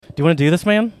you want to do this,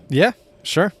 man? Yeah,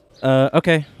 sure.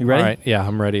 Okay. You ready? All right. Yeah,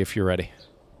 I'm ready if you're ready.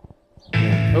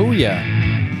 Oh, yeah.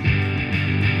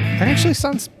 That actually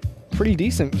sounds pretty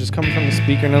decent just coming from the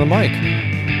speaker into the mic.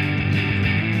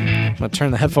 I'm going to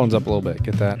turn the headphones up a little bit.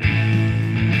 Get that.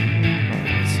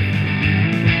 Let's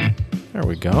see. There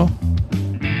we go.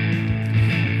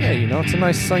 Yeah, it's a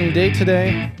nice sunny day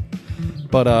today.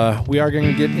 But we are going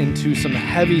to get into some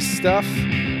heavy stuff.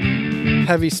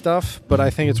 But I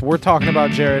think it's worth talking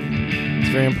about, Jared. It's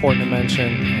very important to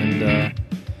mention, and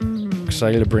I'm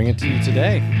excited to bring it to you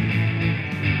today.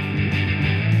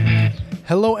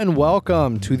 Hello and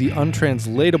welcome to the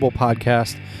Untranslatable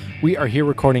Podcast. We are here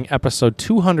recording episode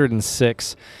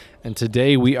 206, and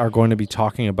today we are going to be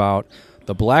talking about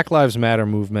the Black Lives Matter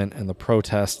movement and the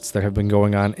protests that have been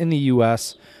going on in the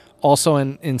U.S., also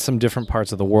in some different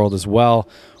parts of the world as well.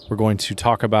 We're going to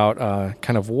talk about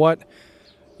kind of what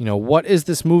is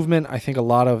this movement? I think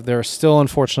there are still,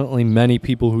 unfortunately, many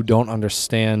people who don't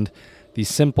understand the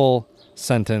simple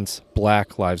sentence,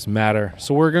 Black Lives Matter.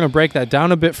 So we're going to break that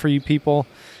down a bit for you people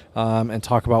and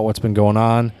talk about what's been going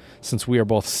on since we are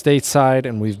both stateside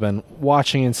and we've been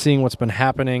watching and seeing what's been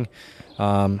happening.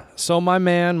 So my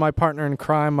man, my partner in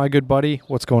crime, my good buddy,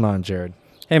 what's going on, Jared?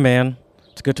 Hey, man.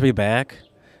 It's good to be back.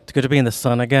 It's good to be in the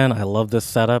sun again. I love this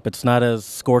setup. It's not as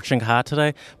scorching hot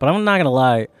today, but I'm not going to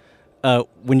lie.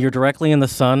 When you're directly in the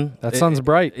sun, That sun's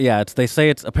bright. Yeah, they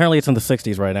say apparently it's in the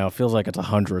 60s right now. It feels like it's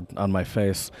 100 on my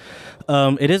face.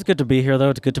 It is good to be here, though.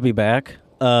 It's good to be back.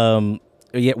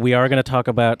 Yeah, we are going to talk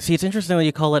about. See, it's interesting that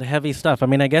you call it heavy stuff. I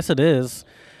mean, I guess it is,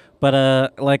 but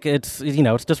it's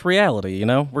it's just reality.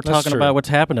 We're talking about what's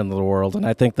happening in the world, and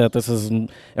I think that this is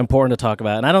important to talk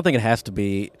about. And I don't think it has to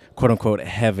be quote unquote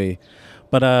heavy.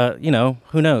 But,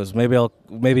 who knows?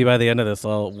 Maybe by the end of this,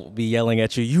 I'll be yelling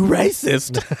at you, you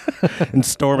racist, and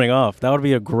storming off. That would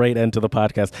be a great end to the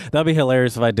podcast. That would be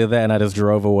hilarious if I did that and I just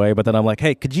drove away. But then I'm like,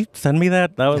 hey, could you send me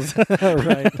that? That was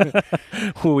right.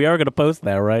 We are going to post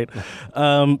that, right?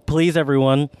 Please,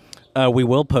 everyone, we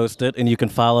will post it, and you can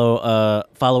follow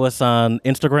us on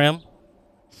Instagram.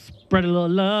 Spread a little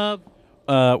love.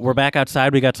 We're back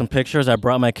outside. We got some pictures. I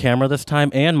brought my camera this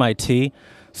time and my tea.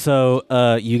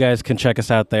 So you guys can check us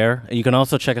out there. You can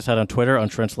also check us out on Twitter,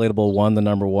 Untranslatable1, the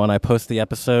number 1. I post the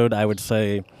episode, I would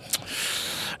say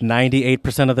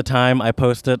 98% of the time I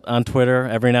post it on Twitter.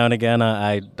 Every now and again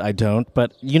I don't,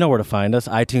 but you know where to find us,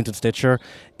 iTunes and Stitcher.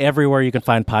 Everywhere you can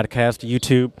find podcasts,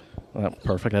 YouTube. Oh,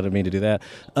 perfect, I didn't mean to do that.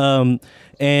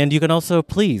 And you can also,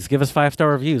 please, give us 5-star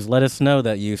reviews. Let us know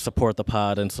that you support the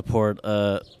pod and support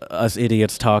us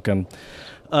idiots talking.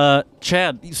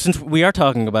 Chad, since we are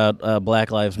talking about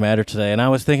Black Lives Matter today, and I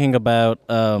was thinking about,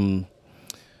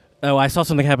 I saw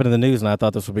something happen in the news, and I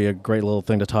thought this would be a great little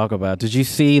thing to talk about. Did you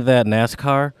see that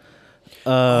NASCAR?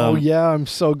 Oh, yeah, I'm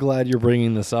so glad you're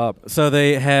bringing this up. So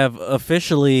they have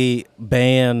officially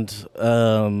banned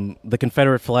the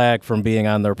Confederate flag from being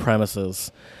on their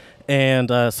premises. And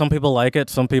some people like it.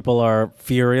 Some people are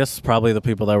furious. Probably the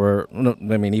people that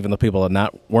even the people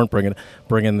that weren't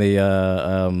bringing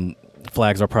the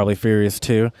flags are probably furious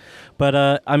too.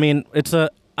 But it's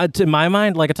in my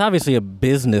mind, it's obviously a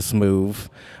business move,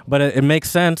 but it makes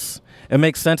sense. It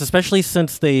makes sense, especially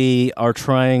since they are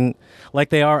trying,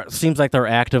 seems like they're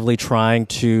actively trying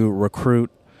to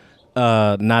recruit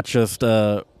not just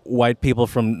white people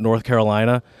from North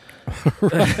Carolina.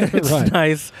 It's right.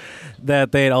 Nice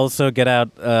that they'd also get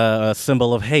out a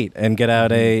symbol of hate and get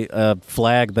out a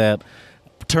flag that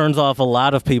turns off a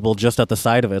lot of people just at the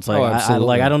sight of it. It's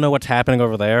like, I don't know what's happening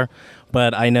over there,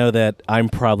 but I know that I'm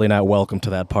probably not welcome to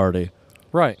that party.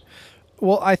 Right.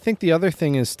 Well, I think the other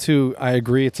thing is, too, I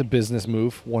agree it's a business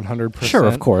move, 100%. Sure,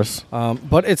 of course.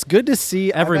 But it's good to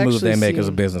see. Every move they make is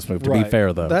a business move, to be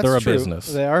fair, though. They're a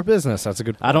business. They are a business. That's a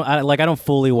good point. I don't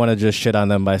fully want to just shit on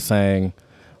them by saying,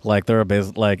 they're a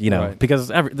business, right. because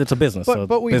it's a business.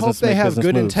 But we hope they have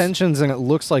good intentions, and it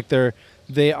looks like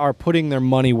they are putting their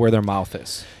money where their mouth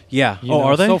is. Yeah.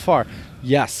 Are they? So far,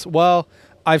 yes. Well,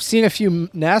 I've seen a few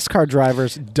NASCAR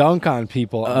drivers dunk on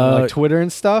people on Twitter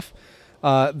and stuff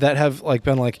that have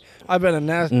been like, I've been a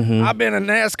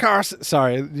NASCAR.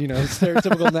 Sorry,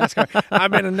 stereotypical NASCAR. I've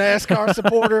been a NASCAR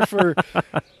supporter for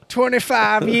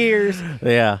 25 years.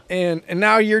 Yeah. And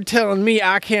now you're telling me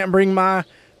I can't bring my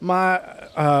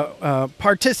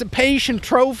participation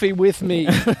trophy with me,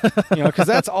 because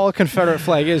that's all a Confederate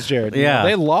flag is, Jared. Yeah.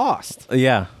 They lost.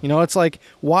 Yeah. It's like,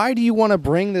 why do you want to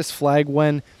bring this flag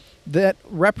when that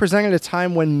represented a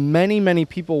time when many, many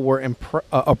people were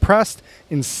oppressed,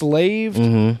 enslaved?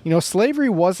 Mm-hmm. Slavery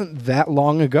wasn't that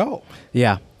long ago.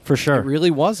 Yeah, for sure. It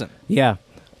really wasn't. Yeah.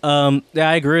 Yeah,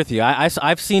 I agree with you.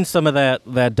 I've seen some of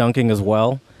that dunking as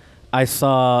well. I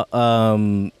saw,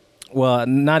 well,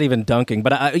 not even dunking,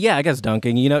 but I guess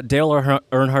dunking. You know, Dale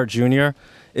Earnhardt Jr.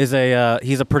 is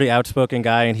he's a pretty outspoken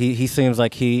guy, and he seems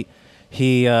like he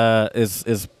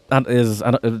is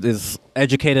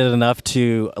educated enough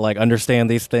to like understand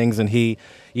these things, and he,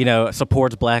 you know,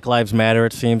 supports Black Lives Matter.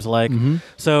 It seems like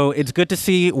so it's good to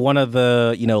see one of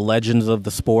the, you know, legends of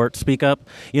the sport speak up.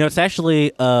 You know, it's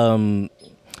actually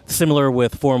similar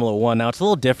with Formula One. Now it's a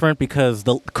little different because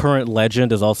the current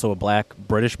legend is also a black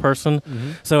British person.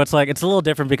 So it's like it's a little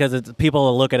different because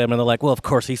people look at him and they're like, well, of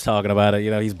course he's talking about it.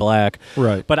 You know, he's black.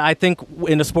 Right. But I think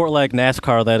in a sport like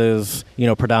NASCAR that is, you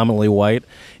know, predominantly white,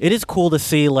 it is cool to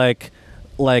see like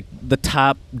the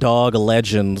top dog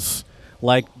legends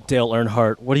like Dale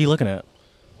Earnhardt. What are you looking at?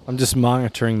 I'm just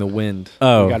monitoring the wind.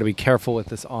 Oh. You got to be careful with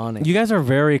this awning. You guys are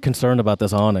very concerned about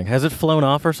this awning. Has it flown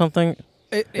off or something?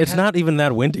 It's not even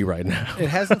that windy right now. It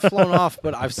hasn't flown off,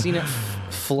 but I've seen it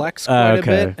flex quite a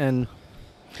bit. And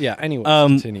yeah, anyways,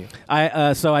 continue.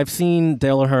 So I've seen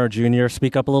Dale Earnhardt Jr.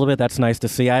 speak up a little bit. That's nice to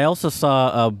see. I also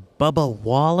saw Bubba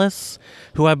Wallace,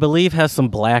 who I believe has some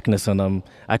blackness in him.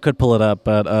 I could pull it up,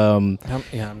 but I'm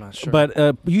not sure. But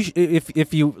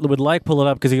if you would like, pull it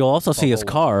up because you'll also see his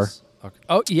car. Wallace. Okay.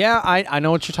 Oh yeah, I know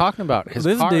what you're talking about. His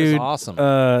this car dude is awesome.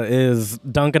 Is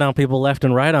dunking on people left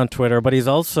and right on Twitter, but he's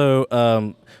also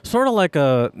sort of like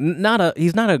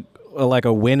he's not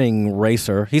a winning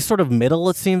racer. He's sort of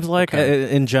middle, it seems like,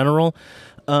 in general.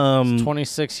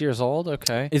 26 years old.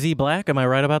 Okay. Is he black? Am I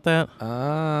right about that?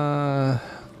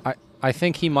 I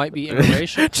think he might be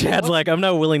interracial. Chad's like, I'm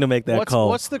not willing to make that call.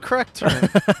 What's the correct term?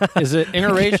 Is it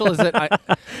interracial? Is it?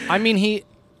 I mean,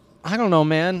 I don't know,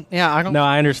 man. Yeah, I don't. No,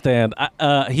 I understand.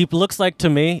 He looks like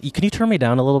to me. Can you turn me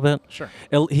down a little bit? Sure.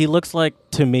 He looks like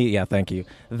to me. Yeah, thank you.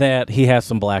 That he has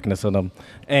some blackness in him,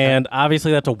 and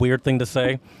obviously that's a weird thing to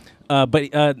say.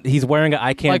 But he's wearing a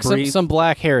 "I Can't Breathe." Some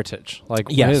black heritage, like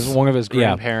one of his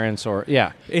grandparents, or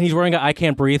and he's wearing a "I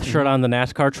Can't Breathe" shirt on the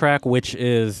NASCAR track, which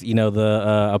is, you know,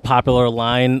 a popular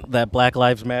line that Black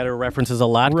Lives Matter references a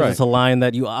lot because it's a line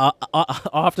that you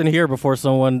often hear before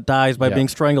someone dies by being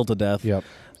strangled to death. Yep.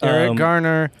 Eric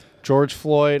Garner, George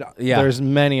Floyd. Yeah. There's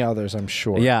many others, I'm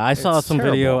sure. Yeah, I saw some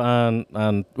video on.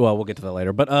 Well, we'll get to that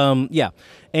later. But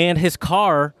and his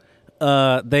car.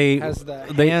 They has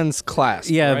the hands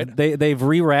clasped. Yeah, right? they've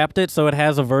rewrapped it so it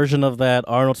has a version of that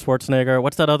Arnold Schwarzenegger.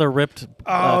 What's that other ripped?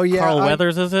 Carl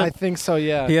Weathers, is it? I think so.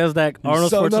 Yeah, he has that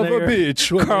Arnold Schwarzenegger. Son of a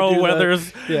bitch. Carl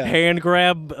Weathers hand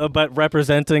grab, but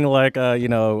representing like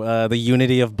the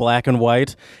unity of black and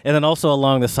white, and then also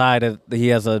along the side he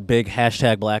has a big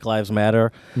hashtag Black Lives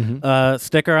Matter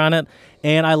sticker on it,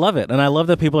 and I love it, and I love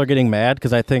that people are getting mad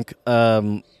because I think.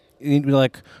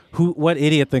 What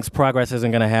idiot thinks progress isn't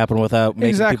going to happen without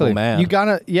making people mad? You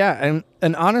gotta,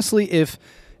 and honestly, if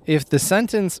the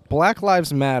sentence "Black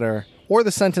Lives Matter" or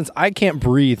the sentence "I can't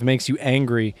breathe" makes you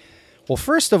angry, well,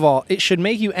 first of all, it should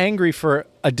make you angry for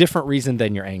a different reason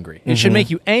than you're angry. It should make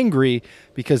you angry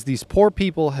because these poor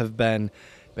people have been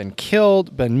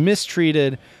killed, been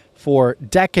mistreated for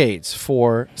decades,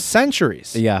 for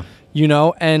centuries. Yeah, you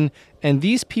know, and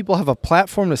these people have a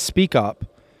platform to speak up.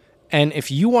 And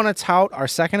if you want to tout our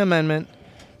Second Amendment,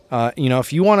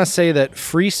 if you want to say that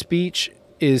free speech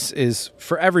is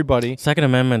for everybody. Second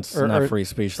Amendment's not free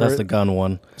speech. That's the gun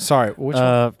one. Sorry, which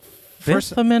one?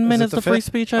 Fifth Amendment is the free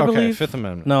speech, I believe. Fifth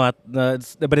Amendment. No,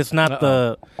 but it's not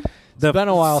the. It's been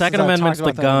a while. Second Amendment's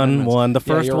the gun one. The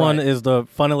first one is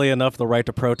funnily enough, the right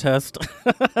to protest.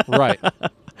 Right.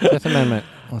 Fifth Amendment.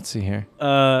 Let's see here.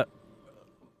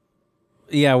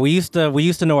 Yeah, we used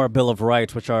to know our Bill of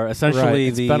Rights, which are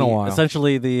essentially been a while.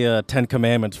 the Ten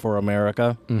Commandments for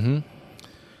America. Mm-hmm.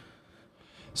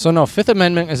 So no, Fifth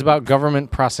Amendment is about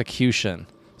government prosecution.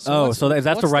 So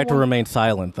that's the right to remain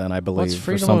silent, then, I believe. What's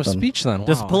freedom of speech, then?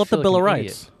 Just pull up the Bill of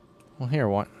Rights. Well, here,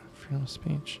 what? Freedom of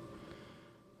speech.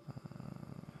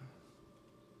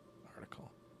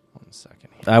 Article. 1 second.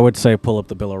 I would say pull up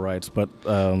the Bill of Rights, but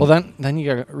well, then you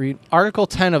gotta read Article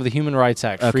 10 of the Human Rights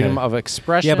Act, freedom of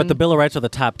expression. Yeah, but the Bill of Rights are the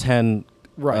top 10.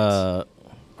 Right. All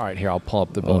right, here I'll pull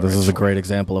up the Bill of Rights. This is a great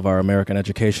example of our American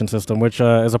education system, which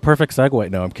is a perfect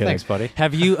segue. No, I'm kidding. Thanks, buddy.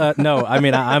 Have you? No, I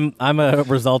mean I'm a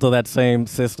result of that same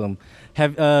system.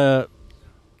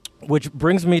 Which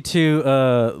brings me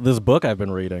to this book I've been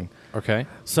reading. Okay.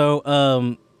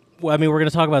 So. Well, I mean, we're going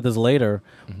to talk about this later,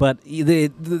 but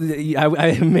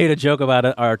I made a joke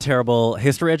about our terrible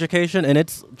history education, and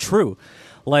it's true.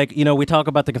 Like, you know, we talk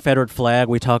about the Confederate flag,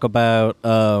 we talk about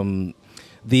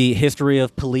the history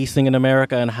of policing in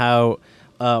America and how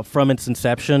from its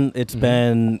inception it's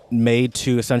been made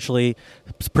to essentially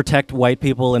protect white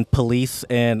people and police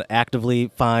and actively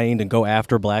find and go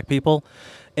after black people.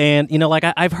 And like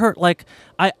I've heard, like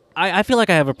I feel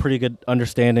like I have a pretty good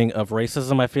understanding of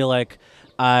racism. I feel like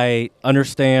I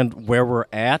understand where we're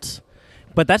at,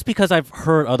 but that's because I've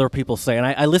heard other people say, and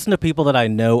I listen to people that I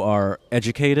know are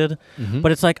educated.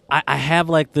 But it's like I have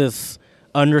like this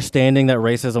understanding that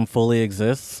racism fully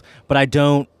exists, but I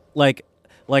don't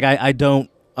I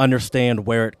don't understand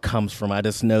where it comes from. I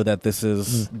just know that this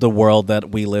is the world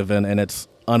that we live in, and it's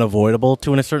unavoidable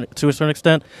to a certain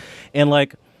extent. And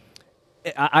like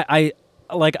I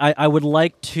would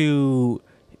like to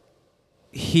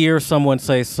hear someone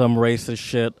say some racist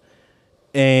shit.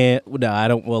 And no, I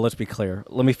don't. Well, let's be clear.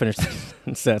 Let me finish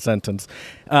that sentence.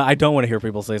 I don't want to hear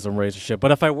people say some racist shit.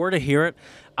 But if I were to hear it,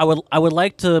 I would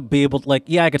like to be able to, like,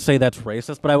 yeah, I could say that's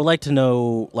racist, but I would like to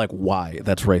know like why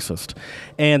that's racist.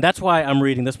 And that's why I'm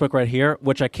reading this book right here,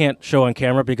 which I can't show on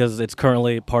camera because it's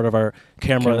currently part of our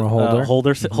camera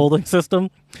holding system.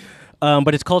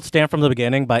 But it's called "Stand from the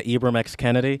Beginning" by Ibram X.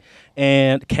 Kendi.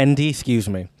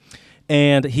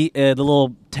 And the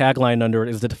little tagline under it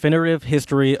is "The Definitive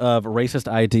History of Racist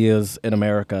Ideas in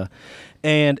America."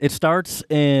 And it starts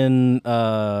it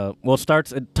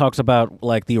talks about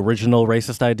like the original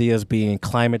racist ideas being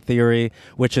climate theory,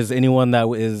 which is anyone that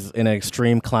is in an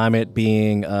extreme climate,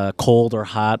 being cold or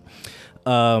hot,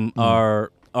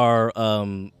 are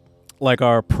prone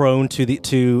they're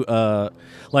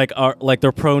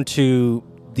prone to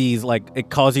these, like, it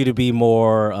causes you to be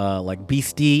more like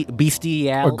bestial,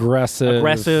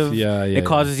 aggressive. Yeah. It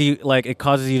causes you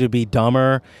to be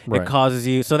dumber. Right. It causes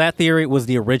you. So that theory was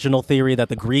the original theory that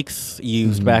the Greeks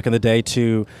used back in the day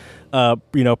to,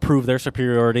 prove their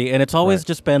superiority. And it's always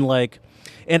just been like.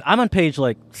 And I'm on page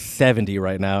like 70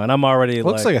 right now, and I'm already it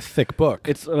looks like a thick book.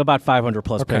 It's about 500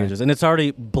 plus pages, and it's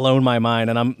already blown my mind.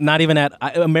 And I'm not even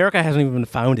America hasn't even been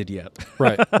founded yet.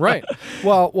 Right.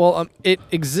 Well, it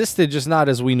existed, just not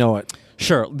as we know it.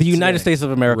 Sure, the United States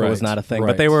of America was not a thing,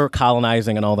 but they were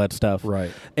colonizing and all that stuff.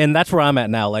 Right. And that's where I'm at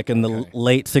now, like in the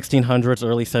late 1600s,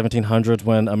 early 1700s,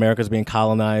 when America's being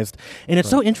colonized. And it's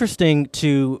so interesting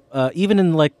to even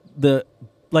in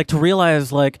to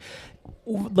realize like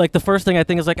the first thing I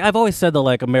think is like I've always said that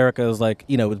like America is like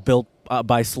was built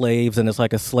by slaves and it's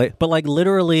like a slave, but like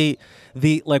literally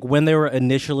when they were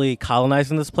initially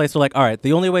colonizing this place, they're like, all right,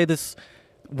 the only way this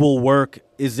will work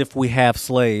is if we have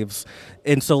slaves,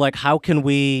 and so like how can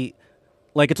we?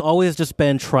 Like it's always just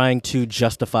been trying to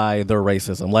justify their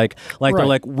racism. They're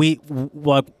like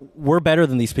we're better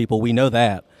than these people. We know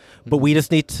that. But we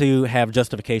just need to have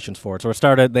justifications for it.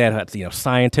 So they had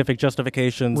scientific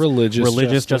justifications,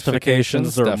 religious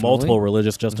justifications. There are multiple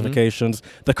religious justifications.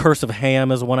 The Curse of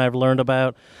Ham is one I've learned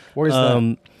about. What is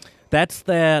that? That's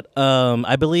that.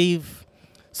 I believe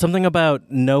something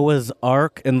about Noah's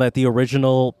Ark, and that the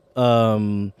original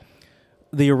like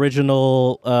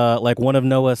one of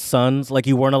Noah's sons, like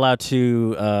you weren't allowed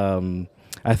to,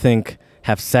 I think,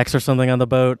 have sex or something on the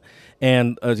boat.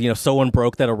 And someone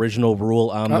broke that original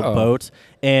rule on the boat,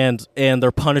 and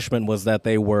their punishment was that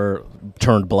they were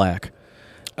turned black.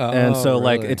 And so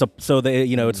like really? It's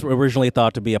originally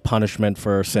thought to be a punishment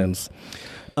for sins.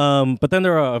 But then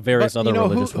there are various other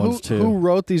religious ones too. Who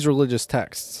wrote these religious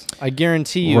texts? I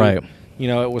guarantee you, right.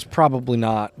 It was probably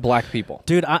not black people.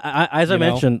 Dude, as I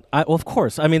mentioned, of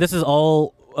course. I mean, this is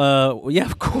all. Yeah,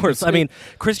 of course. I mean,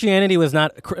 Christianity was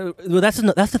not. That's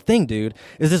the thing, dude.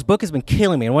 Is this book has been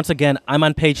killing me, and once again, I'm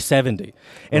on page 70,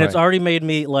 and it's already made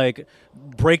me like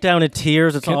break down in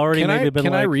tears. It's already made me been.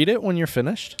 Can I read it when you're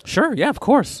finished? Sure. Yeah, of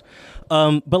course.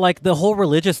 But like the whole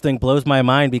religious thing blows my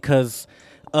mind because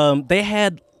they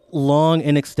had long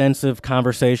and extensive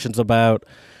conversations about.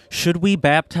 Should we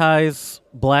baptize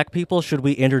black people? Should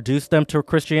we introduce them to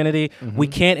Christianity? We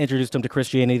can't introduce them to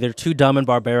Christianity. They're too dumb and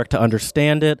barbaric to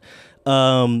understand it.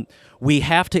 We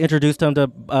have to introduce them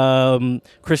to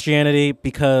Christianity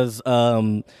because,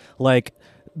 that'll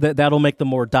make them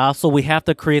more docile. We have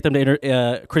to create them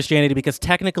to Christianity because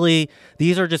technically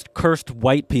these are just cursed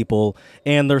white people,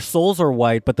 and their souls are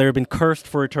white, but they've been cursed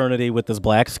for eternity with this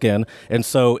black skin. And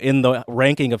so, in the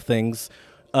ranking of things,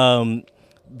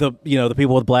 the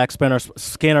people with black skin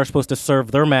are supposed to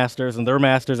serve their masters, and their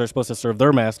masters are supposed to serve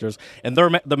their masters, and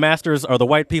the masters are the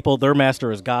white people. Their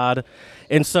master is God,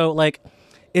 and so like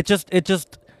it just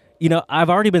I've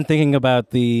already been thinking about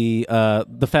the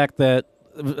fact that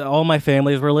all my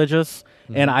family is religious,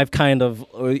 and I've kind of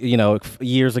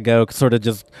years ago sort of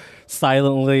just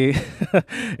silently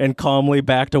and calmly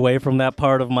backed away from that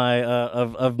part of my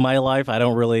of my life. I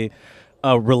don't really.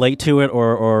 Relate to it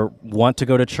or want to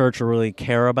go to church or really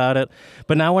care about it.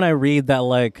 But now when I read that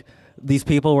like these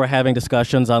people were having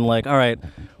discussions on like, all right,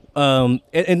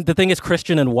 and the thing is,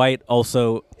 Christian and white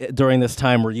also during this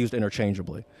time were used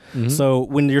interchangeably. So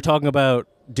when you're talking about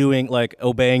doing like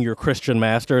obeying your Christian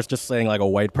master, it's just saying like a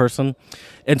white person.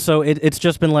 And so it's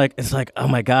just been like, it's like, oh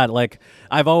my God, like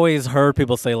I've always heard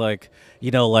people say like,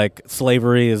 like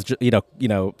slavery is,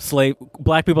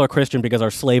 black people are Christian because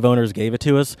our slave owners gave it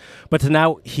to us. But to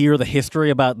now hear the history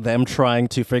about them trying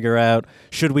to figure out,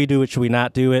 should we do it, should we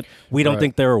not do it? We don't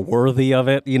think they're worthy of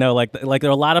it. Like there are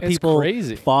a lot of people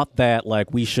thought that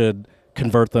like we should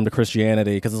convert them to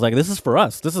Christianity because it's like, this is for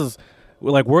us. This is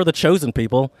like, we're the chosen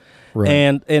people.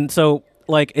 Right. And so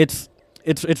like it's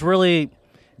really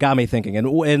got me thinking, and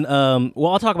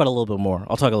I'll talk about it a little bit more.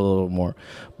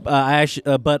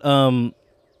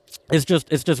 It's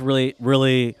just really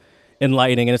really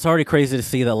enlightening, and it's already crazy to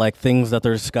see that like things that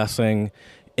they're discussing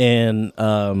in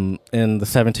the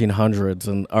 1700s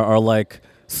and are like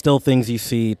still things you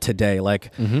see today.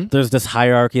 Like there's this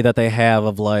hierarchy that they have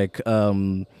of like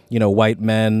white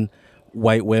men,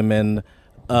 white women,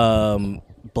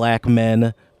 black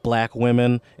men, black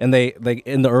women, and they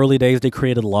in the early days they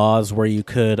created laws where you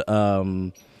could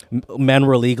men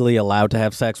were legally allowed to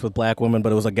have sex with black women,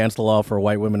 but it was against the law for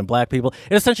white women and black people.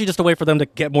 It's essentially just a way for them to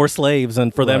get more slaves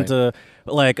and for them to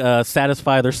like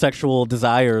satisfy their sexual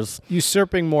desires,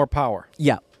 usurping more power.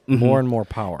 Yeah, more and more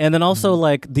power. And then also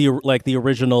like the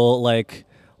original like.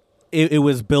 It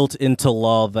was built into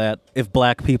law that if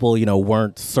black people,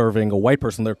 weren't serving a white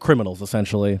person, they're criminals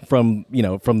essentially from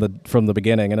the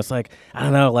beginning. And it's like, I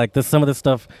don't know, like some of this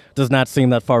stuff does not seem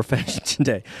that far fetched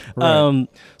today. Right.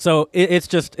 So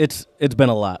it's been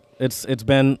a lot. It's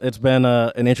been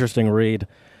an interesting read,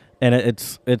 and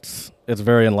it's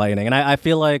very enlightening. And I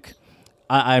feel like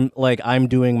I'm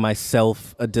doing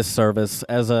myself a disservice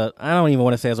I don't even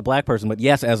want to say as a black person, but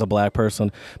yes, as a black person,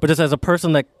 but just as a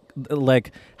person that.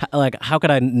 Like how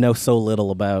could I know so little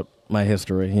about my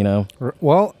history,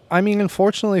 Well, I mean,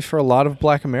 unfortunately for a lot of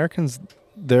black Americans,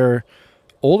 their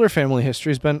older family history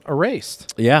has been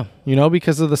erased. Yeah.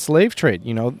 Because of the slave trade.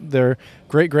 Their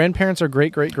great-grandparents or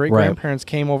great-great-great-grandparents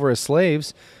came over as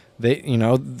slaves. They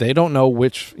don't know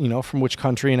which, from which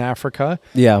country in Africa.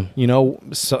 Yeah.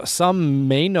 So some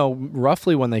may know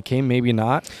roughly when they came, maybe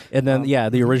not. And then,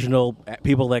 the original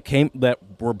people that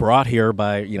were brought here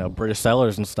by, British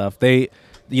settlers and stuff, they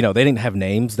didn't have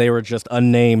names. They were just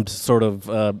unnamed sort of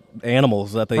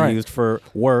animals that they used for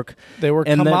work. They were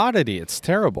commodity. It's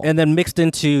terrible. And then mixed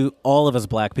into all of us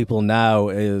black people now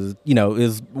is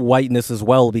whiteness as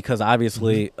well, because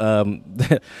obviously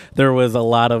there was a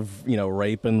lot of,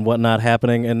 rape and whatnot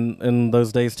happening in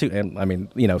those days too. And I mean,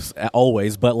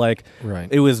 always, but like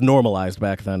it was normalized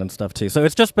back then and stuff too. So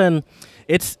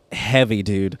it's heavy,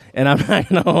 dude, and I'm not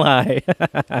gonna lie.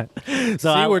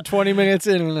 We're 20 minutes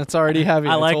in and it's already heavy.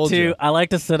 I like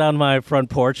to sit on my front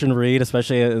porch and read,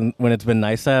 especially when it's been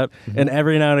nice out. And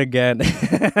every now and again,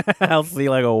 I'll see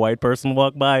like a white person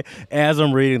walk by as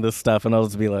I'm reading this stuff, and I'll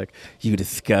just be like, "You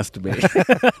disgust me."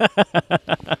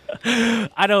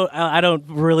 I don't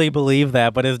really believe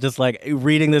that, but it's just like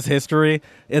reading this history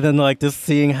and then like just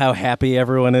seeing how happy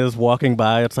everyone is walking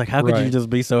by. It's like, how could you just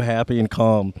be so happy and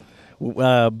calm?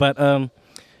 But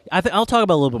I'll talk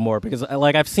about it a little bit more because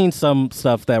I've seen some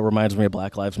stuff that reminds me of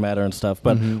Black Lives Matter and stuff,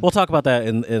 but we'll talk about that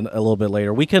in a little bit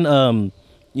later. We can,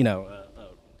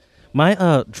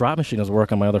 my drop machine doesn't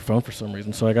work on my other phone for some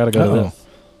reason, so I got to go to this.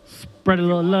 Spread a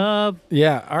little love.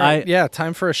 Yeah, all right.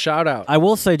 Time for a shout out. I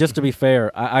will say, just to be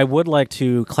fair, I would like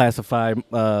to classify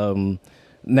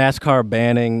NASCAR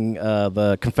banning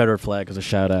the Confederate flag as a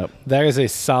shout out. That is a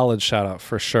solid shout out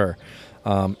for sure.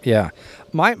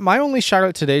 My only shout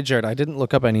out today, Jared, I didn't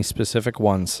look up any specific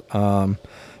ones,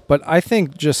 but I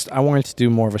think I wanted to do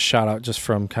more of a shout out just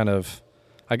from kind of,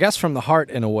 I guess, from the heart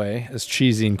in a way, as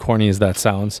cheesy and corny as that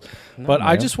sounds.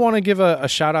 I just want to give a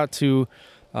shout out to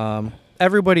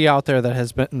everybody out there that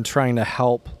has been trying to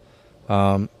help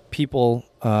people,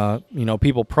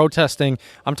 people protesting.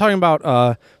 I'm talking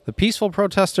about the peaceful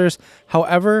protesters.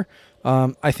 However,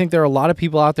 I think there are a lot of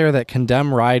people out there that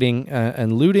condemn rioting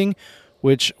and looting,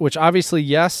 which obviously,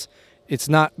 yes, it's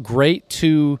not great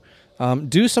to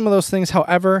do some of those things.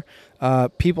 However,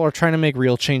 people are trying to make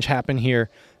real change happen here,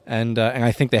 and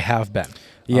I think they have been.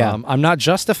 Yeah, I'm not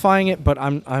justifying it, but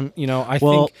I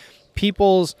think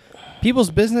people's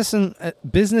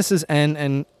businesses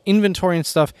and inventory and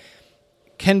stuff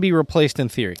can be replaced in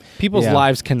theory. People's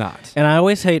lives cannot. And I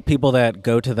always hate people that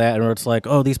go to that and it's like,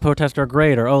 oh, these protesters are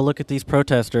great, or oh, look at these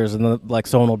protesters, and then like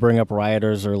someone will bring up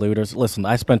rioters or looters. Listen,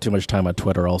 I spend too much time on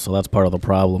Twitter also. That's part of the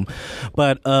problem.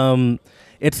 But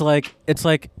it's like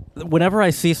whenever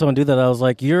I see someone do that, I was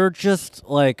like, you're just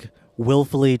like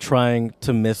willfully trying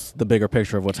to miss the bigger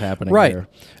picture of what's happening Right. here.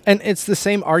 And it's the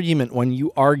same argument when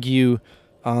you argue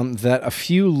that a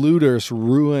few looters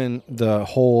ruin the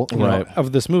whole Right.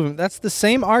 of this movement. That's the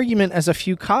same argument as a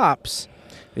few cops.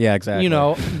 Yeah, exactly.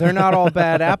 They're not all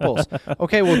bad apples.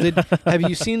 Okay, well, have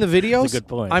you seen the videos? That's a good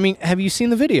point. I mean, have you seen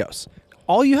the videos?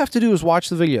 All you have to do is watch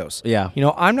the videos. Yeah.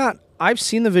 I've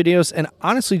seen the videos, and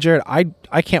honestly, Jared,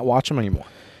 I can't watch them anymore.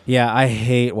 Yeah, I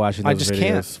hate watching those I just videos.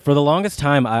 can't. For the longest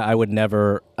time, I would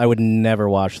never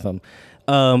watch them.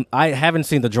 I haven't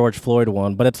seen the George Floyd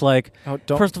one, but it's like,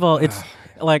 first of all, it's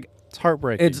like, it's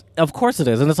heartbreaking. Of course it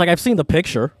is, and it's like I've seen the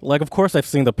picture. Like, of course I've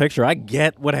seen the picture. I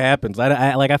get what happens.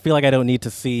 I feel like I don't need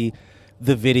to see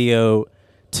the video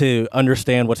to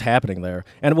understand what's happening there.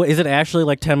 And is it actually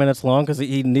like 10 minutes long? Because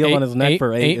he kneeled on his neck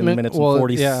for 8 minutes and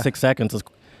 46 seconds,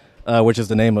 which is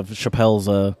the name of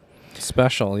Chappelle's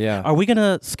special. Yeah. Are we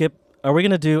gonna skip? Are we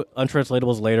gonna do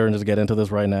untranslatables later and just get into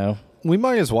this right now? We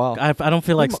might as well. I don't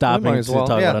feel like stopping to talk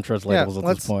about untranslatables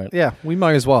at this point. Yeah, we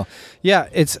might as well. Yeah,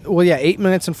 8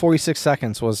 minutes and 46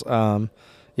 seconds was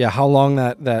how long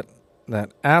that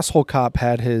asshole cop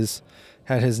had his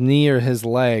knee or his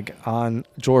leg on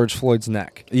George Floyd's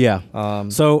neck. Yeah.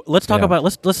 So let's talk about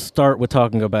let's start with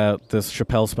talking about this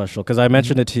Chappelle special, because I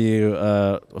mentioned it to you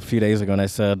a few days ago, and I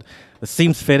said it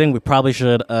seems fitting. We probably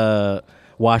should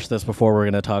watch this before we're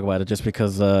going to talk about it, just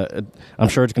because I'm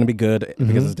sure it's going to be good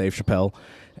because it's Dave Chappelle,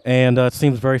 and it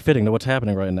seems very fitting to what's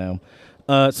happening right now.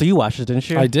 So you watched it, didn't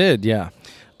you? I did, yeah.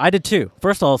 I did too.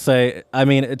 First, I'll say, I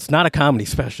mean, it's not a comedy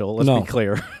special. Let's be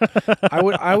clear.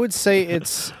 I would say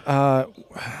it's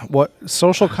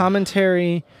social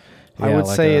commentary. Yeah, I would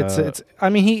like say it's. I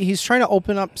mean, he's trying to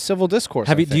open up civil discourse.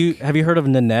 Have you heard of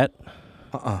Nanette?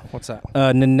 What's that?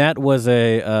 Nanette was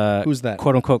a who's that?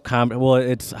 Quote unquote comedy. Well,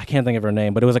 I can't think of her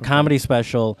name, but it was a comedy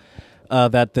special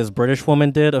that this British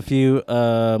woman did a few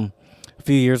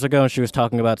years ago, and she was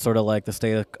talking about sort of like the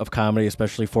state of comedy,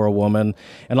 especially for a woman.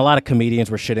 And a lot of comedians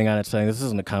were shitting on it, saying this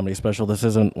isn't a comedy special. This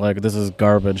is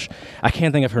garbage. I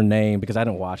can't think of her name because I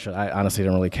didn't watch it. I honestly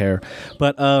didn't really care.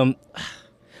 But it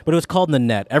was called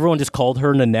Nanette. Everyone just called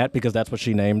her Nanette because that's what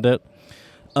she named it.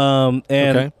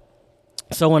 And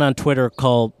someone on Twitter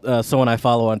someone I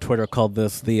follow on Twitter called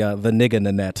this the nigga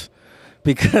Nanette,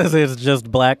 because it's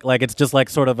just black. Like, it's just like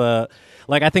sort of a.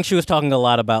 Like, I think she was talking a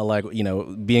lot about, like,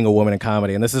 being a woman in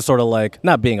comedy. And this is sort of like,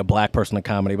 not being a black person in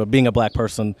comedy, but being a black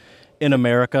person in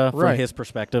America from his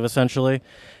perspective, essentially.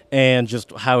 And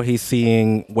just how he's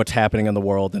seeing what's happening in the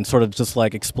world, and sort of just,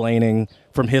 like, explaining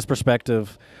from his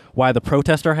perspective why the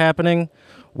protests are happening,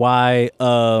 why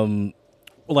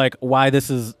this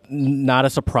is not a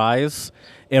surprise,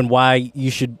 and why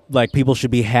people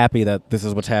should be happy that this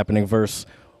is what's happening versus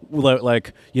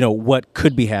what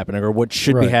could be happening or what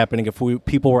should be happening if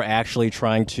people were actually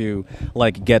trying to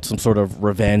get some sort of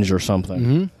revenge or something.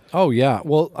 Mm-hmm. Oh yeah.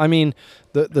 Well, I mean,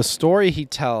 the story he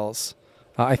tells,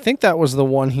 I think that was the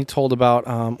one he told about.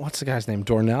 What's the guy's name?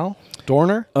 Dorner?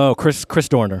 Oh, Chris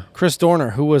Dorner. Chris Dorner,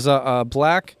 who was a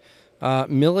black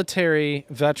military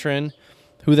veteran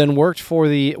who then worked for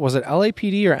was it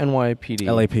LAPD or NYPD?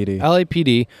 LAPD.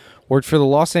 LAPD, worked for the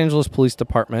Los Angeles Police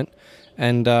Department.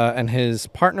 And his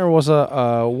partner was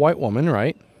a white woman,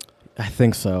 right? I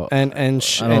think so. And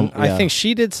I think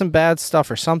she did some bad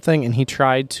stuff or something, and he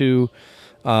tried to,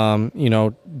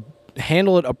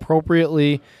 handle it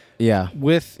appropriately. Yeah.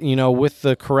 With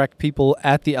the correct people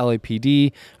at the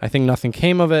LAPD. I think nothing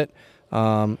came of it.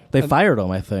 They fired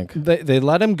him, I think. They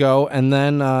let him go, and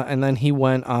then he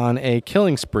went on a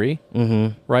killing spree,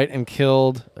 right, and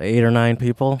killed 8 or 9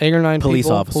 people.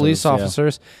 Police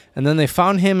officers, and then they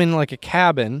found him in like a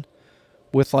cabin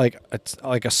with like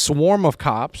a swarm of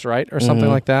cops, right, or something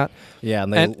like that. Yeah,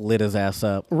 and they lit his ass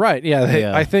up. Right.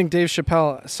 Yeah. I think Dave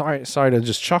Chappelle. Sorry to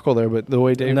just chuckle there, but the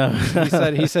way Dave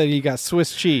he said he got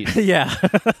Swiss cheese. Yeah.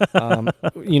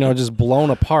 Just blown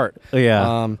apart.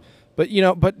 Yeah.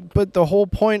 But the whole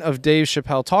point of Dave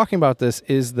Chappelle talking about this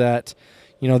is that,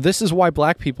 this is why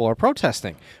black people are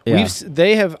protesting. Yeah.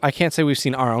 I can't say we've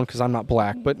seen our own because I'm not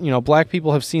black, but, black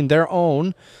people have seen their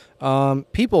own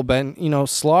people been,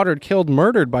 slaughtered, killed,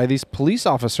 murdered by these police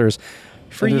officers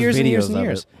for years and years and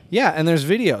years. Yeah, and there's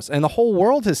videos, and the whole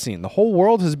world has seen. The whole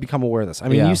world has become aware of this. I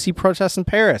mean, you see protests in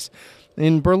Paris,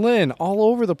 in Berlin, all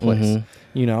over the place,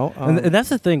 and that's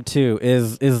the thing, too,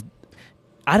 is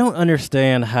I don't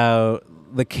understand how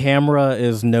the camera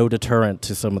is no deterrent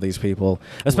to some of these people,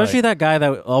 especially that guy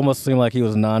that almost seemed like he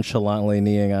was nonchalantly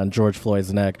kneeing on George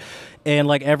Floyd's neck. And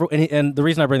and the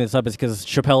reason I bring this up is because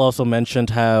Chappelle also mentioned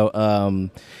how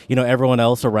everyone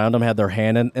else around him had their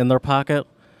hand in their pocket,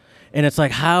 and it's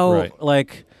like how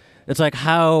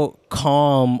how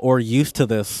calm or used to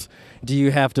this do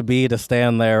you have to be to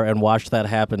stand there and watch that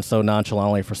happen so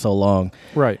nonchalantly for so long?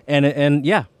 Right. And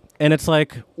yeah, and it's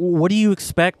like, what do you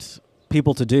expect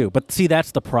people to do? But see,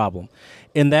 that's the problem,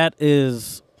 and that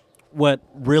is what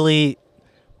really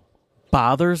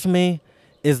bothers me,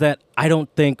 is that I don't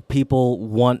think people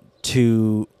want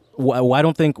to. I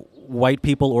don't think white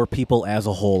people, or people as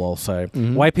a whole, I'll say.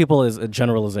 White people is a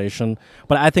generalization,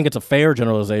 but I think it's a fair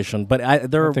generalization.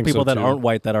 But there are people that aren't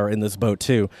white that are in this boat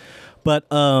too. But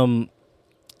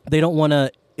they don't want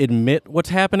to admit what's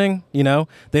happening, you know?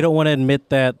 They don't want to admit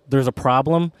that there's a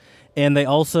problem, and they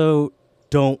also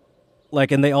don't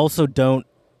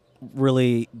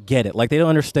really get it. Like, they don't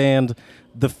understand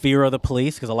the fear of the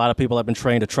police, because a lot of people have been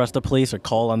trained to trust the police or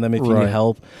call on them if you need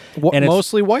help. And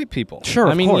mostly white people. Sure,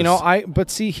 I mean, course. you know, but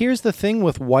see, here's the thing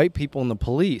with white people and the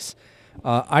police.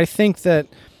 I think that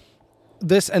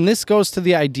this goes to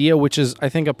the idea, which is, I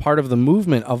think, a part of the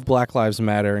movement of Black Lives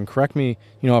Matter, and correct me,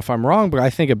 you know, if I'm wrong, but I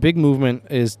think a big movement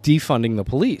is defunding the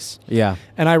police. Yeah.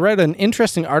 And I read an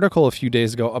interesting article a few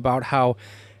days ago about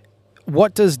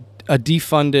what does a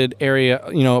defunded area,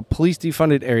 you know, a police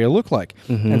defunded area look like?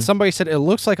 And somebody said it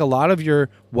looks like a lot of your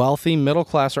wealthy middle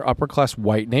class or upper class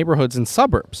white neighborhoods and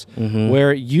suburbs,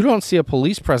 where you don't see a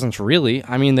police presence really.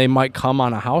 I mean, they might come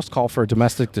on a house call for a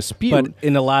domestic dispute, but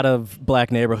in a lot of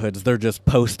black neighborhoods, they're just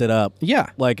posted up.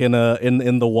 Yeah, like in the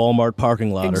Walmart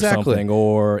parking lot exactly. or something,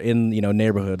 or in, you know,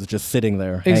 neighborhoods, just sitting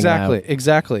there.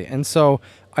 Exactly. And so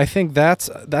I think that's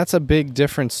a big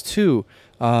difference too.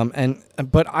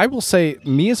 But I will say,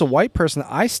 me as a white person,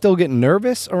 I still get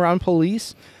nervous around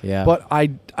police. Yeah. But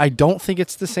I don't think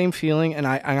it's the same feeling, and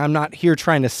I'm not here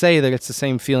trying to say that it's the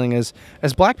same feeling as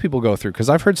black people go through, because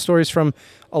I've heard stories from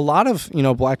a lot of, you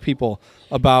know, black people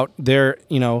about their,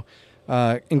 you know,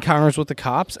 encounters with the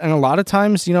cops, and a lot of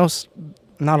times, you know,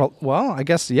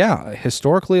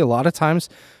 historically, a lot of times,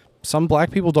 some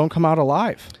black people don't come out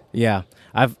alive. Yeah.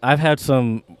 I've had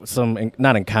some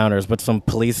not encounters, but some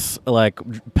police like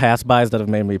pass-bys that have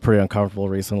made me pretty uncomfortable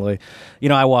recently. You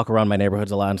know, I walk around my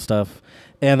neighborhoods a lot and stuff,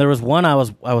 and there was one I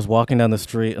was walking down the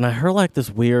street, and I heard like this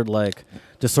weird, like,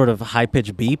 just sort of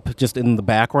high-pitched beep just in the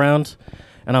background,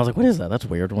 and I was like, what is that? That's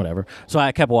weird, whatever. So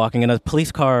I kept walking, and a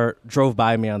police car drove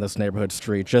by me on this neighborhood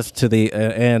street just to the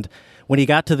and when he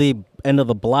got to the end of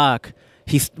the block,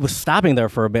 he was stopping there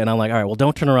for a bit, and I'm like, all right, well,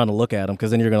 don't turn around and look at him,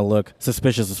 because then you're going to look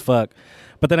suspicious as fuck.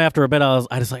 But then after a bit, I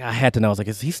had to know. I was like,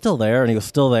 is he still there? And he was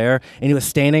still there, and he was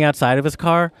standing outside of his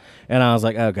car, and I was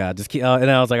like, oh, God, just keep, and then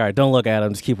I was like, all right, don't look at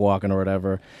him, just keep walking or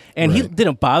whatever. And he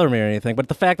didn't bother me or anything, but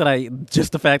the fact that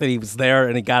he was there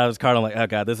and he got out of his car, I'm like, oh,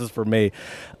 God, this is for me.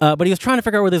 But he was trying to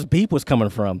figure out where this beep was coming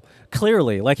from,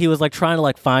 clearly. Like, he was, like, trying to,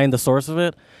 like, find the source of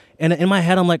it. And in my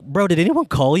head, I'm like, bro, did anyone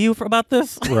call you about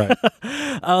this? Right.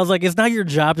 I was like, it's not your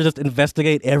job to just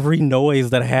investigate every noise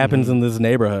that happens in this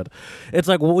neighborhood. It's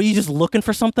like, well, were you just looking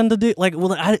for something to do? Like,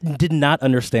 well, I did not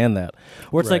understand that.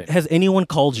 Where it's like, has anyone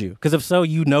called you? Because if so,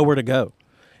 you know where to go.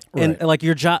 Right. And like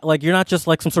your job, like you're not just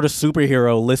like some sort of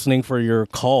superhero listening for your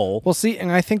call. Well, see,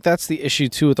 and I think that's the issue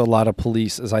too with a lot of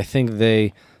police, is I think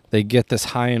they get this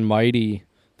high and mighty.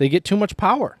 They get too much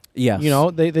power. Yes. You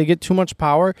know, they get too much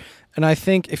power. And I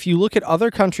think if you look at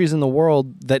other countries in the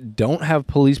world that don't have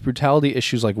police brutality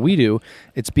issues like we do,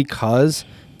 it's because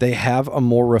they have a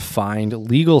more refined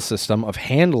legal system of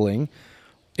handling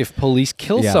if police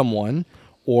kill someone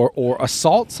or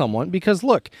assault someone. Because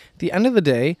look, at the end of the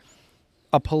day,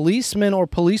 a policeman or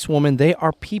policewoman, they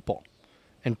are people.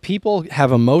 And people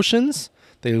have emotions.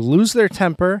 They lose their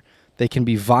temper. They can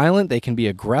be violent. They can be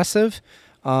aggressive.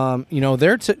 You know,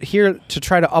 they're here to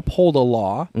try to uphold a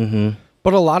law. Mm-hmm.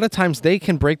 But a lot of times they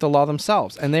can break the law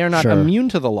themselves, and they are not immune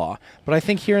to the law. But I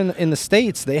think here in the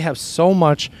States, they have so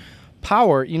much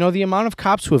power. You know, the amount of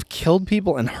cops who have killed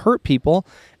people and hurt people,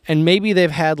 and maybe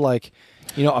they've had, like,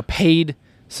 you know, a paid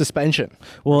suspension.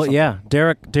 Well, yeah,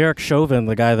 Derek Chauvin,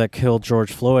 the guy that killed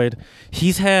George Floyd,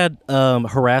 he's had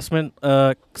harassment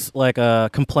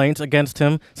complaints against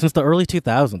him since the early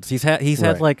 2000s. He's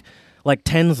had like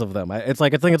tens of them. I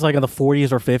think it's like in the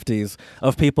 40s or 50s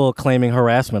of people claiming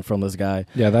harassment from this guy.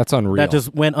 Yeah, that's unreal. That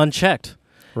just went unchecked.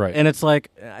 Right. And it's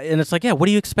like, yeah, what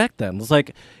do you expect then? It's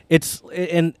like,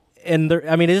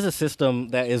 there, I mean, it is a system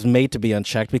that is made to be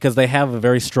unchecked because they have a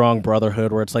very strong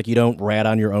brotherhood where it's like you don't rat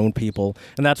on your own people,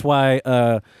 and that's why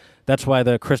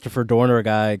the Christopher Dorner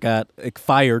guy got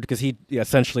fired, because he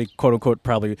essentially, quote unquote,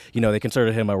 probably, you know, they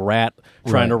considered him a rat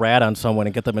trying to rat on someone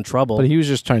and get them in trouble. But he was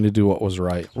just trying to do what was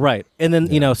right. Right. And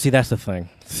then, you know, see, that's the thing.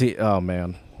 See, oh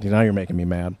man, now you're making me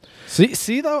mad.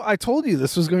 See though, I told you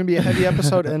this was going to be a heavy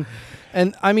episode,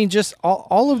 and I mean, just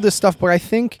all of this stuff. But I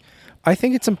think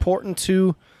it's important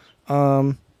to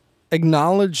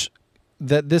acknowledge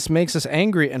that this makes us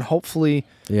angry, and hopefully,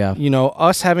 Yeah.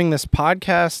 Us having this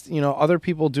podcast, other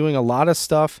people doing a lot of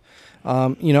stuff,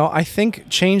 I think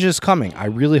change is coming. I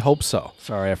really hope so.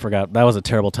 Sorry, I forgot. That was a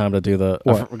terrible time to do the.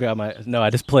 What? I forgot I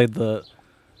just played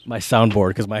my soundboard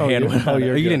because my hand went on.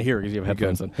 you're You good. didn't hear it because you have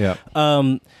headphones in. Yeah.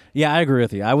 Yeah, I agree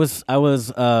with you. I was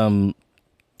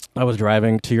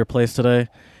driving to your place today,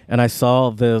 and I saw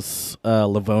this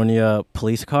Livonia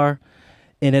police car,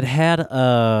 and it had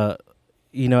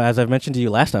as I've mentioned to you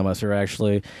last time I was here,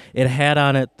 actually, it had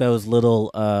on it those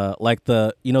little like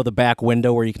the the back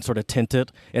window where you can sort of tint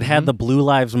it. It had the Blue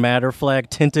Lives Matter flag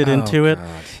tinted into it.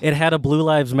 God. It had a Blue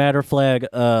Lives Matter flag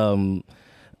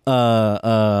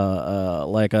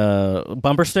like a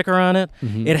bumper sticker on it.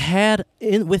 It had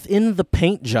within the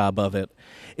paint job of it,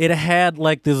 it had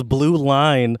like this blue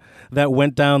line that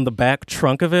went down the back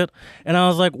trunk of it, and I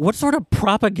was like, what sort of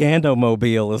propaganda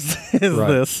mobile is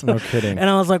this? No kidding. And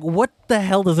I was like, what the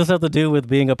hell does this have to do with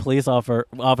being a police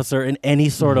officer in any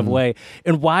sort of way?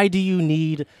 And why do you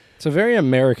need It's a very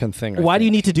American thing. why do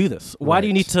you need to do this? Why do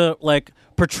you Right. need to like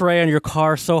portray on your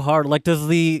car so hard? Like, does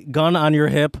the gun on your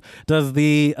hip, does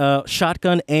the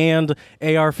shotgun and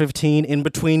AR-15 in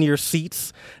between your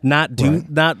seats not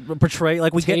portray?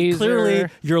 Like, we get Taser. clearly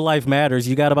your life matters.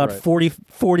 You got about Right.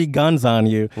 40 guns on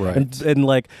you, Right. and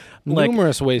like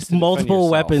Numerous ways to defend multiple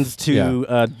yourself. weapons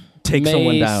to take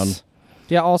someone Mace. down.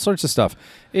 Yeah, all sorts of stuff.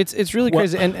 It's really Well-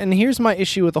 crazy. And here's my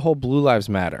issue with the whole Blue Lives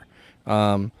Matter.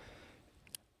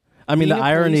 I mean, Being the a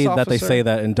irony police that they officer- say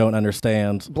that and don't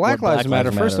understand Black what Lives Matter,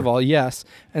 first of all, yes.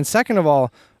 And second of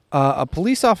all, a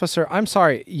police officer, I'm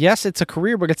sorry, yes, it's a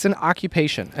career, but it's an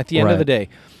occupation at the end of Right. the day.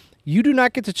 You do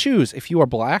not get to choose if you are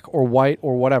black or white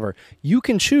or whatever. You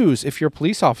can choose if you're a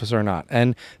police officer or not.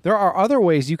 And there are other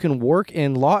ways you can work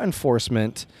in law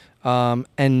enforcement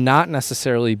and not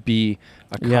necessarily be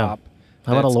a cop. Yeah.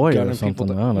 How about a that's lawyer or gunning something?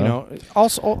 people I don't know.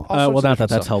 Also, all sorts Well, of not that different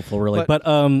that's stuff. helpful, really, But-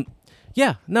 but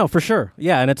yeah, no, for sure,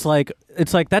 yeah, and it's like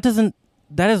that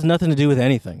has nothing to do with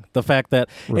anything. The fact that,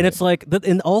 Right. and it's like,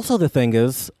 and also the thing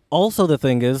is,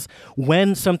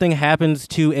 when something happens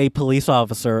to a police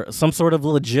officer, some sort of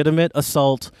legitimate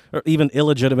assault or even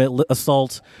illegitimate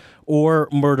assault or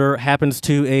murder happens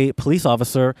to a police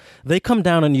officer, they come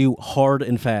down on you hard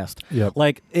and fast. Yep.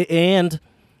 Like, and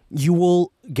you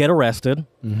will get arrested.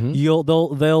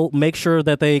 They'll make sure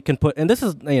that they can put, and this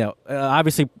is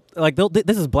obviously like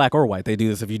this is black or white. They do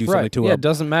this if you do something Right. to Yeah, a it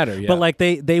doesn't matter. Yeah. but like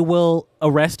they will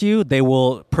arrest you, they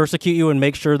will persecute you, and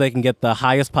make sure they can get the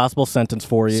highest possible sentence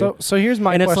for you. So here's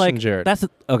my and question, it's like Jared.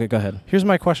 okay. Go ahead. Here's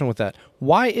my question with that.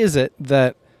 Why is it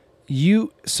that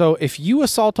if you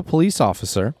assault a police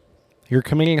officer, you're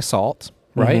committing assault,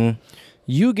 right? Mhm.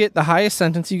 You get the highest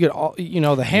sentence. You get all,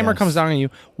 the hammer Yes. comes down on you.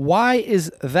 Why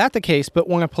is that the case? But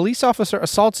when a police officer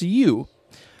assaults you,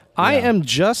 I Yeah. am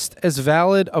just as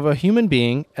valid of a human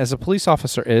being as a police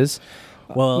officer is.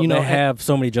 Well, they have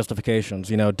so many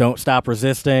justifications. Don't stop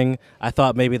resisting. I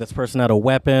thought maybe this person had a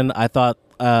weapon. I thought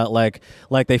like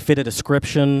they fit a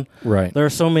description. Right. There are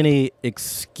so many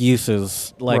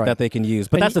excuses Right. that they can use.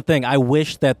 But And that's the thing. I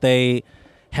wish that they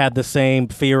had the same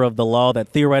fear of the law that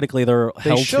theoretically they're They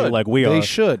held should. to, like we are. They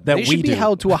should. That They should we be do.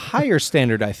 held to a higher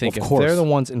standard, I think, Of if course. they're the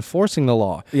ones enforcing the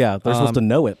law. Yeah, they're supposed to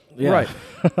know it. Yeah. Right.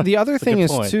 The other thing good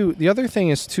is point. too. The other thing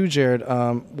is too, Jared.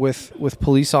 With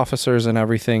police officers and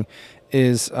everything,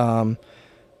 is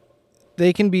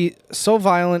they can be so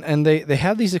violent and they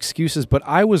have these excuses. But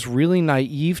I was really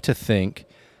naive to think.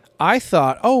 I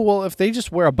thought, oh well, if they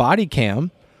just wear a body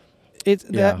cam,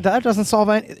 that doesn't solve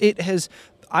any. It has.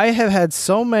 I have had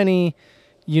so many,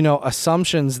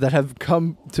 assumptions that have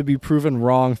come to be proven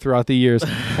wrong throughout the years,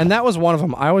 and that was one of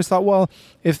them. I always thought, well,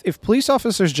 if police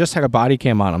officers just had a body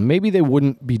cam on them, maybe they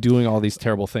wouldn't be doing all these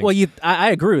terrible things. Well, I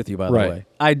agree with you, by the Right. way.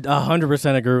 I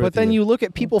 100% agree with you. but then you look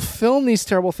at people film these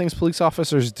terrible things police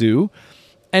officers do,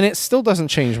 and it still doesn't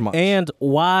change much. And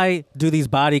why do these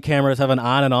body cameras have an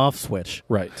on and off switch?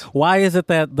 Right. Why is it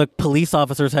that the police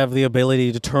officers have the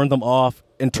ability to turn them off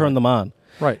and turn them on?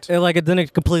 Right. And then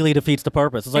it completely defeats the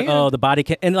purpose. It's like, And- the body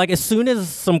cam, and like as soon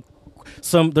as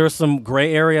there's some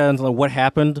gray area and like what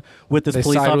happened with this They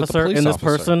police side with the officer police and this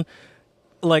officer. person.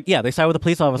 Like, yeah, they side with the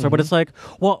police officer, but it's like,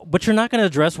 well, but you're not going to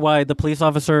address why the police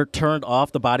officer turned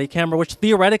off the body camera, which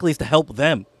theoretically is to help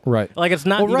them. Right. Like, it's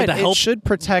not Well, even right. to help It should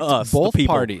protect us, the both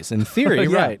people. parties in theory.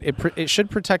 Yeah. Right. It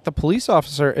should protect the police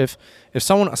officer if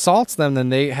someone assaults them, then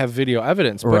they have video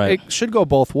evidence. But Right. it should go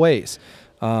both ways.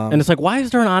 And it's like, why is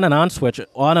there an on and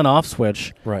off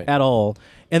switch Right. at all?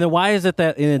 And then why is it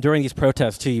that during these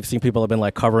protests too, you've seen people have been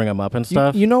like covering them up and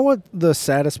stuff? You know what the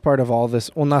saddest part of all this?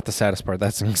 Well, not the saddest part.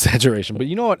 That's an exaggeration. But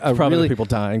you know what? Probably the people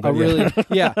dying. But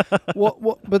yeah.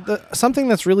 But something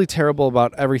that's really terrible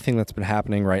about everything that's been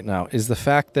happening right now is the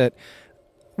fact that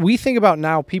we think about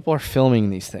now people are filming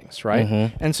these things, right?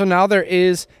 Mm-hmm. And so now there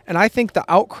is, and I think the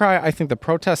outcry, I think the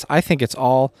protests, I think it's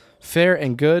all fair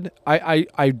and good.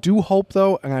 I do hope,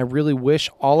 though, and I really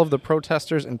wish all of the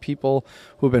protesters and people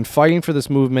who have been fighting for this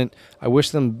movement, I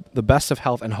wish them the best of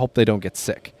health and hope they don't get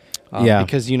sick.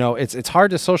 Because, it's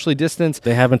hard to socially distance.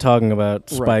 They have been talking about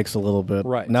spikes a little bit.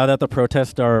 Right. Now that the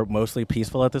protests are mostly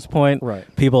peaceful at this point,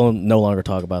 people no longer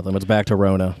talk about them. It's back to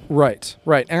Rona. Right.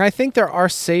 And I think there are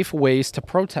safe ways to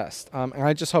protest. And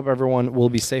I just hope everyone will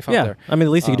be safe out there. I mean,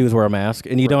 the least you can do is wear a mask.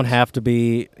 And you don't have to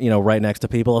be, right next to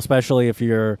people, especially if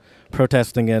you're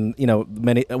protesting in,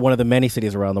 one of the many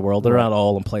cities around the world. They're not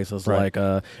all in places like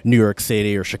New York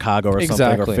City or Chicago or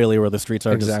something, or Philly, where the streets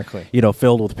are just,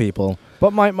 filled with people.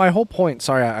 But my whole point,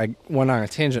 sorry, I went on a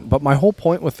tangent, but my whole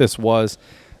point with this was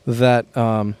that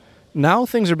now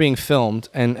things are being filmed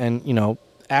and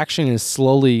action is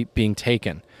slowly being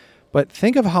taken. But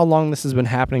think of how long this has been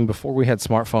happening before we had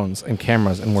smartphones and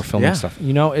cameras and we're filming stuff.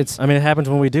 It happens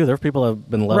when we do. There are people have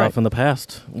been let off in the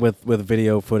past with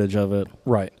video footage of it.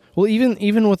 Right. Well,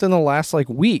 even within the last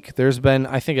week, there's been,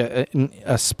 I think,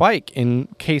 a spike in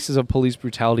cases of police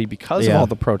brutality because of all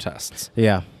the protests.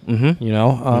 Yeah.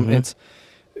 Mm-hmm. It's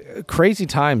crazy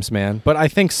times, man. But I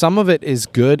think some of it is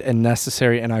good and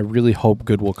necessary, and I really hope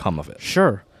good will come of it.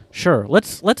 Sure.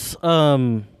 Let's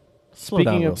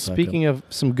Speaking of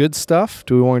some good stuff,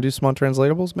 do we want to do some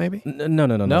untranslatable maybe?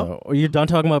 No. Are you done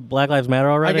talking about Black Lives Matter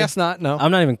already? I guess not, no. I'm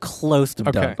not even close to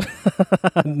done.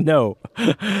 No.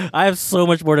 I have so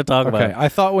much more to talk about. Okay, I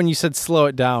thought when you said slow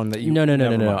it down that you...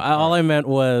 No. All I meant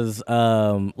was,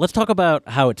 let's talk about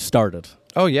how it started.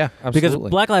 Oh, yeah, absolutely. Because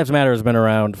Black Lives Matter has been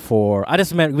around for... I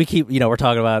just meant we keep... we're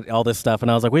talking about all this stuff, and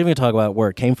I was like, we didn't even talk about where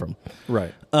it came from.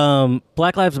 Right.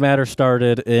 Black Lives Matter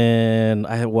started in...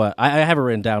 I have it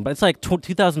written down, but it's like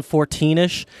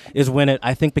 2014-ish is when it,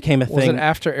 I think, became a thing. Was it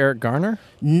after Eric Garner?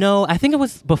 No, I think it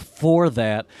was before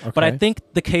that. Okay. But I think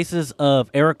the cases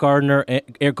of Eric Garner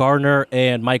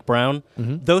and Mike Brown,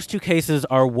 those two cases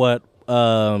are what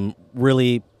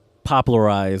really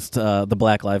popularized the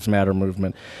Black Lives Matter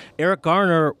movement. Eric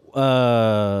Garner,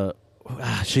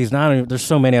 she's not even, there's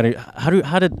so many. I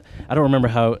don't remember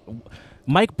how.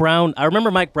 Mike Brown, I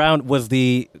remember Mike Brown was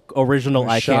the original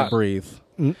I Can't Breathe.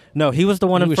 No, he was the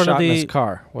one in front of the... He was shot in his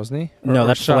car, wasn't he? No,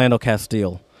 that's Philando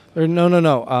Castile.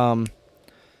 No.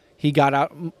 He got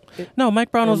out... No,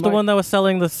 Mike Brown was the one that was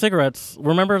selling the cigarettes.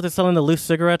 Remember they're selling the loose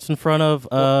cigarettes in front of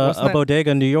a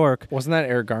bodega in New York? Wasn't that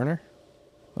Eric Garner?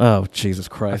 Oh, Jesus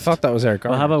Christ. I thought that was Eric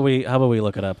Garner. Well, how about we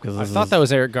look it up? I thought that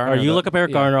was Eric Garner. Or you look up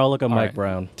Eric Garner, I'll look up Mike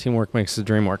Brown. Teamwork makes the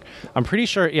dream work. I'm pretty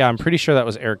sure that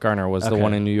was Eric Garner was the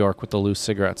one in New York with the loose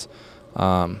cigarettes.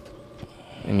 In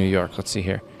New York. Let's see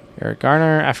here. Eric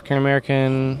Garner,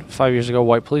 African-American, 5 years ago,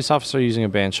 white police officer using a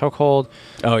banned chokehold.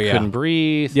 Oh, yeah. Couldn't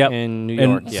breathe in New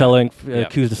York. And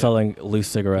accused of selling loose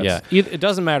cigarettes. Yeah. It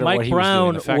doesn't matter what he was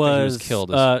doing. The fact that he was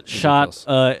killed is shot.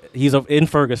 He's in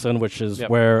Ferguson, which is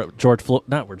where George Floyd...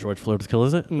 Not where George Floyd was killed,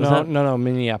 is it? No,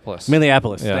 Minneapolis.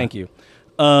 Minneapolis, thank you.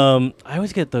 I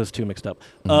always get those two mixed up.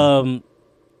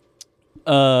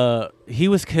 He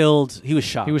was killed... He was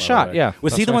shot. He was shot, yeah.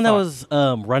 Was he the one that was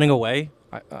running away?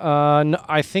 No,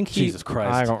 I think he... Jesus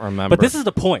Christ. I don't remember. But this is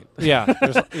the point. Yeah.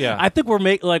 I think we're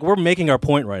making our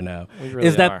point right now. We really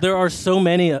is that are. There are so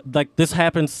many, this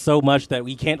happens so much that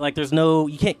we can't,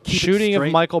 you can't keep Shooting it straight.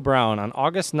 of Michael Brown. On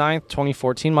August 9th,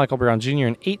 2014, Michael Brown Jr.,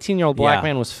 an 18-year-old black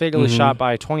man, was fatally shot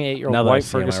by a 28-year-old white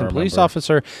Ferguson police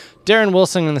officer, Darren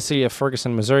Wilson, in the city of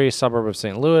Ferguson, Missouri, a suburb of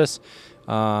St. Louis.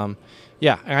 And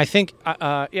I think,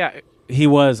 I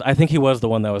think he was the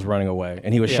one that was running away,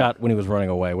 and he was shot when he was running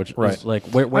away, which is where's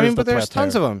but there's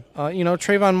tons of them.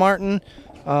 Trayvon Martin.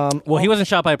 He wasn't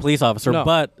shot by a police officer,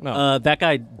 but that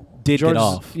guy did get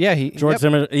off. Yeah, George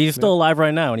Zimmerman. He's still alive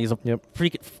right now, and he's a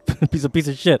freaking he's a piece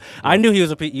of shit. I knew he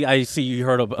was I see you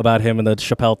heard about him in the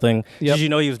Chappelle thing. Did you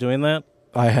know he was doing that?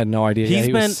 I had no idea.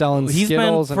 He was selling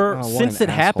Skittles since it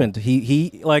happened.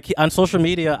 He on social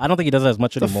media. I don't think he does that as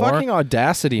much anymore. The fucking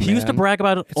audacity, man. He used to brag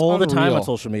about it all the time on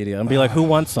social media and be like, "Who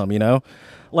wants some?" It's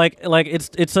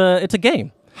a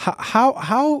game.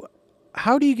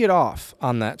 How do you get off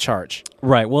on that charge?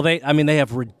 Right. Well, they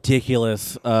have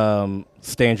ridiculous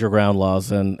stand your ground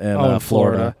laws in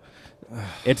Florida.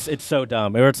 It's so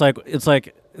dumb. It's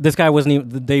like this guy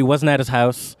wasn't at his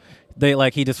house.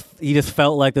 He just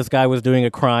felt like this guy was doing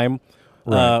a crime,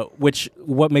 Right.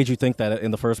 What made you think that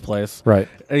in the first place? Right.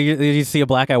 You see a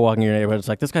black guy walking in your neighborhood. It's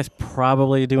like, this guy's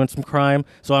probably doing some crime,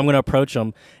 so I'm going to approach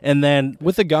him. And then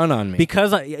With a gun on me.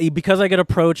 because I get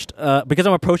approached, because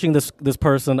I'm approaching this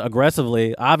person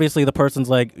aggressively. Obviously, the person's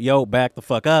like, "Yo, back the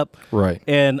fuck up!" Right.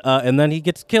 And then he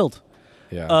gets killed.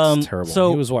 Yeah, it's terrible.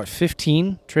 so- he was what,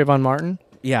 15? Trayvon Martin.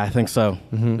 Yeah, I think so.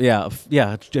 Mm-hmm.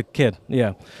 Yeah, a kid.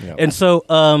 Yeah, Yep. and so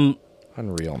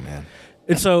Unreal, man.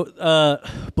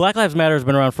 Black Lives Matter has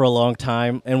been around for a long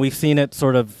time, and we've seen it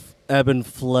sort of ebb and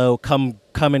flow, come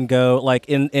and go, like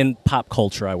in pop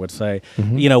culture, I would say.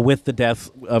 Mm-hmm. With the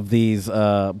deaths of these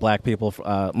black people,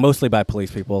 mostly by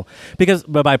police people,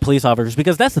 but by police officers,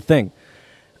 because that's the thing.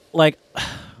 Like,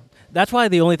 that's why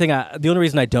the only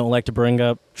reason I don't like to bring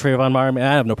up Trayvon Martin, and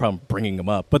I have no problem bringing him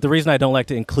up, but the reason I don't like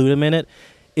to include him in it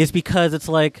is because it's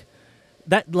like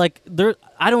that. Like,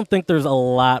 I don't think there's a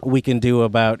lot we can do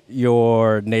about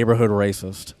your neighborhood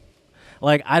racist.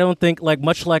 Like, I don't think, like,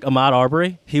 much like Ahmaud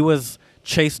Arbery, he was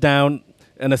chased down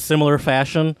in a similar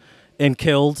fashion and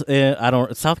killed in,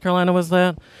 South Carolina was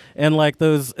that? And like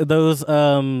those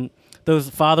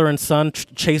father and son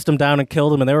chased him down and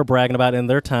killed him, and they were bragging about it in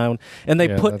their town. And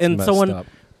they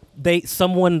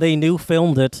someone they knew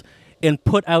filmed it and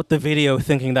put out the video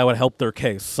thinking that would help their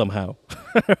case somehow.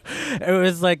 It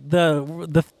was like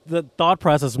the thought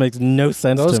process makes no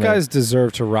sense to me. Those guys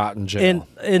deserve to rot in jail.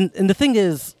 And the thing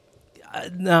is,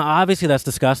 now obviously that's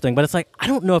disgusting, but it's like, I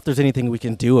don't know if there's anything we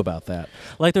can do about that.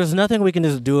 Like, there's nothing we can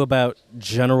just do about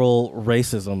general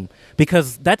racism,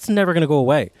 because that's never going to go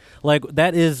away. Like,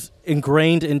 that is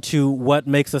ingrained into what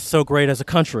makes us so great as a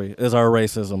country, is our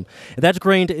racism. That's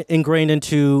ingrained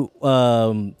into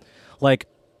I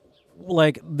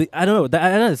don't know.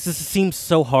 It just seems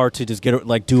so hard to just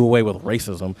do away with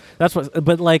racism. That's what.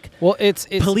 But like, well, it's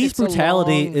police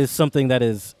brutality is is something that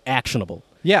is actionable.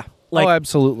 Yeah. Like,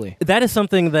 absolutely. That is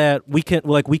something that we can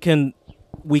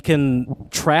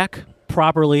track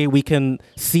properly. We can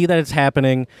see that it's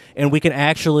happening, and we can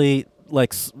actually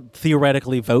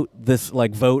theoretically vote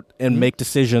and make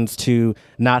decisions to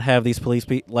not have these police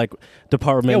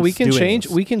departments. Yeah, we can change.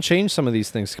 This. We can change some of these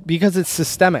things because it's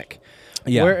systemic.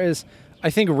 Yeah. Whereas I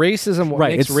think racism, what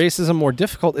makes racism more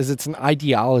difficult is it's an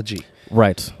ideology.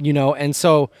 Right. And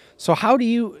so how do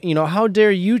you, how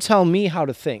dare you tell me how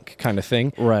to think, kind of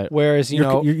thing. Right. Whereas, to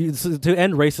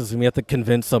end racism, you have to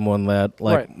convince someone that,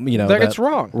 that it's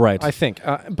wrong. Right. I think.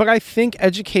 But I think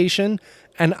education,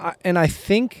 and I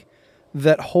think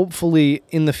that hopefully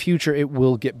in the future it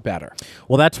will get better.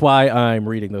 Well, that's why I'm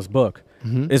reading this book,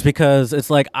 is because it's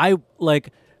like, I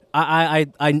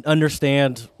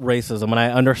understand racism, and I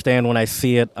understand when I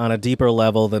see it on a deeper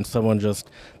level than someone just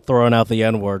throwing out the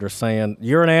N-word or saying,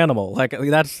 you're an animal. Like,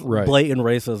 that's blatant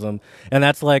racism, and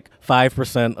that's like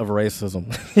 5% of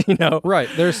racism, Right.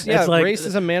 There's,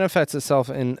 racism manifests itself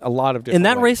in a lot of different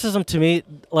ways. Racism, to me,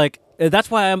 like, that's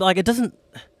why I'm like, it doesn't,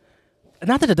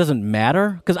 not that it doesn't matter,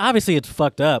 because obviously it's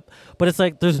fucked up, but it's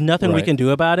like, there's nothing we can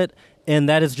do about it, and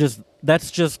that's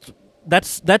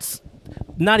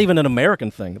not even an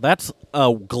American thing. That's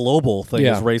a global thing.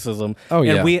 Is racism. Oh,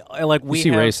 yeah. And we see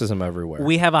racism everywhere.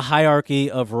 We have a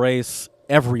hierarchy of race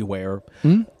everywhere,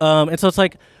 and so it's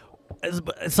like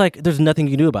there's nothing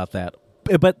you can do about that.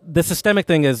 But the systemic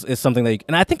thing is something that,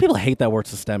 and I think people hate that word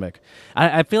systemic.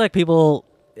 I feel like people,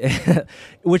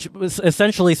 which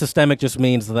essentially systemic just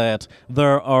means that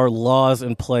there are laws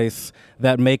in place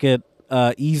that make it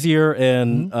easier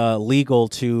and legal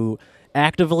to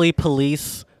actively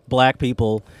police Black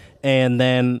people and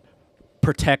then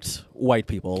protect white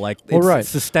people. Like,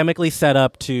 it's systemically set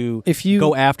up to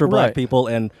go after Black people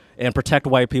and protect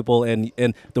white people, and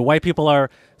the white people are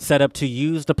set up to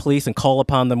use the police and call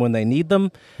upon them when they need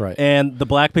them. Right. And the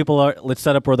Black people are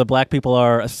set up where the Black people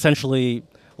are essentially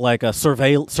like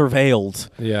surveilled.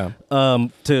 Yeah.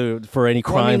 For any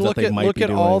crimes that they might be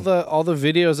doing. Look at all the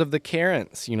videos of the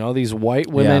Karens. These white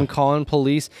women calling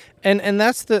police, and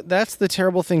that's the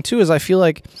terrible thing too. Is I feel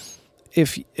like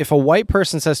if a white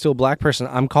person says to a Black person,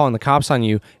 "I'm calling the cops on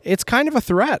you," it's kind of a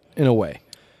threat in a way.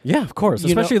 Yeah, of course.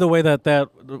 Especially the way that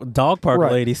dog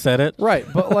park lady said it. Right,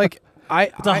 but like.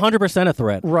 It's 100% a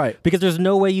threat, right? Because there's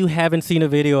no way you haven't seen a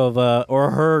video of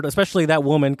or heard, especially that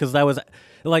woman, because that was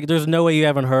like, there's no way you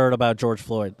haven't heard about George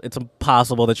Floyd. It's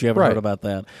impossible that you haven't heard about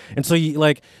that. And so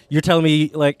you're telling me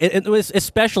it was,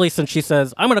 especially since she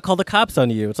says, "I'm going to call the cops on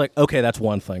you." It's like, okay, that's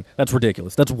one thing. That's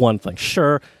ridiculous. That's one thing.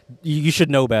 Sure, you should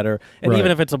know better. And Right.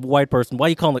 even if it's a white person, why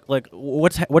you calling it like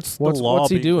what's the law?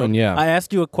 What's he doing? Yeah. I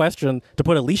asked you a question to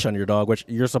put a leash on your dog, which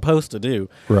you're supposed to do.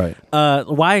 Right.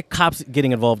 Why cops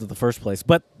getting involved in the first place?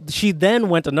 But she then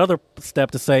went another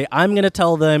step to say, I'm going to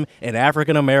tell them an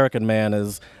African American man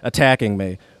is attacking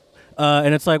me.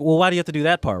 And it's like, well, why do you have to do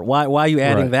that part? Why are you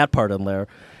adding Right. that part in there?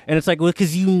 And it's like, well,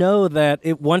 because you know that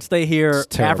once they hear It's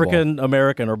terrible. African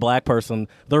American or black person,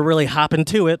 they're really hopping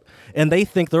to it, and they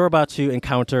think they're about to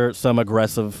encounter some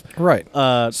aggressive, Right.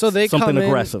 So they something come in,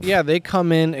 aggressive. Yeah, they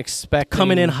come in expecting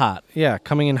Coming in hot. Yeah,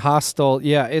 coming in hostile.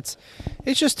 Yeah, it's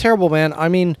just terrible, man. I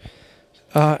mean,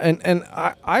 and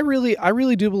I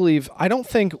really do believe. I don't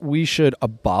think we should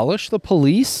abolish the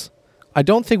police. I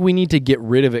don't think we need to get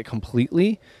rid of it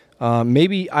completely.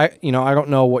 Maybe I don't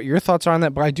know what your thoughts are on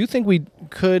that, but I do think we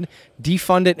could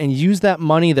defund it and use that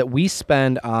money that we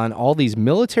spend on all these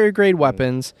military grade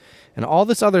weapons and all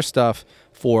this other stuff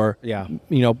for,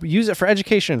 use it for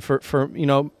education, for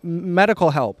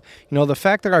medical help. The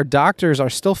fact that our doctors are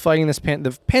still fighting this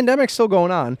the pandemic's still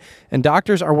going on, and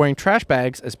doctors are wearing trash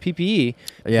bags as PPE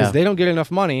because they don't get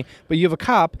enough money. But you have a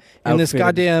cop in this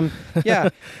goddamn ready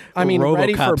for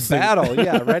RoboCop suit. battle,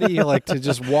 ready to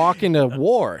just walk into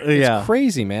war. It's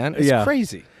crazy, man. It's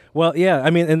crazy. Well, yeah,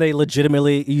 I mean, and they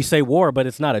legitimately, you say war, but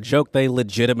it's not a joke. They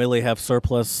legitimately have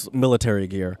surplus military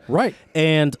gear. Right.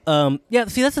 And,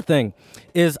 see, that's the thing,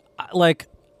 is,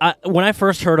 when I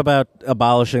first heard about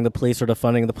abolishing the police or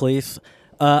defunding the police,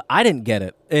 I didn't get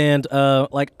it. And,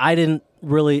 I didn't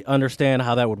really understand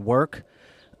how that would work.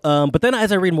 But then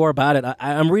as I read more about it,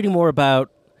 I'm reading more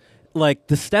about, the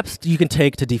steps you can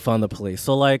take to defund the police.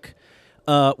 So,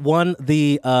 one,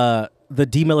 the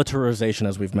demilitarization,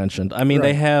 as we've mentioned. I mean, Right.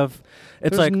 they have.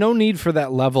 It's There's no need for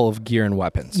that level of gear and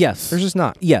weapons. Yes. There's just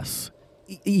not. Yes.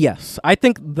 Yes. I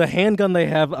think the handgun they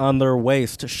have on their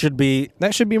waist should be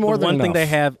That should be more the than one thing enough. they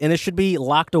have, and it should be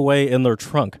locked away in their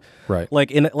trunk. Right.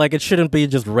 It shouldn't be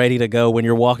just ready to go when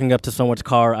you're walking up to someone's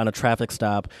car on a traffic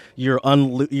stop. You're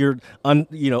unbuckling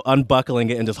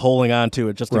it and just holding on to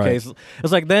it just in Right. case.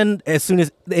 It's like then as soon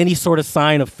as any sort of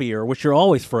sign of fear, which you're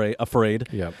always afraid,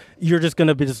 Yep. you're just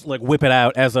gonna be just whip it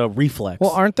out as a reflex.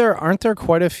 Well, aren't there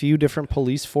quite a few different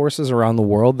police forces around the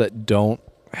world that don't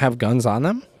have guns on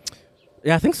them?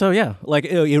 Yeah, I think so. Yeah,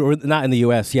 not in the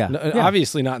U.S. Yeah, No, yeah.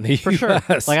 obviously not in the For US. sure.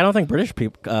 I don't think British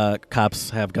cops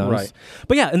have guns. Right.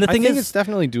 But yeah, and the I thing think is, it's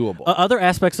definitely doable. other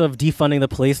aspects of defunding the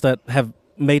police that have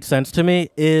made sense to me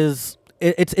is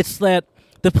it's that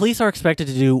the police are expected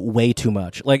to do way too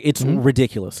much. It's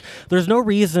ridiculous. There's no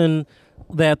reason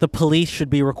that the police should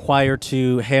be required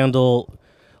to handle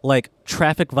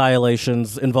traffic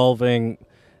violations involving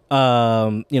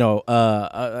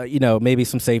maybe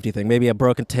some safety thing, maybe a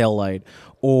broken tail light,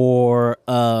 or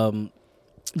don't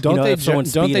if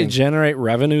someone's they speeding. generate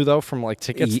revenue though from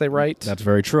tickets they write? That's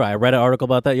very true. I read an article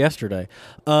about that yesterday.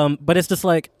 But it's just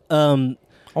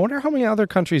I wonder how many other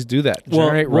countries do that.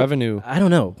 Generate revenue. I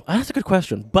don't know. That's a good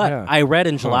question. But Yeah. I read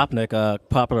in Jalopnik, a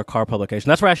popular car publication.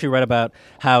 That's where I actually read about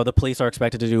how the police are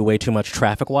expected to do way too much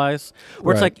traffic-wise.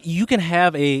 Where Right. it's you can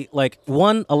have a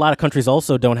lot of countries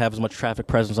also don't have as much traffic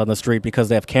presence on the street because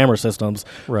they have camera systems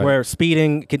Right. where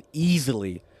speeding can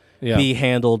easily be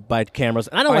handled by cameras.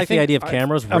 And I don't like the think idea of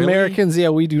cameras, really. Americans,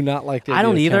 we do not like the idea I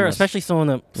don't of either, cameras. especially someone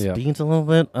that Yeah. speeds a little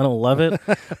bit. I don't love it.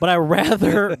 But I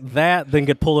rather that than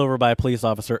get pulled over by a police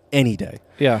officer any day.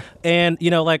 Yeah. And,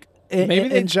 Maybe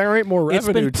they generate more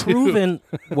revenue, it's been proven.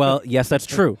 Well, yes, that's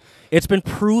true. It's been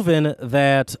proven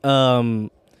that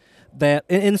and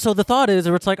so the thought is,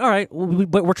 it's all right,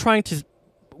 but we're trying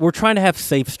to have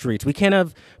safe streets. We can't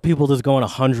have people just going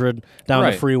 100 down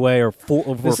Right. the freeway or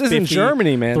over This 50. isn't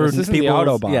Germany, man. through This isn't the people's-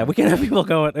 Autobahn. Yeah, we can't have people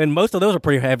going, and most of those are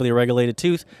pretty heavily regulated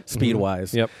too,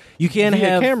 speed-wise. Yep. You can't Via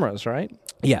have cameras, right?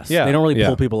 Yes, Yeah, they don't really yeah.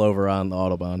 pull people over on the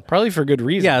Autobahn. Probably for good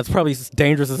reason. Yeah, it's probably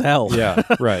dangerous as hell. Yeah,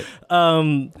 right.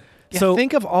 So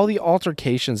think of all the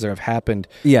altercations that have happened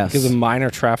Yes. because of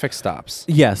minor traffic stops.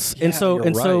 Yes, Yeah, and so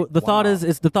you're right. the thought Wow. is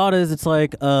it's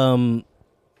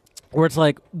where it's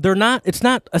they're not. It's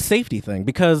not a safety thing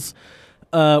because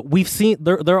we've seen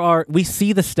we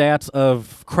see the stats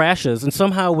of crashes, and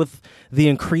somehow with the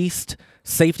increased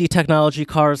safety technology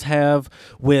cars have,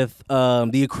 with the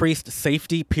increased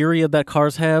safety period that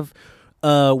cars have,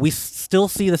 we still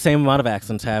see the same amount of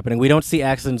accidents happening. We don't see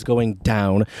accidents going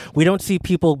down. We don't see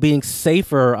people being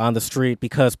safer on the street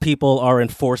because people are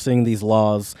enforcing these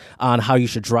laws on how you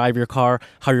should drive your car,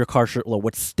 how your car should,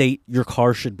 what state your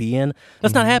car should be in.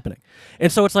 That's not happening.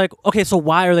 And so it's okay, so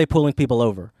why are they pulling people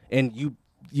over? And you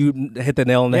hit the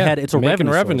nail on the head. It's a making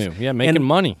revenue source. Yeah, making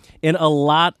money. In a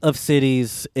lot of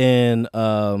cities in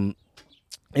the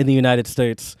United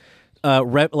States,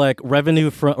 revenue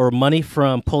from or money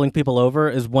from pulling people over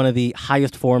is one of the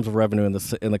highest forms of revenue in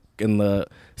the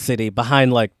city,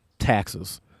 behind like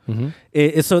taxes. So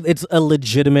it's a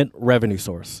legitimate revenue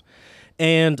source,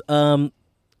 and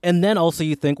then also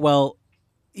you think, well,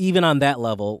 even on that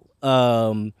level,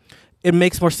 it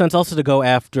makes more sense also to go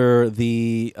after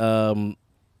the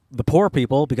poor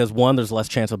people, because one, there's less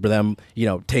chance of them,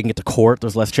 taking it to court.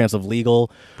 There's less chance of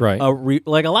legal, right?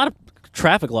 Like a lot of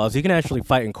traffic laws, you can actually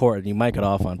fight in court and you might get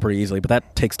off on pretty easily, but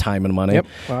that takes time and money. Yep,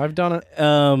 well, I've done it.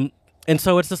 And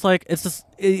so it's just like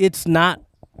it's not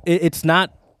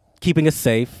keeping us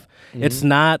safe. It's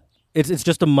not. It's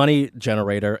just a money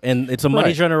generator, and it's a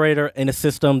money generator in a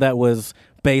system that was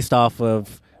based off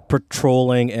of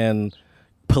patrolling and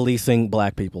policing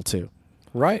black people too.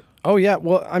 Right. Oh yeah.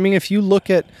 Well, I mean, if you look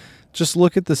at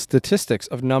the statistics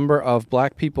of number of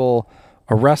black people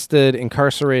arrested,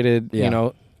 incarcerated,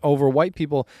 over white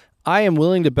people, I am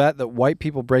willing to bet that white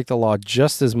people break the law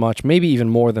just as much, maybe even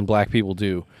more than black people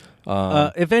do.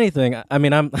 If anything, I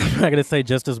mean, I'm not going to say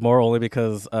just as more, only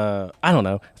because, I don't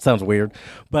know, it sounds weird.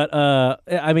 But,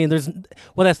 I mean, that's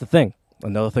the thing.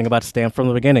 Another thing about Stamped from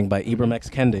the Beginning by Ibram X.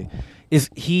 Kendi is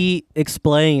he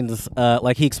explains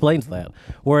that,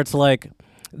 where it's like,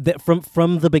 that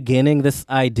from the beginning, this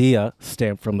idea,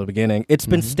 stamped from the beginning, it's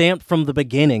been stamped from the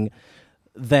beginning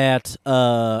that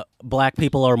black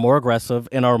people are more aggressive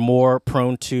and are more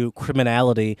prone to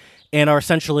criminality and are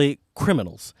essentially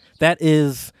criminals. That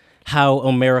is how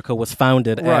America was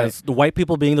founded, as the white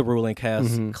people being the ruling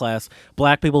class,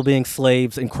 black people being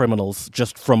slaves and criminals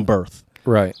just from birth.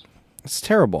 Right. It's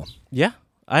terrible. Yeah,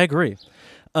 I agree.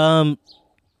 So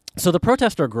the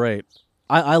protests are great.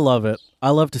 I love it. I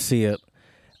love to see it.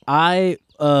 I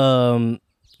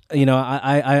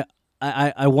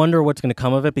wonder what's going to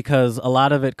come of it, because a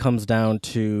lot of it comes down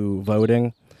to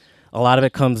voting. A lot of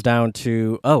it comes down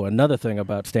to, another thing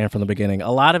about Stand from the Beginning.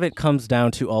 A lot of it comes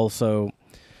down to also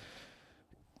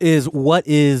is what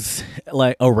is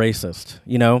like a racist,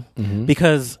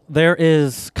 because there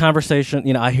is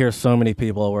conversation, I hear so many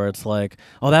people where it's like,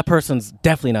 oh, that person's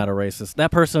definitely not a racist.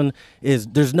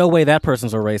 There's no way that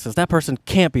person's a racist. That person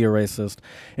can't be a racist.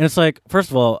 And it's like,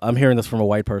 first of all, I'm hearing this from a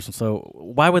white person, so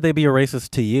why would they be a racist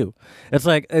to you? It's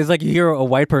like you hear a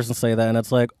white person say that, and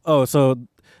it's like, oh, so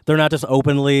they're not just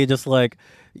openly just like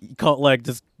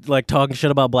talking shit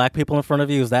about black people in front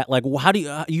of you? Is that like, how do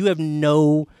you have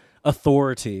no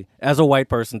authority as a white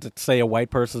person to say a white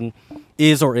person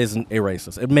is or isn't a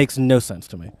racist? It makes no sense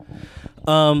to me.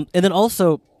 And then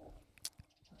also,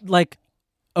 like,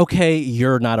 okay,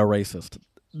 you're not a racist.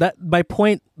 That my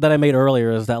point that I made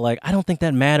earlier is that, like, I don't think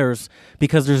that matters,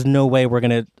 because there's no way we're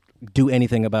gonna do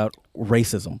anything about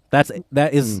racism.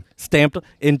 That is stamped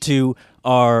into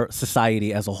our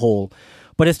society as a whole.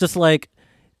 But it's just like,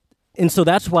 and so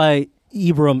that's why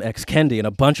Ibram X. Kendi and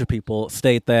a bunch of people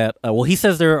state that, he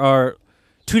says there are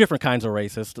two different kinds of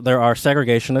racists. There are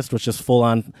segregationists, which is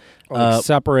full-on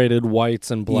separated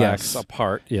whites and blacks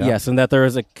apart. Yeah. Yes, and that there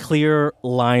is a clear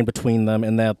line between them,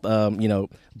 and that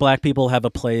black people have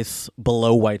a place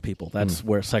below white people. That's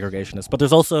where segregationists. But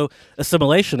there's also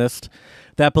assimilationist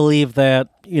that believe that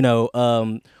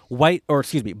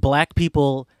black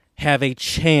people have a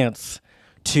chance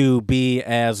to be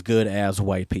as good as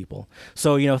white people.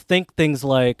 So, think things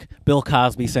like Bill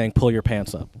Cosby saying, pull your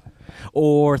pants up.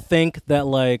 Or think that,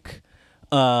 like,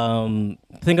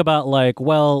 think about, like,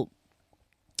 well,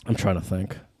 I'm trying to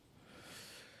think.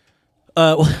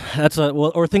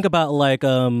 Or think about like,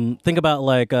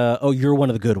 oh, you're one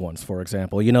of the good ones, for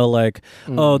example. Like,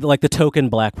 like the token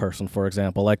black person, for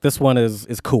example. Like, this one is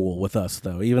cool with us,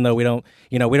 though, even though we don't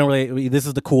really. This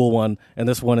is the cool one, and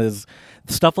this one is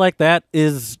stuff like that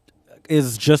is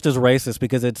just as racist,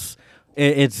 because it's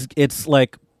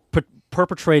like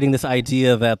perpetrating this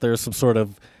idea that there's some sort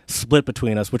of split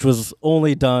between us, which was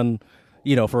only done,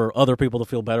 for other people to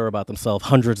feel better about themselves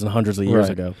hundreds and hundreds of years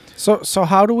ago. So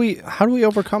how do we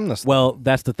overcome this? Well,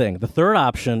 that's the thing. The third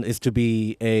option is to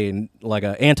be an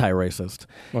anti-racist.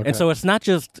 Okay. And so it's not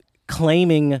just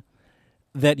claiming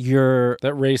that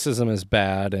racism is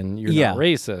bad and you're not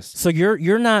racist. So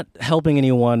you're not helping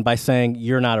anyone by saying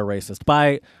you're not a racist.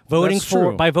 By voting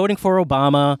for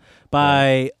Obama,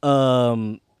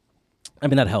 I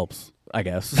mean, that helps, I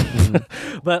guess.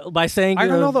 But by saying, I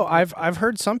don't know though. I've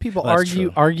heard some people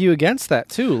argue against that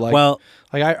too. Like, well,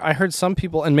 like I heard some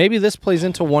people, and maybe this plays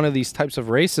into one of these types of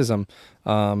racism.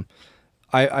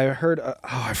 I heard,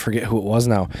 I forget who it was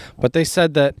now, but they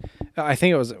said that, I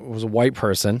think it was a white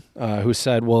person who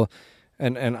said, well,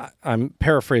 and I'm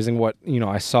paraphrasing what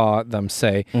I saw them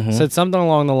say, said something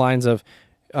along the lines of,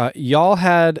 y'all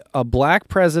had a black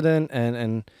president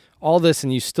and all this,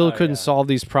 and you still couldn't solve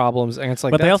these problems. And it's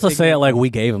like, but they that's also say it ignorant. like we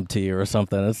gave them to you or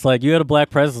something. It's like you had a black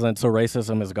president, so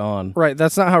racism is gone. Right.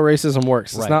 That's not how racism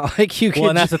works. It's Right. not like you can. Well,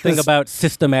 and that's the thing just- about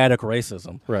systematic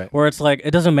racism, Right. Where it's like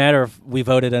it doesn't matter if we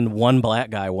voted in one black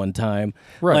guy one time,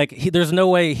 Right. Like there's no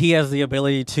way he has the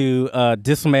ability to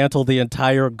dismantle the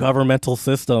entire governmental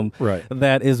system, Right.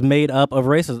 that is made up of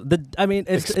racism.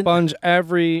 It's expunge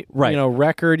every Right.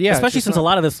 record. Yeah. especially since a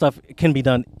lot of this stuff can be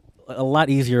done a lot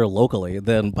easier locally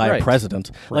than by Right. a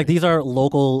president. Right. Like these are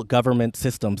local government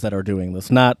systems that are doing this,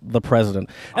 not the president.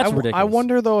 That's ridiculous. I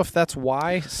wonder though if that's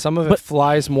why some of it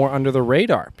flies more under the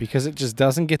radar, because it just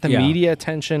doesn't get the Yeah. media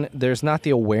attention. There's not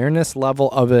the awareness level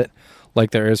of it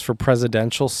like there is for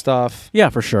presidential stuff. Yeah,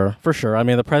 for sure. I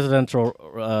mean, the presidential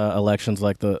elections,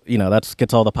 like that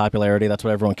gets all the popularity. That's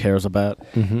what everyone cares about,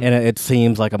 Mm-hmm. and it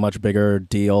seems like a much bigger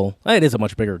deal. It is a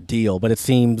much bigger deal, but it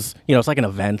seems it's like an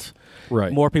event.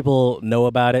 Right. More people know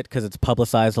about it because it's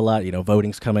publicized a lot.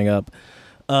 Voting's coming up.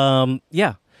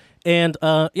 Yeah, and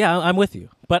I'm with you.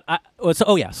 But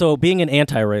so being an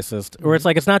anti-racist, or it's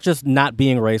like it's not just not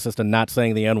being racist and not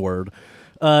saying the N-word.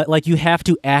 Like you have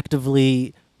to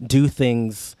actively do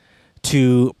things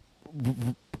to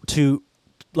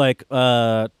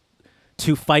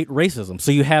fight racism.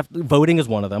 So you have voting is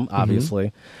one of them,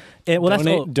 obviously.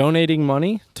 And, Donating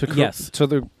money to Yes. to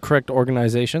the correct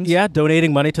organizations. yeah,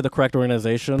 donating money to the correct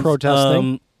organizations,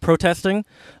 Protesting.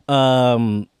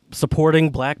 supporting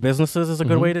black businesses is a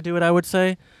good way to do it, I would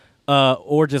say.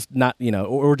 Or just not,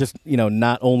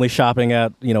 not only shopping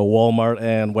at, Walmart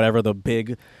and whatever the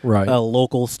big Right.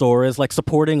 local store is, like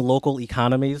supporting local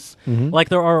economies. Like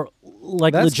there are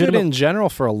like That's legitimate good in general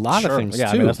for a lot Sure. of things yeah,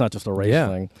 too. I mean, that's not just a race Yeah.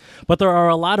 thing. But there are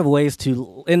a lot of ways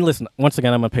to, and listen, once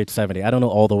again, I'm on page 70. I don't know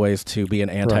all the ways to be an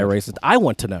anti-racist. I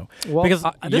want to know. Well, because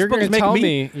this you're book going is to making tell me,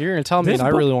 me. You're going to tell me, this and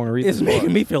I book really want to read this is making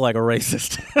book. me feel like a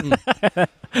racist.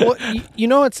 Well,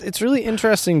 it's really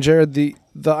interesting, Jared. The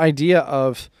idea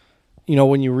of,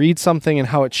 when you read something and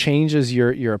how it changes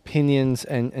your opinions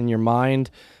and your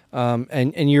mind,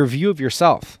 and your view of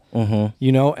yourself. And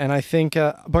I think,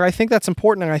 but I think that's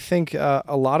important, and I think a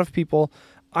lot of people.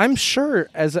 I'm sure,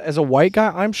 as a white guy,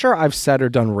 I'm sure I've said or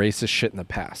done racist shit in the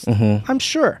past. I'm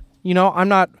sure. I'm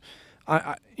not.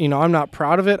 I'm not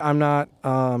proud of it. I'm not.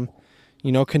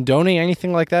 Condoning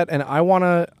anything like that, and I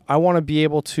wanna be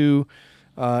able to.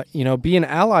 Be an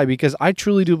ally, because I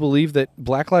truly do believe that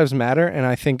Black Lives Matter, and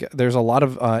I think there's a lot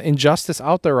of injustice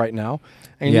out there right now,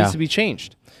 and it needs to be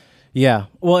changed. Yeah.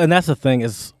 Well, and that's the thing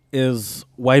is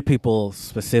white people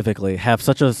specifically have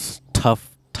such a tough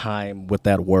time with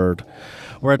that word,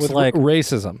 where it's With like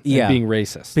racism, Yeah. and being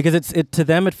racist. because it to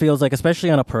them it feels like, especially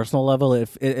on a personal level,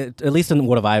 if it at least in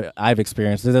what I've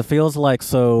experienced, it feels like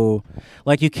so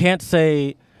like you can't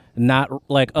say not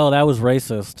like, oh, that was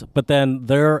racist, but then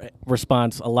their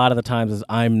response a lot of the times is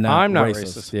I'm not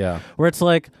racist. Yeah. Where it's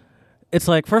like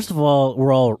first of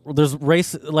all, there's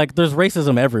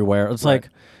racism everywhere. It's Right.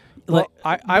 like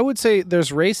I would say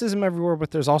there's racism everywhere,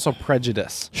 but there's also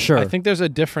prejudice. Sure. I think there's a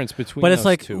difference between but it's those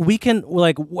like two. we can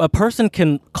like a person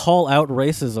can call out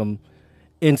racism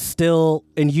and still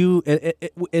and you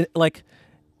like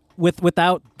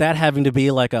without that having to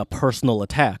be like a personal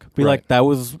attack. Be Right. like, that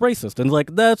was racist, and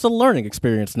like that's a learning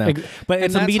experience now. But and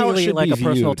it's that's how it immediately should like be a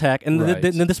personal viewed. attack, and Right.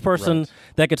 then this person Right.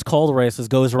 that gets called racist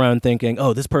goes around thinking,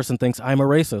 oh, this person thinks I'm a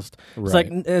racist. It's like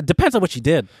Right. it depends on what you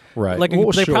did. Right. Like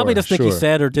Well, they probably sure, just think you sure.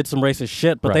 said or did some racist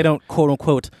shit, but they Right. don't quote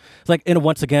unquote. It's like, and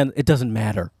once again, it doesn't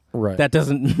matter. Right. That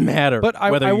doesn't matter. But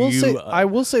whether I will you, say I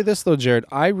will say this though, Jared.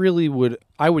 I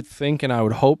would think and I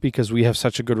would hope, because we have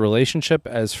such a good relationship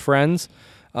as friends,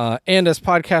 and as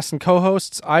podcast and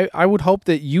co-hosts, I would hope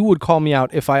that you would call me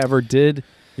out if I ever did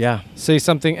yeah. say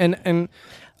something. And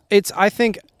it's I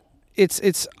think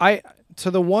it's I to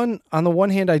the one on the one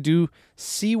hand, I do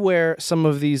see where some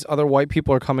of these other white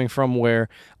people are coming from, where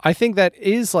I think that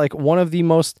is like one of the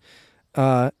most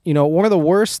one of the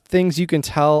worst things you can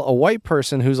tell a white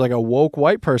person who's like a woke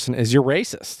white person is you're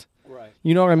racist. Right.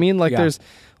 You know what I mean? Like Yeah. there's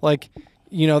like,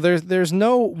 there's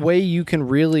no way you can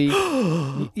really,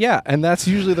 yeah. And that's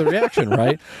usually the reaction,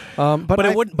 right? But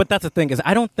it wouldn't. But that's the thing is,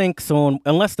 I don't think someone,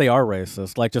 unless they are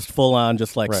racist, like just full on,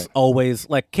 just like Right. always,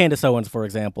 like Candace Owens, for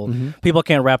example, people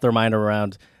can't wrap their mind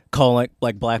around calling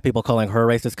like black people calling her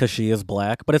racist because she is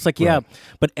black. But it's like, yeah,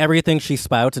 but everything she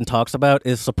spouts and talks about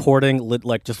is supporting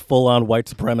like just full on white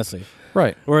supremacy.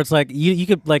 Right. Where it's like you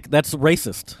could like that's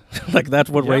racist, like that's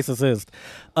what racist is.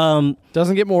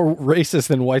 Doesn't get more racist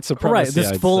than white supremacy. Right,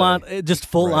 just I'd full say. on, just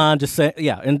full on, just say,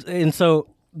 yeah, and so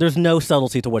there's no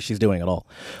subtlety to what she's doing at all.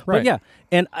 Right. But yeah,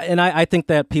 and I think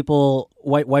that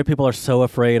white people are so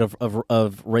afraid of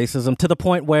racism to the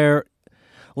point where,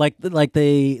 Like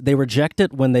they reject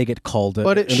it when they get called it.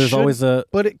 But it and there's should, always a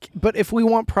but if we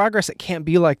want progress, it can't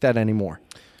be like that anymore.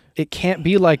 It can't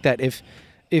be like that. If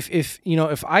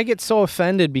I get so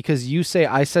offended because you say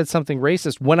I said something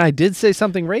racist when I did say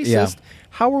something racist,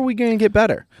 how are we going to get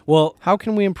better? Well, how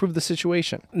can we improve the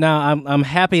situation? Now, I'm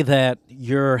happy that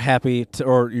you're happy to,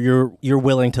 or you're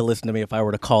willing to listen to me if I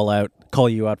were to call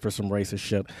you out for some racist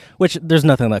shit, which there's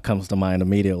nothing that comes to mind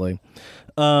immediately.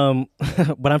 But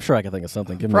I'm sure I can think of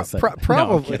something. Give me a second.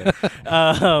 Probably.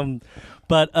 No,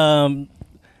 but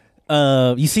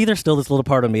you see, there's still this little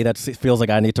part of me that feels like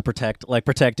I need to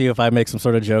protect you if I make some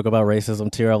sort of joke about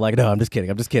racism too. I'm like, no, I'm just kidding.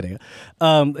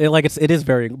 It is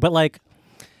very, but like,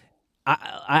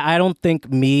 I don't think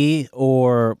me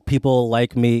or people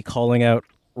like me calling out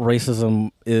racism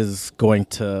is going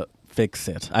to fix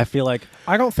it. I feel like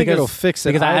I don't think it'll fix it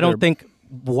because either. I don't think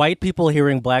white people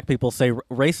hearing black people say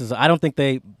racism, I don't think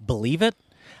they believe it.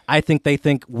 I think they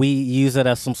think we use it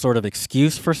as some sort of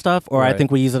excuse for stuff, or I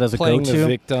think we use it as a playing go-to. the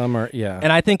victim, or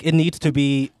And I think it needs to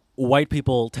be white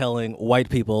people telling white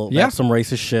people that's some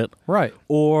racist shit, right?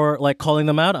 Or like calling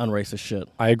them out on racist shit.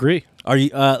 I agree. Are you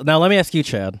now? Let me ask you,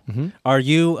 Chad. Mm-hmm. Are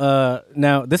you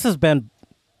now? This has been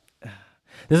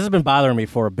bothering me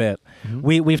for a bit.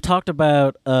 Mm-hmm. We've talked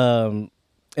about and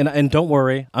don't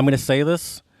worry, I'm going to say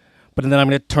this, but then I'm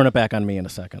going to turn it back on me in a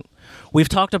second. We've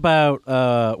talked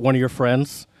about one of your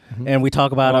friends. And we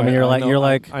talk about him, and you're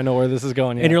like, I know where this is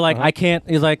going. Yeah. And you're like, I can't.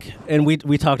 He's like, and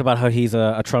we talked about how he's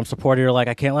a Trump supporter. You're like,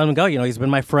 I can't let him go. You know, he's been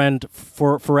my friend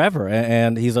for forever,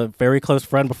 and he's a very close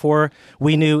friend. Before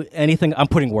we knew anything, I'm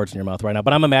putting words in your mouth right now,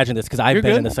 but I'm imagining this because I've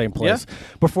been in the same place. Yeah.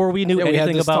 Before we knew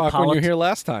anything about politics, when you were here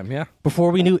last time,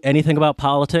 Before we knew anything about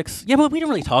politics, but we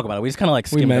didn't really talk about it. We just kind of like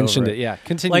skimmed over it. We mentioned it. Yeah,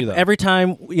 continue. Like though. Every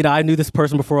time, I knew this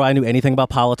person before I knew anything about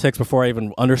politics, before I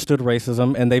even understood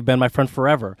racism, and they've been my friend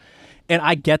forever, and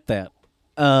I get that.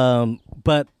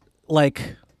 But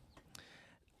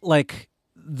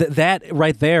that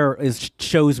right there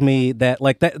shows me that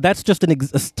that's just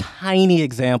a tiny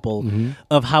example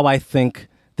of how I think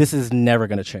this is never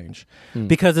going to change,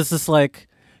 because it's just like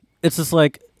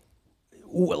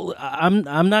well,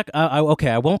 I'm not okay.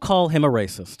 I won't call him a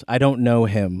racist. I don't know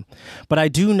him, but I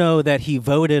do know that he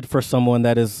voted for someone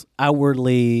that is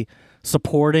outwardly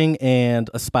supporting and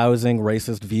espousing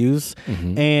racist views,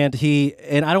 and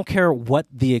I don't care what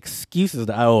the excuse is.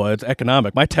 It's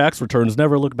economic. My tax returns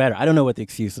never look better. I don't know what the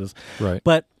excuse is, right?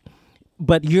 But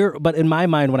in my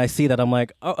mind, when I see that, I'm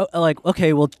like,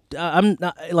 okay, well, I'm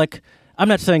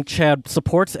not saying Chad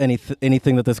supports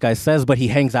anything that this guy says, but he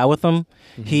hangs out with them.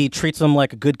 He treats them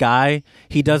like a good guy.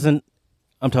 He doesn't.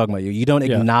 I'm talking about you. You don't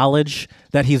acknowledge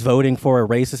that he's voting for a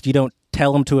racist. You don't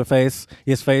tell him to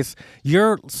his face.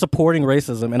 You're supporting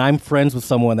racism, and I'm friends with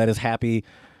someone that is happy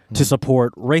to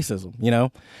support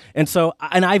racism, And so,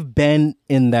 and I've been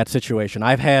in that situation.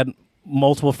 I've had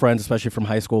multiple friends, especially from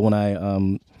high school when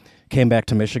I came back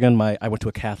to Michigan. I went to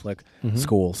a Catholic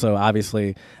school, so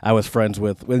obviously I was friends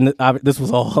with. This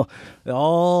was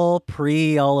all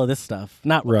pre all of this stuff,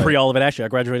 not pre all of it. Actually, I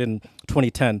graduated in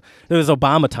 2010. It was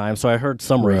Obama time, so I heard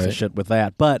some racist shit with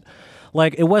that, but.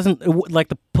 Like it wasn't like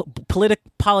the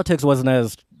politics wasn't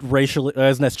as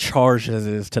charged as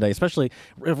it is today. Especially,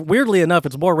 weirdly enough,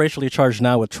 it's more racially charged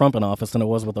now with Trump in office than it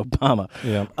was with Obama.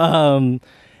 Yeah.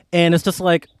 And it's just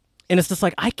like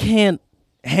I can't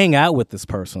hang out with this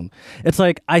person. It's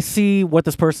like I see what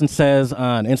this person says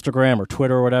on Instagram or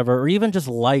Twitter or whatever, or even just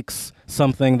likes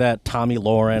something that Tommy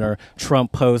Lauren or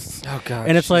Trump posts. Oh God!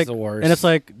 And it's like, the worst. And it's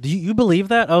like, do you believe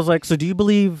that? I was like, so do you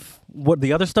believe what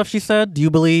the other stuff she said? Do you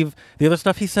believe the other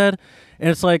stuff he said? And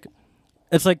it's like,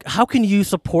 how can you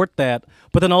support that,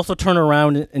 but then also turn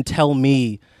around and tell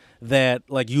me that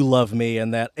like you love me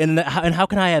and how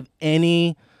can I have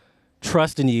any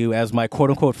trust in you as my quote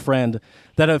unquote friend,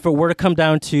 that if it were to come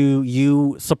down to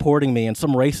you supporting me in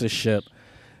some racist shit,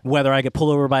 whether I get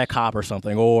pulled over by a cop or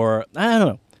something, or I don't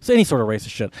know, it's any sort of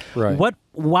racist shit. Right.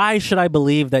 Why should I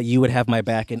believe that you would have my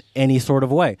back in any sort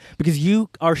of way? Because you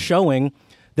are showing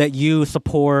that you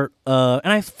support, and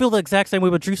I feel the exact same way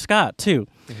with Drew Scott too.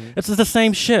 It's just the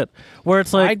same shit where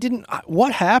it's like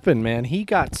what happened, man? He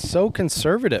got so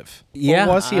conservative. Yeah,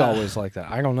 or was he always like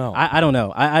that? I don't know. I don't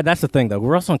know. That's the thing though.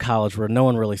 We're also in college where no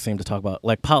one really seemed to talk about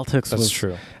like politics. That's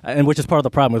true, and which is part of the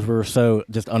problem is we were so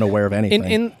just unaware of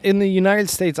anything. In the United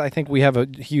States, I think we have a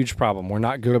huge problem. We're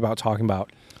not good about talking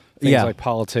about things like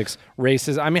politics,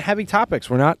 races. I mean, heavy topics.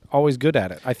 We're not always good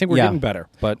at it. I think we're getting better.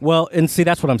 But and see,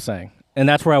 that's what I'm saying. And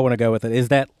that's where I want to go with it. Is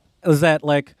that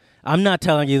like I'm not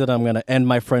telling you that I'm going to end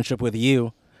my friendship with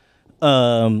you.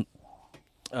 Oh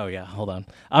yeah, hold on.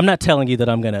 I'm not telling you that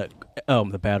I'm going to Oh,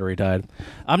 the battery died.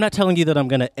 I'm not telling you that I'm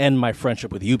going to end my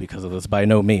friendship with you because of this, by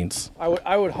no means.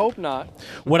 I would hope not.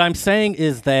 What I'm saying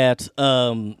is that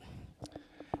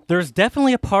there's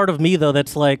definitely a part of me though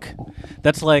that's like,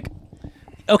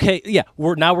 okay, yeah,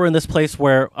 we're in this place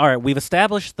where, all right, we've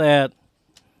established that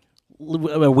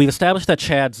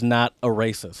Chad's not a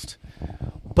racist,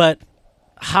 but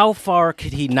how far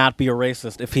could he not be a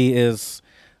racist if he is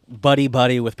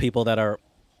buddy with people that are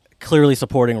clearly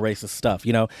supporting racist stuff,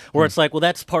 where it's like, well,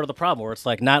 that's part of the problem, where it's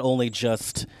like not only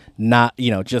just not,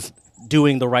 just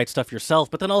doing the right stuff yourself,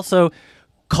 but then also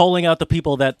calling out the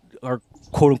people that are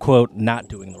quote unquote not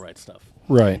doing the right stuff.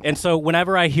 Right. And so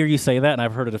whenever I hear you say that, and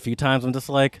I've heard it a few times, I'm just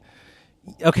like,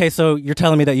 okay, so you're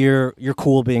telling me that you're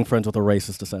cool being friends with a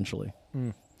racist, essentially.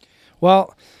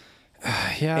 Well,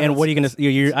 yeah. And what are you gonna?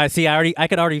 I see. I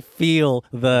could already feel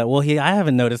I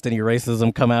haven't noticed any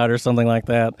racism come out or something like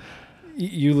that.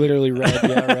 You literally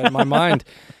read my mind.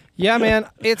 Yeah, man.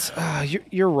 It's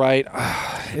you're right.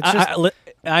 It's just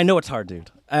I know it's hard,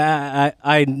 dude.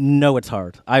 I know it's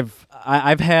hard.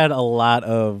 I've had a lot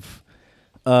of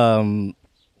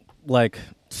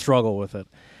struggle with it.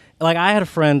 Like, I had a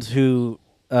friend who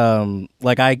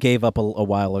I gave up a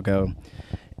while ago,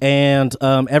 and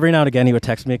every now and again he would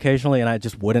text me occasionally, and I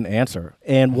just wouldn't answer.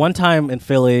 And one time in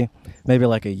Philly, maybe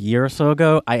like a year or so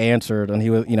ago, I answered, and he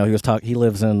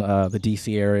lives in the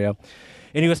DC area.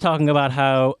 And he was talking about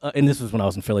how, and this was when I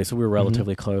was in Philly, so we were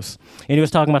relatively close. And he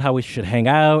was talking about how we should hang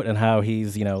out and how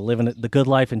he's, living the good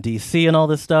life in D.C. and all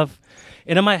this stuff.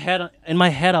 And in my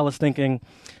head, I was thinking,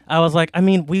 I was like, I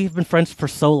mean, we had been friends for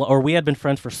so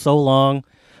long,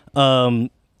 and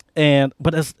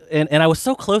I was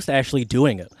so close to actually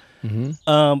doing it.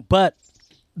 But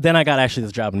then I got actually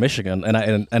this job in Michigan,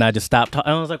 and I just stopped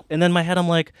talking. I was like, and then in my head, I'm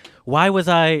like, why was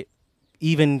I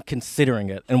even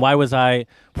considering it, and why was I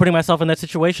putting myself in that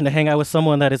situation to hang out with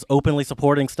someone that is openly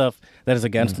supporting stuff that is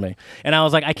against me? And I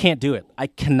was like, I can't do it. I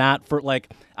cannot. Forget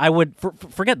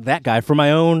that guy. For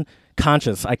my own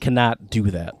conscience, I cannot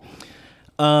do that.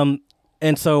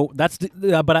 And so that's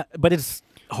but it's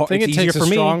hard. I think it's it easier takes for a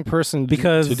me strong person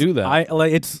because to do that.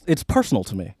 It's personal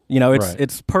to me. Right.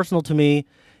 It's personal to me.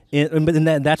 And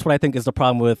that's what I think is the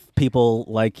problem with people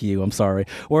like you. I'm sorry.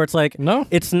 Where it's like, no,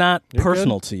 it's not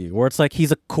personal good. to you. Where it's like,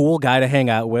 he's a cool guy to hang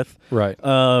out with. Right.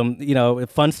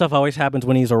 Fun stuff always happens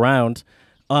when he's around,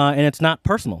 and it's not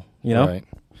personal. Right.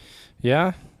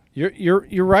 Yeah.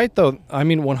 You're right though. I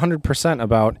mean, 100%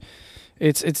 about.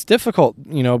 It's difficult,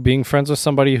 being friends with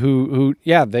somebody who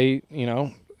they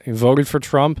voted for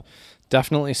Trump,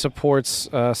 definitely supports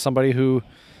somebody who.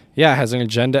 Yeah, has an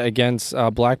agenda against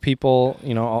black people,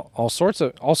 all sorts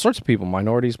of people,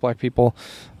 minorities, black people,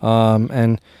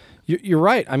 and you're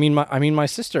right. I mean, my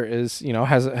sister is,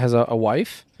 has a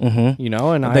wife,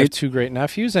 and I have two great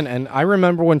nephews, and I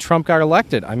remember when Trump got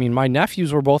elected. I mean, my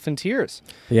nephews were both in tears,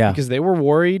 because they were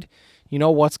worried,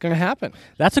 what's going to happen.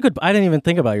 That's a good. I didn't even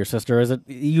think about your sister. Is it?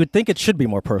 You would think it should be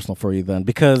more personal for you then,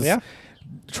 because. Yeah.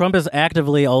 Trump is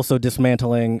actively also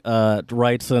dismantling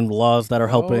rights and laws that are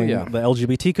helping the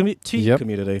LGBT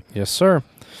community. Yes, sir.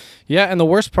 Yeah, and the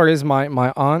worst part is my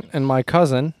aunt and my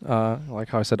cousin, like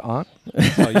how I said aunt.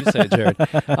 Oh, you say it, Jared.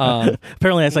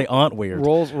 Apparently I say aunt weird.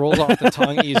 Rolls off the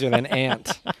tongue easier than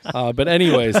aunt. But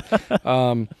anyways,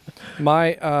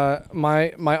 my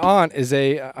aunt is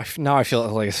now I feel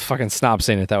like a fucking snob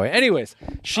saying it that way. Anyways,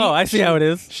 I see how it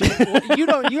is. You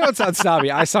don't sound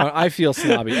snobby. I feel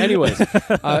snobby. Anyways,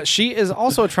 she is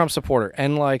also a Trump supporter,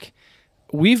 and like.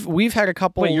 We've had a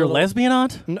couple. Wait, your lesbian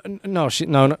aunt? No,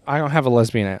 I don't have a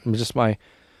lesbian aunt. I'm just my.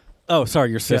 Oh, sorry,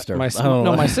 your sister.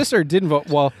 Yeah, my sister didn't vote.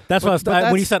 Well, that's what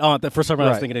when you said aunt. For some reason, I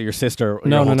was thinking of your sister.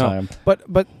 No. Time.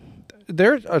 But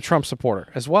they're a Trump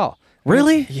supporter as well.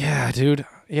 Really? Yeah, dude.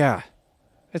 Yeah,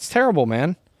 it's terrible,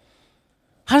 man.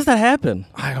 How does that happen?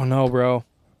 I don't know, bro.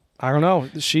 I don't know.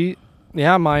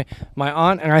 My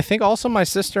aunt, and I think also my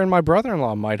sister and my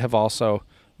brother-in-law might have also.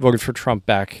 Voted for Trump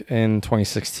back in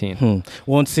 2016.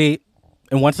 Well,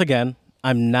 and once again,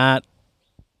 I'm not.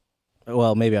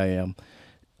 Well, maybe I am.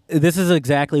 This is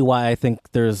exactly why I think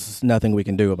there's nothing we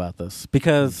can do about this.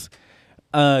 Because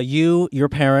your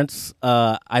parents,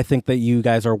 I think that you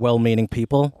guys are well-meaning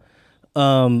people.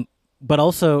 But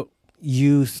also,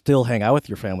 you still hang out with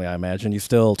your family, I imagine. You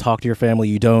still talk to your family.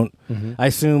 You don't. I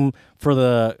assume for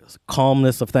the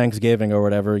calmness of Thanksgiving or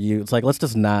whatever, it's like, let's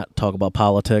just not talk about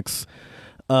politics.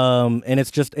 And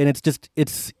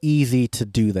it's easy to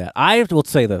do that. I will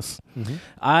say this.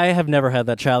 I have never had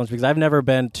that challenge because I've never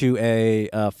been to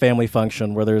a family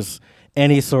function where there's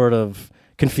any sort of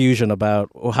confusion about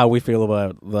how we feel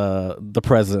about the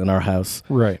president in our house.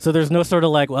 Right. So there's no sort of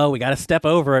like, well, we got to step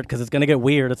over it because it's going to get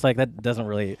weird. It's like that doesn't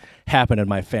really happen in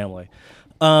my family.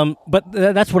 But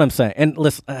that's what I'm saying. And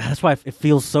listen, that's why it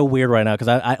feels so weird right now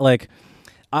because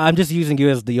I'm just using you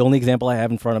as the only example I have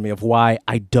in front of me of why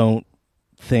I don't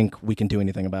think we can do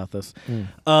anything about this.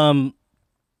 Now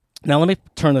let me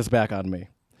turn this back on me.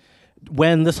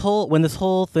 When this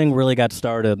whole thing really got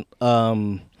started,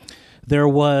 there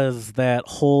was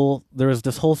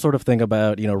this whole sort of thing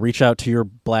about, reach out to your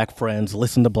black friends,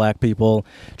 listen to black people,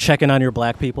 check in on your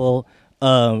black people,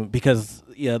 because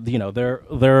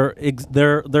they're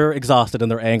exhausted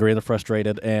and they're angry and they're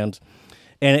frustrated and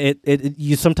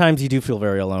you sometimes you do feel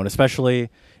very alone, especially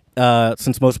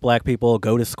since most black people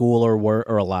go to school or work,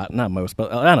 or a lot, not most,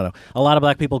 but I don't know, a lot of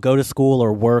black people go to school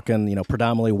or work in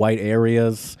predominantly white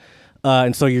areas.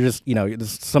 And so you're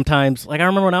just, sometimes, like I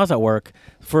remember when I was at work,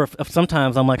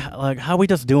 sometimes I'm like, how are we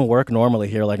just doing work normally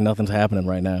here? Like nothing's happening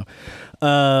right now.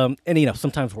 And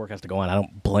sometimes work has to go on. I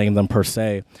don't blame them per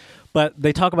se, but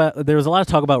there's a lot of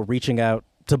talk about reaching out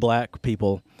to black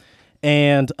people.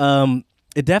 And,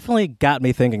 it definitely got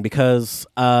me thinking because,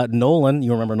 Nolan,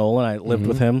 you remember Nolan? I lived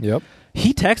with him. Yep.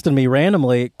 He texted me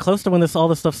randomly close to when all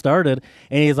this stuff started.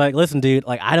 And he's like, listen, dude,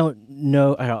 like, I don't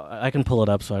know. I can pull it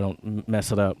up so I don't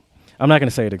mess it up. I'm not going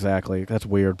to say it exactly. That's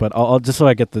weird, but I'll just so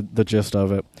I get the gist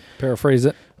of it. Paraphrase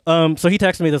it. So he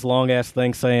texted me this long-ass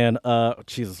thing saying,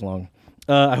 Jesus, long.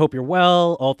 I hope you're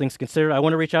well, all things considered. I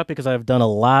want to reach out because I've done a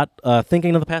lot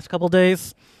thinking in the past couple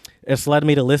days. It's led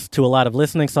me to listen to a lot of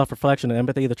listening, self-reflection, and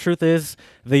empathy. The truth is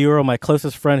that you are my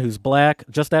closest friend who's black.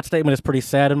 Just that statement is pretty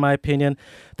sad in my opinion.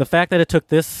 The fact that it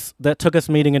took us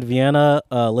meeting in Vienna,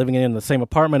 living in the same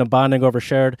apartment and bonding over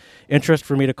shared interest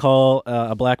for me to call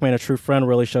a black man a true friend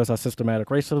really shows how systematic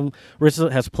racism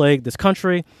has plagued this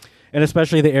country, and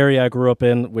especially the area I grew up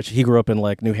in, which he grew up in,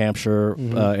 like New Hampshire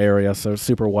area, so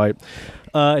super white.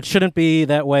 It shouldn't be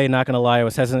that way, not going to lie. I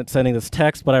was hesitant sending this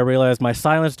text, but I realized my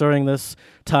silence during this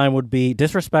time would be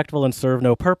disrespectful and serve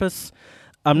no purpose.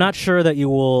 I'm not sure that you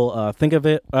will think of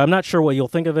it. I'm not sure what you'll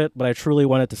think of it, but I truly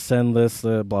wanted to send this,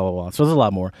 blah, blah, blah. So there's a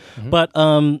lot more. But,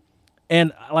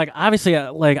 and like, obviously,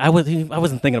 like I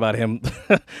wasn't thinking about him.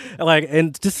 Like,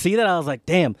 and to see that, I was like,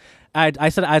 damn. I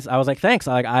was like, thanks.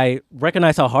 Like, I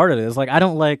recognize how hard it is. Like, I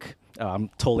don't like, I'm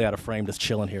totally out of frame, just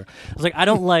chilling here. I was like, I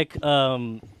don't like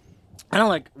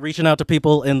reaching out to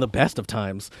people in the best of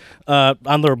times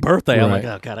on their birthday. Right. I'm like,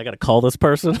 oh God, I got to call this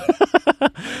person.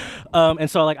 And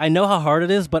so like, I know how hard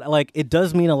it is, but like, it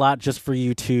does mean a lot just for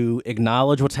you to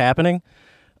acknowledge what's happening.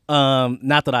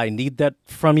 Not that I need that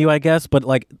from you, I guess, but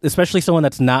like, especially someone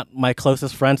that's not my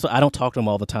closest friend. So I don't talk to him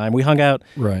all the time. We hung out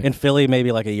in Philly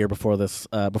maybe like a year before this,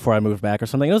 before I moved back or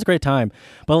something. It was a great time,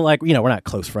 but like, we're not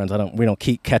close friends. We don't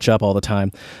catch up all the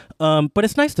time. But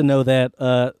it's nice to know that,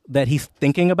 that he's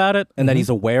thinking about it and that he's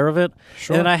aware of it.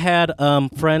 Sure. And then I had,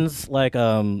 friends like,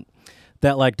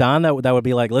 that like Don, that would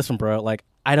be like, listen, bro, like,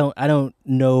 I don't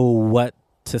know what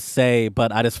to say,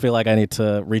 but I just feel like I need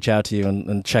to reach out to you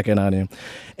and check in on you,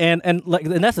 and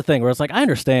that's the thing where it's like I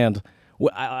understand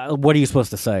what are you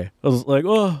supposed to say? I was like,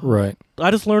 oh, right.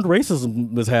 I just learned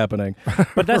racism is happening,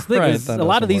 but that's the thing. Right, is a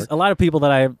lot of people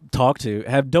that I talk to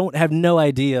don't have no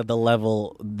idea the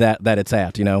level that it's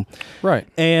at, right?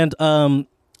 And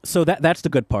so that's the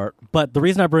good part. But the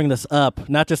reason I bring this up,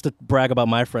 not just to brag about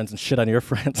my friends and shit on your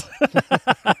friends,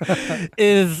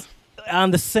 is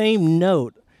on the same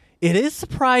note. It is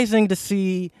surprising to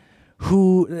see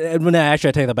actually I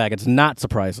take that back. It's not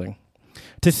surprising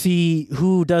to see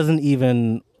who doesn't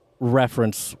even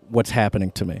reference what's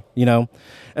happening to me,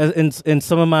 And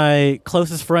some of my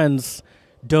closest friends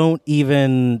don't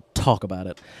even talk about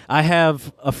it. I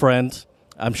have a friend,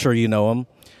 I'm sure you know him.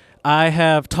 I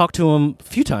have talked to him a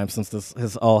few times since this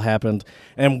has all happened,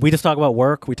 and we just talk about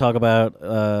work. We talk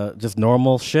about just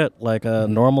normal shit, like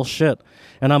normal shit.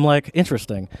 And I'm like,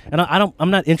 interesting. And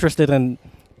I'm not interested in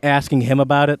asking him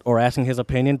about it or asking his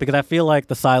opinion because I feel like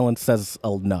the silence says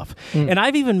enough. And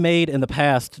I've even made in the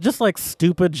past just like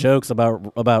stupid jokes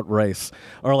about race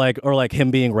or like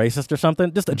him being racist or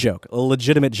something. Just a joke, a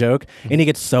legitimate joke, and he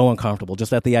gets so uncomfortable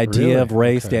just at the idea of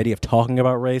race, the idea of talking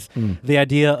about race, the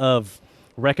idea of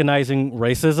recognizing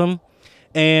racism,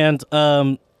 and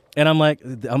I'm like,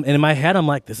 and in my head, I'm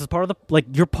like, this is part of the, like,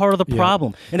 you're part of the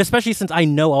problem, and especially since I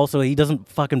know also he doesn't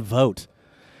fucking vote,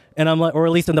 and I'm like, or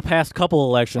at least in the past couple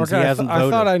elections, he hasn't voted. I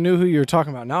thought I knew who you were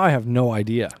talking about. Now I have no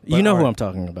idea. You know who I'm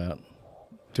talking about?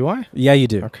 Do I? Yeah, you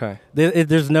do. Okay.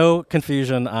 There's no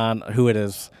confusion on who it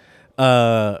is.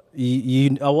 Well,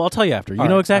 I'll tell you after. You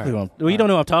know exactly who I'm. Well, you don't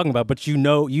know who I'm talking about, but you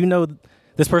know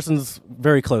this person's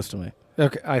very close to me.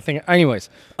 Okay, I think. Anyways,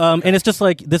 And it's just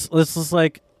like this is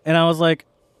like, and I'm like,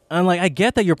 I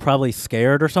get that you're probably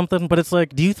scared or something, but it's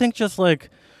like, do you think just like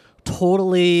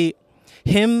totally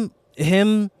him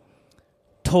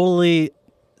totally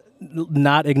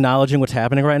not acknowledging what's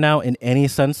happening right now in any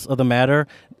sense of the matter,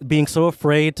 being so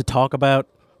afraid to talk about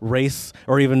race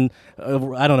or even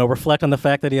I don't know, reflect on the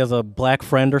fact that he has a black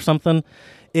friend or something,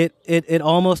 it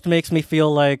almost makes me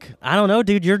feel like, I don't know,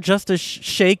 dude, you're just as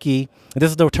shaky. This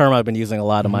is the term I've been using a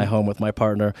lot in my home with my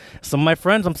partner. Some of my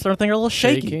friends, I'm starting to think, are a little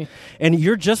shaky. And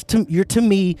you're to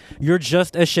me, you're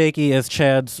just as shaky as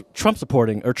Chad's Trump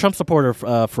supporter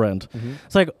friend.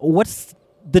 It's like, what's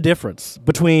the difference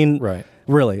between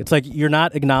really? It's like you're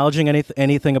not acknowledging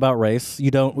anything about race.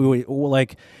 You don't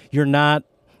like, you're not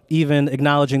even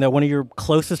acknowledging that one of your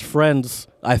closest friends,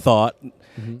 I thought,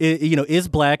 is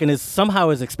black and is somehow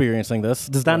experiencing this.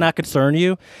 Does that not concern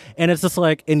you? And it's just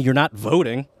like, and you're not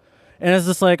voting. And it's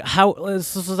just like, how?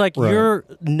 It's just like you're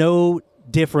no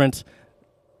different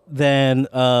than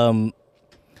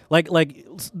like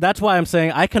that's why I'm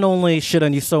saying I can only shit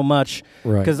on you so much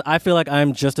because I feel like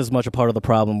I'm just as much a part of the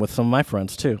problem with some of my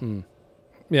friends too.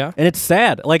 Yeah, and it's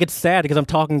sad. Like, it's sad because I'm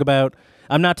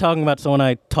not talking about someone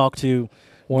I talk to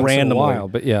once randomly. in a while,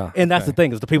 but yeah, and that's the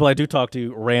thing, is the people I do talk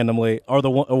to randomly are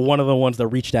one of the ones that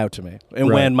reached out to me, and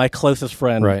when my closest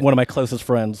friend, one of my closest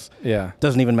friends,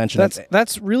 doesn't even mention it.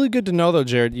 That's really good to know, though,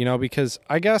 Jared. You know, because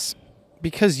I guess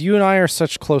because you and I are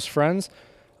such close friends,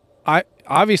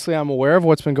 I'm aware of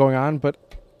what's been going on, but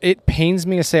it pains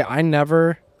me to say I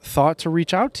never thought to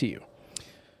reach out to you.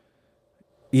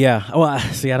 Yeah. Well,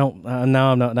 see, I don't.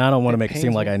 Now I don't want to make it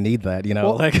seem like I need that. You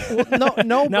know,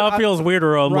 no. Now it feels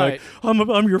weirder. I'm like,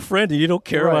 I'm your friend, and you don't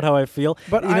care about how I feel.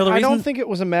 But I don't think it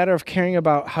was a matter of caring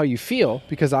about how you feel,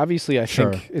 because obviously I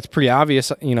think it's pretty obvious,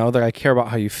 that I care about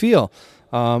how you feel.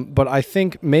 But I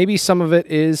think maybe some of it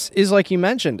is like you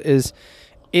mentioned, is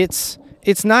it's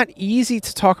not easy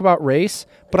to talk about race,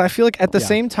 but I feel like at the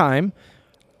same time,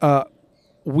 I'm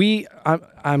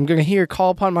going to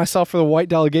call upon myself for the white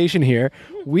delegation here.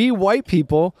 We white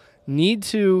people need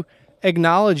to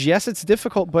acknowledge, yes, it's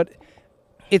difficult, but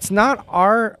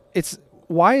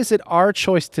why is it our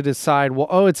choice to decide,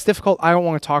 well, it's difficult, I don't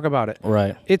want to talk about it.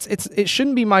 Right. It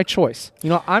shouldn't be my choice.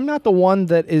 I'm not the one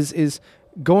that is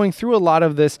going through a lot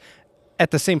of this at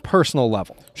the same personal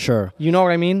level. Sure. You know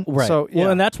what I mean? Right. So,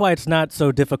 well, and that's why it's not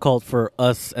so difficult for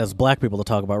us as black people to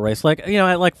talk about race. Like,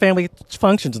 at like family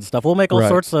functions and stuff, we'll make all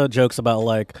sorts of jokes about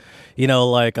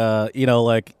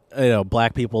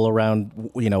black people around,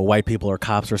 white people or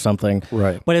cops or something.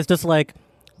 Right. But it's just like,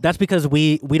 that's because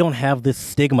we don't have this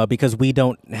stigma, because we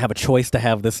don't have a choice to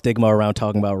have this stigma around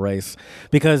talking about race,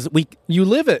 because you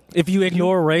live it. If you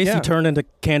ignore race, you turn into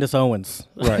Candace Owens,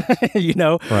 right?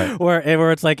 Right.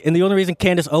 Where it's like, and the only reason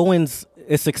Candace Owens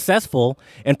is successful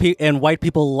and white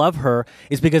people love her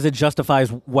is because it justifies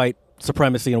white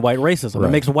supremacy and white racism. It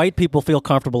makes white people feel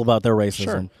comfortable about their racism.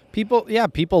 Sure.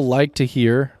 People like to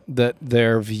hear that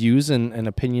their views and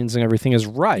opinions and everything is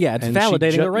right. Yeah, it's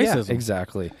validating their racism. Yeah,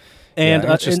 exactly. And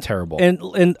it's just terrible.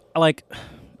 And like,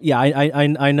 yeah,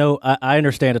 I know, I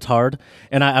understand it's hard,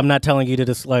 and I'm not telling you to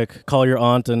just like call your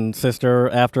aunt and sister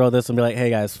after all this and be like, hey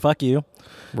guys, fuck you,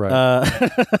 right?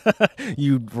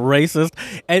 You racist.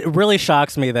 It really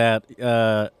shocks me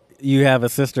that you have a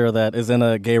sister that is in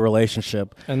a gay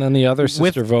relationship, and then the other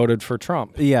sister voted for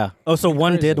Trump. Yeah. Oh, so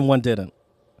one did and one didn't.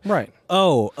 Right.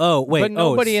 Oh, wait. But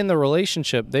nobody in the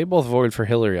relationship, they both voted for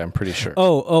Hillary, I'm pretty sure.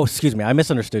 Oh, excuse me. I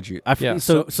misunderstood you.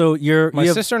 So my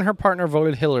sister and her partner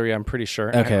voted Hillary, I'm pretty sure.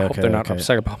 Okay, I hope they're not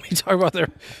upset about me talking about their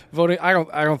voting.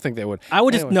 I don't think they would. I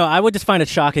would just find it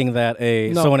shocking that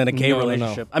someone in a gay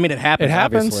relationship. I mean, it happens. It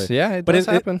happens. Obviously. Yeah, it does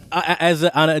happen.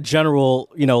 On a general,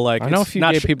 like, I know a few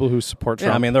gay people who support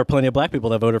Trump. Yeah, I mean, there are plenty of black people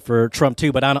that voted for Trump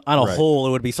too. But on a whole, it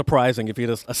would be surprising if you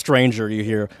just a stranger you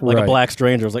hear, like a black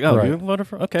stranger, is like, oh, you voted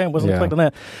for? Okay, I wasn't expecting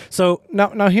that. So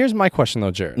now here's my question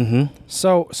though, Jared. Mm-hmm.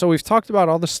 So we've talked about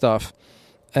all this stuff,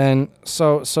 and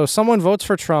so someone votes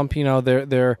for Trump.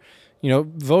 They're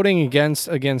voting against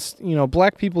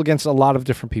black people against a lot of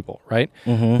different people, right?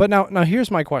 Mm-hmm. But now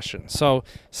here's my question. So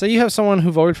say you have someone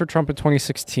who voted for Trump in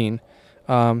 2016.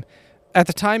 At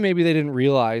the time, maybe they didn't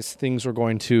realize things were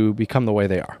going to become the way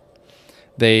they are.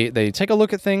 They take a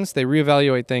look at things, they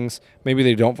reevaluate things. Maybe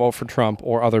they don't vote for Trump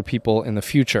or other people in the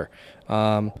future.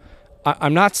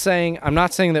 I'm not saying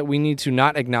that we need to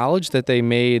not acknowledge that they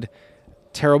made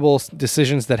terrible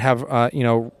decisions that have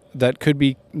that could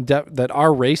be that are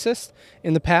racist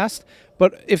in the past.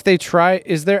 But if they try,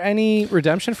 is there any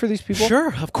redemption for these people?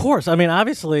 Sure, of course. I mean,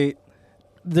 obviously,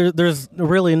 there's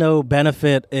really no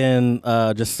benefit in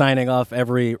just signing off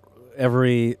every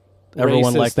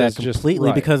everyone racist like that is just- completely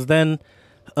right. because then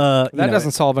That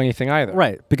doesn't solve anything either.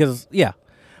 right because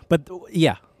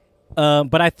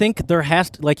but I think there has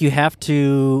to, like, you have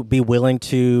to be willing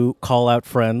to call out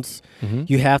friends. Mm-hmm.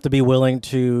 You have to be willing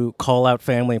to call out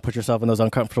family and put yourself in those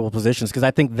uncomfortable positions. Because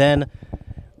I think then,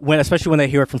 especially when they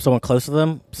hear it from someone close to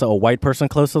them, so a white person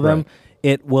close to them, Right.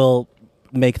 it will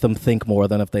make them think more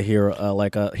than if they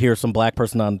hear some black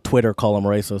person on Twitter call them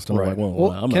racist and they're Right. like, well,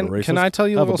 Well, I'm not a racist. can I tell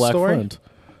you a have little black story? friend.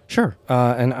 Sure.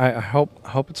 And I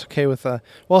hope it's okay with.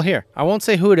 Well, here I won't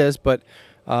say who it is, but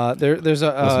there's a.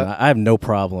 Listen, I have no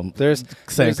problem There's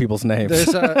saying people's names.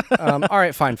 There's a. All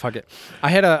right, fine, fuck it. I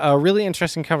had a really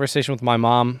interesting conversation with my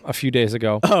mom a few days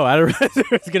ago. Oh, I didn't realize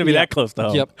it was going to be Yeah. that close to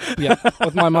home. Yep.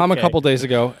 With my mom Okay. a couple days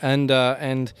ago,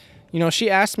 and she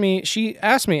asked me,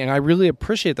 and I really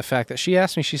appreciate the fact that she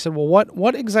asked me. She said, "Well,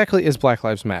 what exactly is Black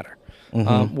Lives Matter?"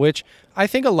 Which I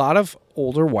think a lot of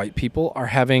older white people are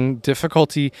having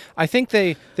difficulty. I think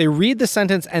they read the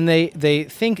sentence and they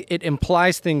think it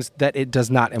implies things that it does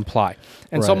not imply.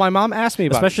 And so Right. my mom asked me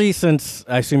about Especially since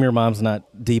I assume your mom's not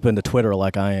deep into Twitter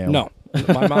like I am. No,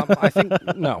 my mom. I think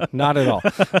no, not at all.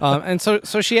 And so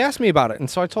she asked me about it, and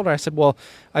so I told her.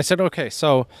 I said, okay,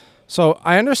 so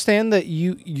I understand that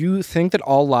you think that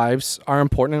all lives are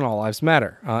important and all lives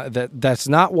matter. That's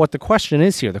not what the question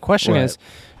is here. The question Right. is,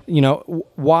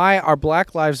 why are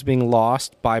Black lives being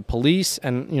lost by police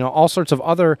and all sorts of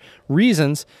other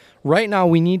reasons? Right now,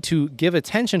 we need to give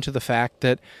attention to the fact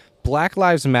that Black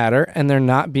lives matter, and they're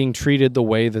not being treated the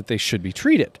way that they should be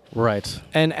treated. Right.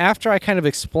 And after I kind of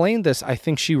explained this, I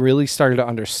think she really started to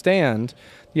understand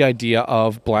the idea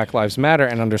of Black Lives Matter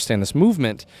and understand this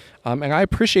movement. And I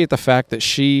appreciate the fact that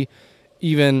she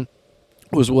even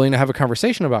was willing to have a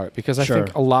conversation about it, because I Sure.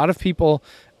 think a lot of people,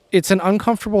 it's an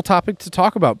uncomfortable topic to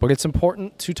talk about, but it's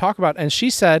important to talk about. And she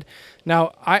said,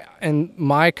 and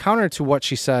my counter to what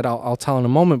she said, I'll tell in a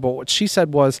moment, but what she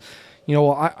said was,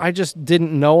 I just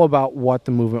didn't know about what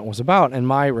the movement was about. And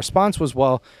my response was,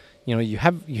 well, you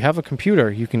have a computer,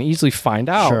 you can easily find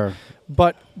out. Sure.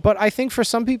 But I think for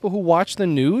some people who watch the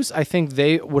news, I think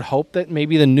they would hope that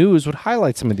maybe the news would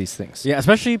highlight some of these things. Yeah,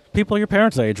 especially people your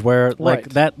parents' age, where like Right.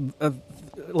 that,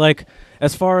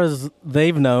 as far as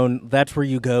they've known, that's where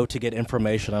you go to get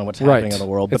information on what's happening in the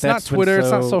world. But It's not that's been Twitter,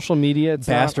 it's not so social media, it's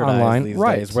not bastardized online. these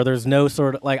Right. days, where there's no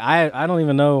sort of I don't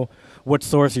even know what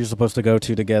source you're supposed to go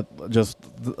to get just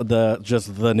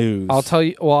the news. I'll tell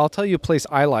you a place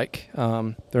I like.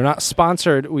 They're not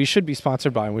sponsored. We should be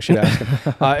sponsored by them. We should ask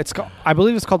them. I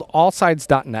believe it's called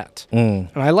allsides.net. And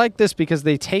I like this because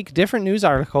they take different news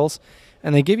articles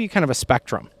and they give you kind of a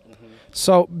spectrum.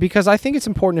 So, because I think it's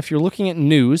important, if you're looking at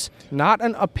news, not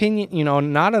an opinion,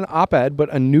 not an op-ed,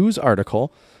 but a news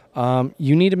article,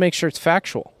 you need to make sure it's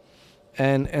factual.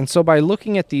 And so by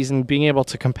looking at these and being able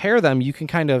to compare them, you can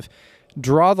kind of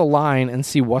draw the line and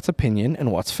see what's opinion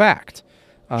and what's fact.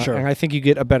 Sure. And I think you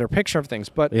get a better picture of things.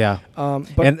 But yeah,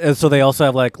 but and so they also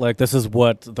have like this is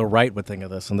what the right would think of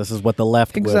this, and this is what the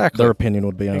left Exactly. their opinion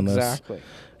would be on exactly. this.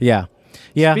 Yeah.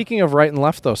 Yeah. Speaking of right and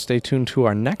left, though, stay tuned to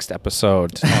our next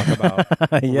episode to talk about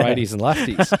Yeah. righties and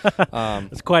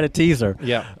lefties. It's quite a teaser.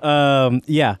 Yeah.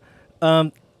 Yeah.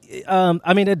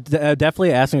 I mean,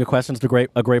 definitely asking a question is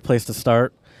a great place to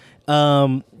start.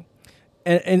 And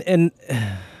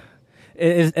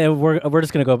we're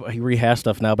just gonna go rehash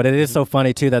stuff now, but it is so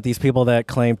funny too that these people that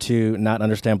claim to not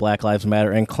understand Black Lives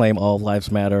Matter and claim all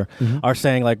lives matter are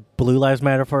saying like Blue Lives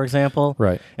Matter, for example.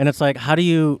 Right. And it's like, how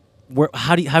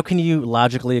can you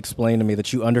logically explain to me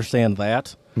that you understand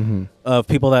that of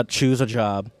people that choose a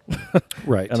job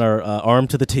Right. and are armed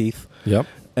to the teeth Yep.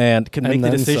 and can And make the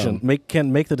then decision, some.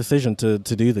 can make the decision to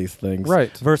do these things,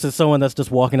 Right. Versus someone that's just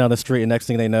walking down the street and next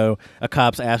thing they know, a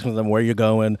cop's asking them where you're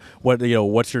going,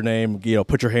 what's your name,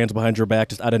 put your hands behind your back,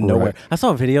 just out of nowhere. Right. I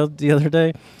saw a video the other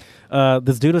day.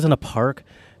 This dude was in a park,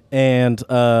 and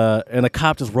a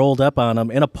cop just rolled up on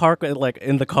him in a park, like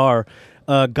in the car.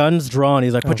 Guns drawn.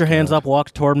 He's like, put your hands up,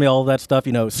 walk toward me, all that stuff,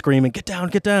 screaming, get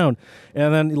down.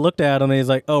 And then he looked at him and he's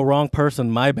like, oh, wrong person,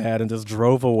 my bad, and just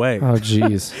drove away. Oh,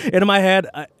 jeez. And in my head,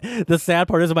 the sad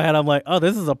part is in my head, I'm like, oh,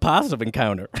 this is a positive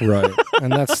encounter. Right.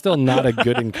 And that's still not a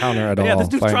good encounter at all. Yeah, this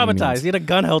dude's by any traumatized. means. He had a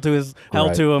gun held to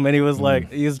Right. him, and he was like,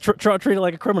 he was treated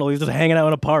like a criminal. He was just hanging out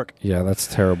in a park. Yeah, that's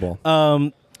terrible.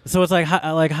 So it's like,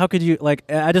 how could you,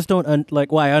 I just don't,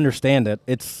 I understand it.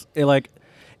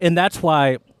 And that's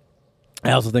why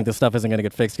I also think this stuff isn't going to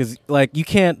get fixed, because you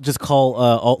can't just call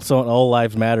all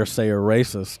lives matter say you're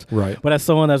racist. Right. But as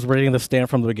someone that's reading the Stand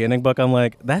from the Beginning book, I'm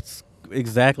like, that's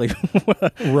exactly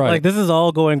Right. this is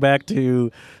all going back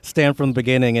to Stand from the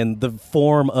Beginning and the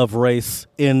form of race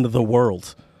in the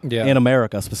world, Yeah. in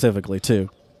America specifically too.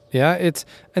 Yeah,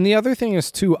 and the other thing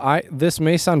is too, this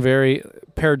may sound very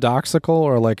paradoxical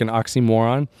or like an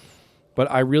oxymoron, but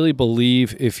I really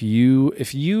believe if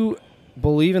you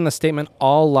believe in the statement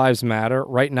all lives matter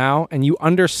right now and you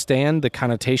understand the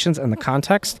connotations and the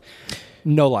context,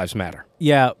 no lives matter.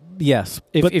 Yeah, yes.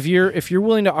 If you're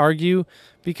willing to argue,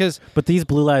 because but these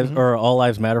blue lives or all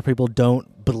lives matter people don't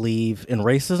believe in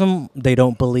racism, they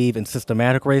don't believe in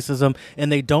systematic racism,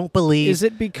 and they don't believe. Is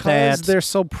it because they're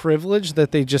so privileged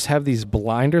that they just have these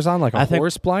blinders on, like a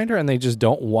horse blinder, and they just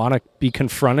don't want to be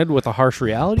confronted with a harsh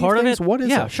reality? Part of it, what is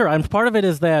yeah, it? Sure. And part of it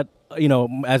is that,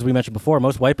 as we mentioned before,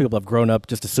 most white people have grown up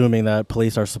just assuming that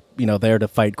police are, there to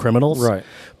fight criminals, right?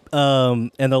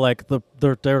 And they're like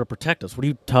they're there to protect us. What are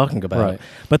you talking about? Right.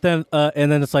 But then and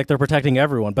then it's like they're protecting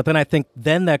everyone. But then I think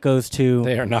that goes to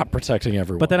they are not protecting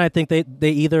everyone. But then I think they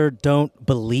either don't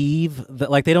believe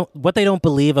that, like they don't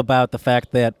believe about the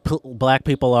fact that black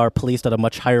people are policed at a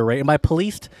much higher rate. And by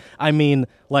policed, I mean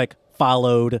like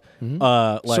followed,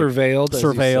 like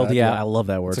surveilled. Yeah, I love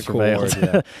that word. It's a surveilled. cool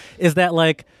word, yeah. Is that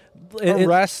like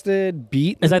arrested,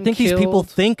 beaten, is I think killed. These people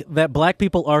think that black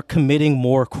people are committing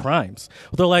more crimes.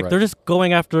 They're like, they're just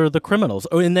going after the criminals.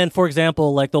 And then, for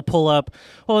example, like they'll pull up,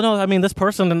 oh, no, I mean, this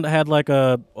person had like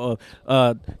a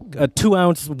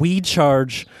 2-ounce weed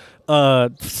charge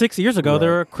 6 years ago.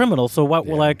 They're a criminal. So what,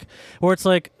 like, where it's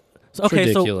like,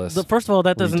 okay, so first of all,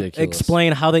 that doesn't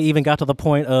explain how they even got to the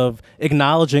point of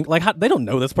acknowledging, like, how, they don't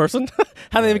know this person.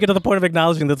 How they even get to the point of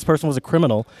acknowledging that this person was a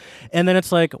criminal? And then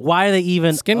it's like, why are they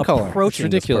even skin color approaching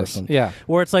it's ridiculous. This person? Yeah,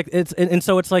 where it's like and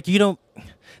so it's like you don't.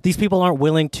 These people aren't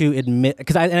willing to admit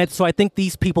so I think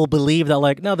these people believe that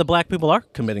like no, the black people are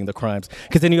committing the crimes,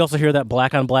 because then you also hear that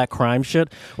black on black crime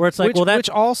shit where it's like which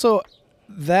also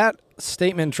that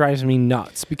statement drives me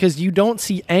nuts, because you don't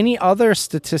see any other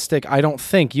statistic. I don't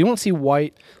think you don't see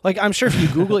white, like I'm sure if you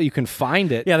Google it you can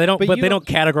find it. Yeah, they don't, but they don't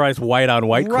categorize white on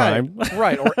white crime,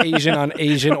 right? Or Asian on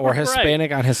Asian, or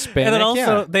Hispanic on Hispanic. And then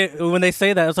also when they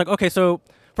say that, it's like, okay, so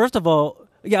first of all,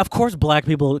 yeah, of course black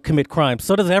people commit crimes.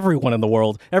 So does everyone in the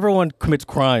world. Everyone commits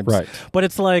crimes. Right. But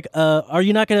it's like, are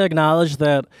you not going to acknowledge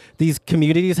that these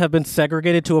communities have been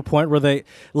segregated to a point where they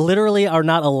literally are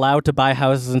not allowed to buy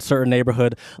houses in certain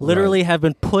neighborhood, literally have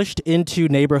been pushed into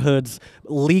neighborhoods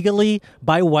legally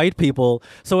by white people.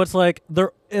 So it's like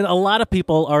and a lot of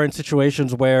people are in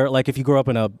situations where, like, if you grow up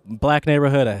in a black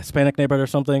neighborhood, a Hispanic neighborhood or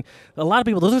something, a lot of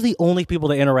people, those are the only people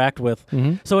they interact with.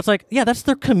 Mm-hmm. So it's like, yeah, that's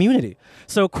their community.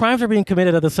 So crimes are being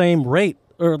committed at the same rate,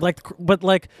 or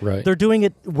they're doing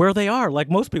it where they are, like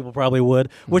most people probably would,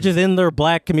 which is in their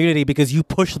black community because you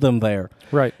push them there.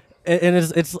 Right. And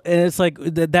it's like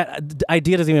that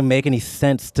idea doesn't even make any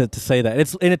sense to say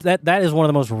that. That is one of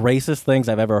the most racist things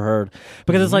I've ever heard,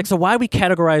 because it's like, so why are we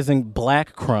categorizing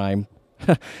black crime?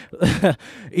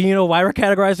 You know why we're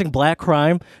categorizing black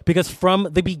crime? Because from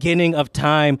the beginning of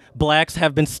time, blacks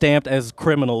have been stamped as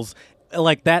criminals.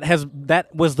 Like that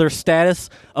was their status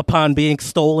upon being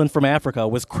stolen from Africa,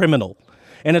 was criminal.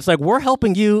 And it's like, we're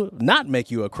helping you not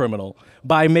make you a criminal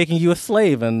by making you a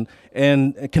slave and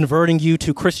converting you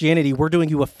to Christianity. We're doing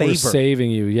you a favor. We're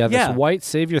saving you. Yeah, this white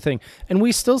savior thing. And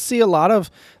we still see a lot of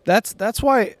that's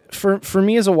why for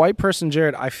me as a white person,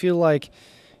 Jared, I feel like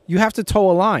you have to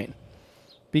toe a line.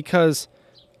 Because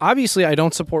obviously I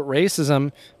don't support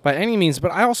racism by any means,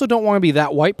 but I also don't want to be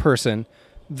that white person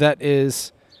that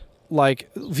is like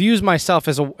views myself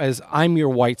as I'm your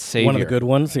white savior. One of the good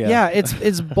ones, yeah. Yeah,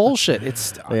 it's bullshit.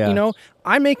 It's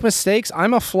I make mistakes.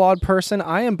 I'm a flawed person.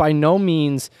 I am by no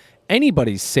means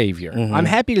anybody's savior. Mm-hmm. I'm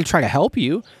happy to try to help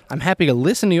you. I'm happy to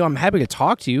listen to you. I'm happy to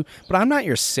talk to you, but I'm not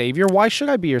your savior. Why should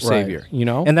I be your savior, you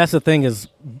know? And that's the thing is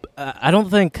I don't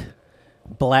think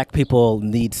black people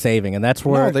need saving, and that's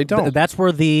where they don't. That's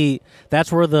where the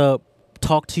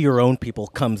talk to your own people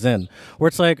comes in, where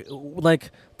it's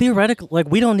like theoretically, like,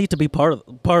 we don't need to be part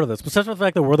of this. Besides the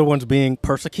fact that we're the ones being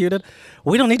persecuted,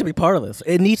 we don't need to be part of this.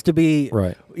 It needs to be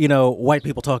white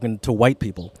people talking to white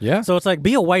people. Yeah. So it's like,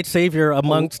 be a white savior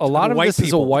amongst a lot of white this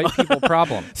people. is a white people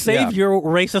problem. Save your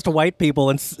racist white people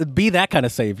and be that kind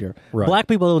of savior. Right. Black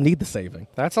people don't need the saving.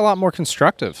 That's a lot more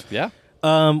constructive. Yeah.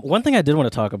 One thing I did want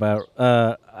to talk about,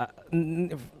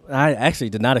 I actually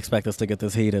did not expect us to get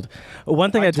this heated. One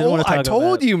thing I did want to talk about. I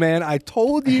told you, man. I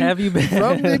told you. Have you been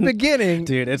from the beginning,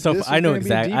 dude? It's so. I know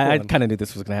exactly. I kind of knew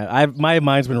this was going to happen. My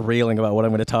mind's been reeling about what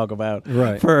I'm going to talk about.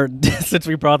 Right. Since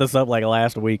we brought this up like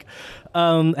last week.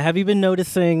 Have you been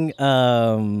noticing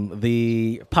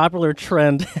the popular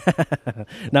trend?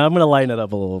 Now I'm going to lighten it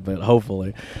up a little bit.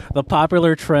 Hopefully, the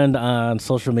popular trend on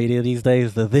social media these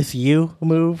days, the "This You"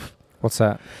 move. What's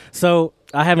that? So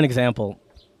I have an example.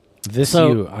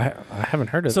 I haven't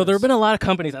heard of. So there have been a lot of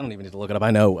companies. I don't even need to look it up.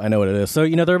 I know what it is. So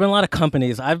there have been a lot of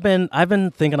companies. I've been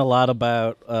thinking a lot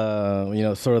about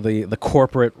sort of the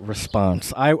corporate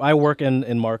response. I work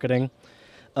in marketing,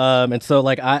 and so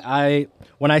like I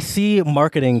when I see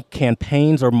marketing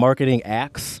campaigns or marketing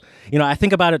acts, I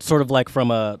think about it sort of like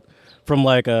from I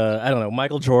don't know,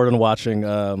 Michael Jordan watching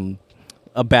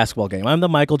a basketball game. I'm the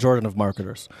Michael Jordan of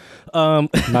marketers.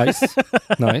 Nice.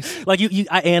 Like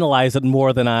I analyze it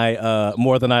more than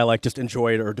I like just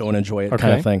enjoy it or don't enjoy it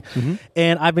kind of thing. Mm-hmm.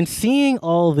 And I've been seeing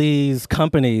all these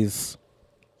companies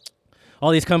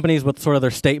with sort of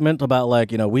their statement about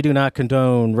like, we do not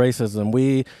condone racism.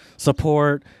 We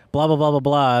support blah blah blah blah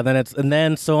blah. And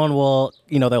then someone will,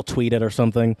 they'll tweet it or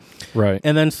something. Right.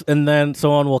 And then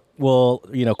someone will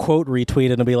quote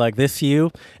retweet it and be like, "This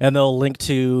you," and they'll link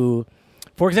to.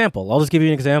 For example, I'll just give you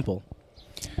an example.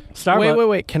 Starbucks.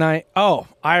 Wait. Can I? Oh,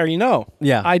 I already know.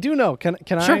 Yeah, I do know. Can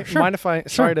I? Sure. Mind if I?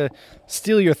 Sorry to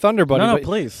steal your thunder, buddy. No, but,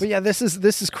 please. But yeah, this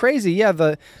is crazy. Yeah,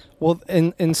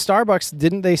 in Starbucks,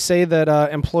 didn't they say that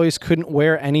employees couldn't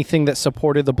wear anything that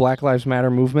supported the Black Lives Matter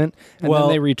movement, and then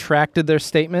they retracted their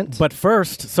statement? But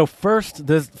first,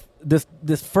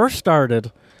 this first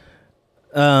started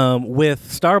with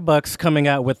Starbucks coming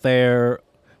out with their.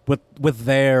 With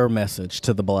their message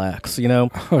to the blacks, Oh,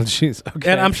 jeez.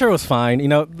 Okay. And I'm sure it was fine.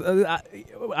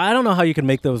 I don't know how you can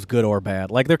make those good or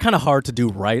bad. Like, they're kind of hard to do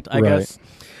right, I guess.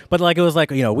 But, like, it was like,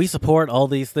 we support all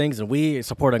these things and we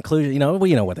support inclusion.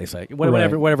 We know what they say.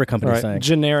 Whatever company's saying.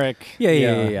 Generic.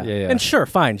 Yeah. And sure,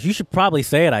 fine. You should probably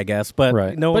say it, I guess.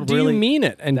 But no one do really... you mean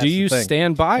it? And do you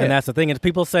stand by it? And that's the thing. And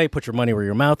people say, put your money where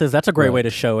your mouth is. That's a great way to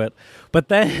show it. But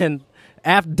then...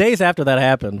 days after that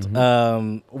happened,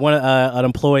 an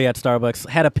employee at Starbucks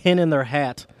had a pin in their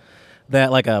hat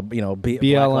that, like a BLM,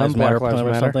 Black Lives Matter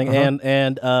or something, and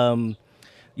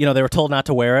they were told not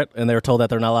to wear it, and they were told that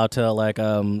they're not allowed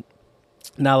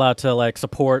to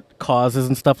support causes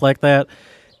and stuff like that.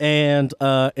 And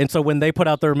so when they put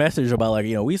out their message about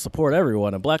we support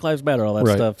everyone and Black Lives Matter, all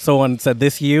that stuff, someone said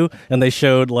 "this you," and they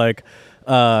showed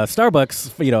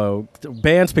Starbucks,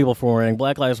 bans people from wearing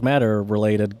Black Lives Matter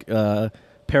related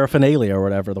paraphernalia or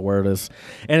whatever the word is,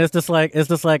 and it's just like,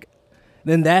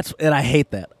 and I hate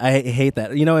that.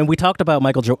 And we talked about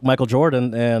Michael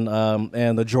Jordan and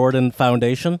the Jordan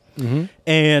Foundation,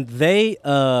 and they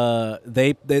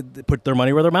put their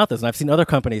money where their mouth is. And I've seen other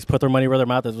companies put their money where their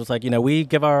mouth is. It's like we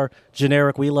give our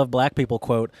generic "we love black people"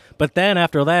 quote, but then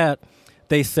after that.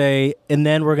 They say, and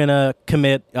then we're going to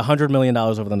commit $100 million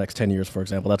over the next 10 years, for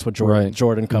example. That's what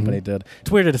Jordan Company did.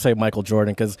 It's weird to say Michael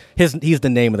Jordan because he's the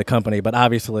name of the company, but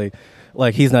obviously,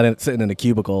 he's not sitting in a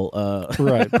cubicle.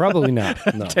 Right, probably not.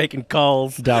 No. Taking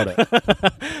calls. Doubt it.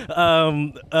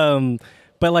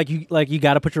 But you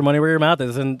got to put your money where your mouth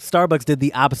is, and Starbucks did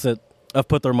the opposite of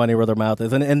put their money where their mouth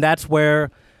is, and that's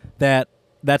where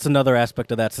that's another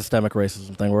aspect of that systemic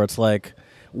racism thing, where it's like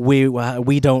we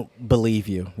don't believe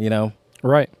you,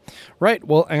 Right.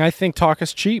 Well, and I think talk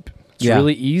is cheap. It's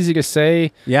really easy to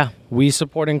say, we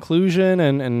support inclusion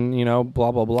and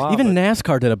blah, blah, blah. Even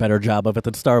NASCAR did a better job of it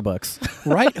than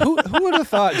Starbucks. Right? Who would have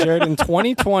thought, Jared, in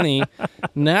 2020,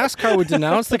 NASCAR would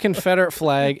denounce the Confederate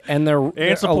flag and a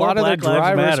lot of their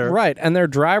drivers, right, and their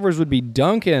drivers would be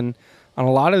dunking on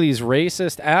a lot of these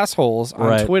racist assholes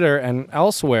on Twitter and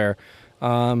elsewhere.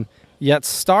 Yet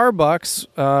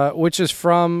Starbucks, which is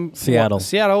from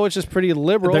Seattle, which is pretty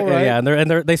liberal, right? Yeah, and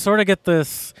they sort of get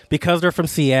this because they're from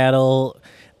Seattle.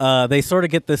 They sort of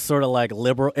get this sort of like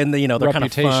liberal, and they're kind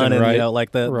of fun, and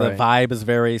the vibe is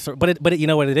very. But you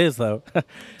know what it is though.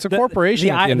 It's a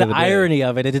corporation. At the end of the day. Irony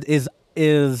of it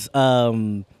is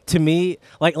to me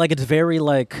like it's very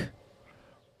like.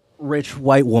 Rich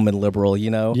white woman liberal,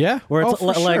 Yeah. Where it's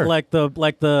sure. like the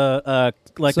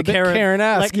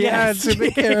Karen-esque. Yes. It's a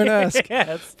bit Karen-esque.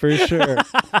 Yes. For sure.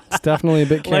 It's definitely a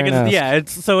bit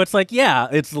Karen-esque.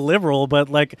 It's liberal, but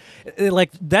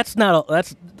that's not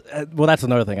that's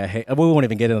another thing I hate. We won't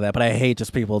even get into that, but I hate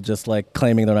just people just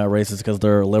claiming they're not racist because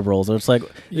they're liberals. It's like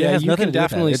you can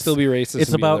definitely still be racist.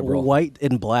 It's about liberal. white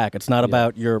and black. It's not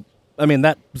about your. I mean,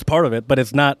 that's part of it, but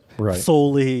it's not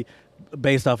solely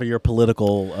based off of your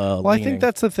political well, leaning. I think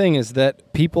that's the thing is that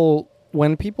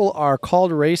when people are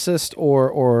called racist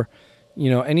or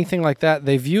anything like that,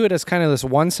 they view it as kind of this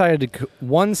one-sided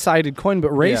coin,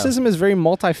 but racism is very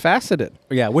multifaceted.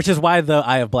 Yeah, which is why the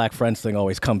I have black friends thing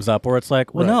always comes up, where it's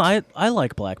like, well, no, I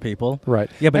like black people. Right.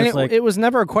 Yeah, but it was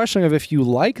never a question of if you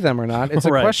like them or not. It's a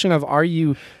question of, are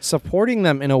you supporting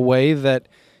them in a way that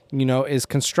is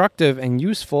constructive and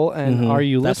useful, and are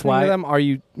you That's listening why- to them? Are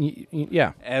you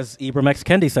yeah. As Ibram X.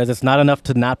 Kendi says, it's not enough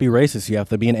to not be racist. You have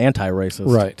to be an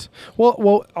anti-racist. Right.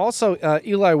 Well. Also,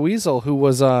 Eli Wiesel, who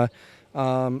was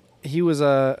he was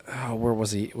where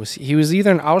was he? He was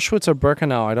either in Auschwitz or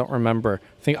Birkenau. I don't remember.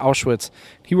 I think Auschwitz.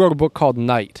 He wrote a book called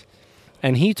Night,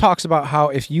 and he talks about how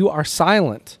if you are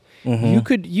silent, you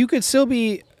could still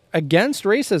be against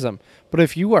racism, but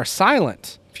if you are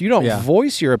silent, if you don't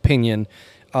voice your opinion,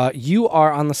 you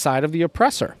are on the side of the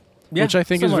oppressor. Yeah, which I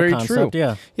think is similar very concept, true.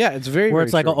 Yeah, yeah, it's very where very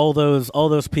it's like true. all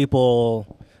those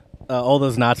people, all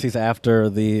those Nazis after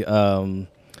the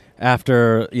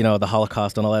the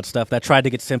Holocaust and all that stuff that tried to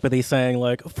get sympathy, saying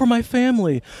like, for my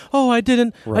family, I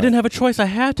didn't have a choice, I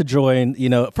had to join.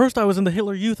 First I was in the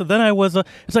Hitler Youth, and then I was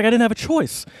it's like I didn't have a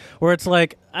choice. Where it's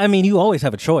like, I mean, you always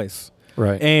have a choice,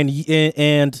 right?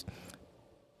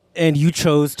 And you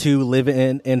chose to live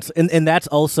in, and that's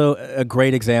also a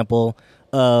great example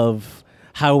of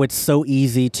how it's so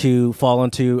easy to fall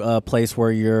into a place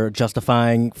where you're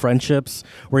justifying friendships,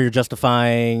 where you're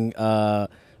justifying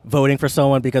voting for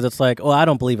someone because it's like, I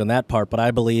don't believe in that part, but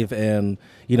I believe in,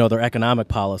 their economic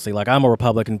policy. Like, I'm a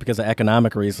Republican because of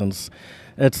economic reasons.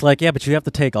 It's like, yeah, but you have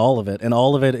to take all of it, and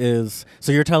all of it is,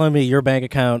 so you're telling me your bank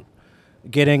account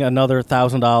getting another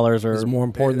 $1,000 or is more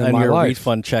important than my your life.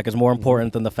 refund check is more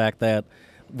important than the fact that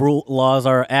laws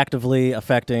are actively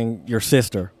affecting your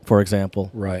sister, for example.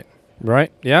 Right.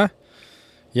 Yeah.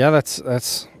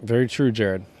 That's very true,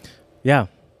 Jared. Yeah,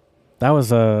 that was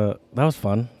fun.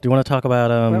 Do you want to talk about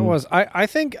That was I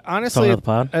think honestly Song of the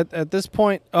Pod? at this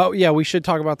point. Oh yeah, we should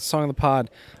talk about the song of the pod.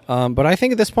 But I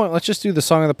think at this point, let's just do the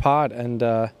song of the pod and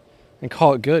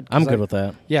call it good. I'm good with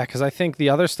that. Yeah, because I think the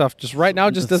other stuff just right now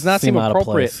just does not seem out of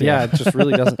appropriate. place, yeah. It just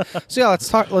really doesn't. So yeah, let's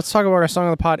talk about our song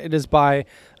of the pod. It is by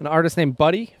an artist named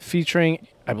Buddy, featuring,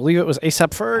 I believe it was A$AP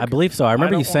Ferg. I believe so. I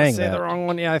remember you saying say that. the wrong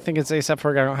one. Yeah, I think it's A$AP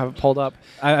Ferg. I don't have it pulled up.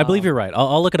 I believe you're right.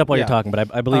 I'll look it up while yeah. you're talking, but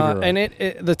I believe you're right.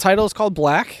 And the title is called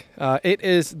Black. It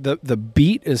is the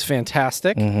beat is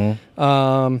fantastic.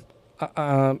 I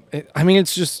mean,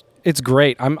 it's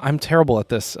great. I'm terrible at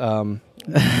this.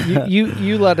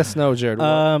 You let us know, Jared.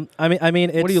 I mean,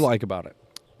 what do you like about it?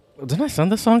 Didn't I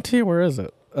send this song to you? Where is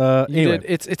it? You Anyway.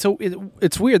 did.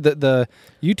 It's weird that the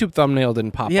YouTube thumbnail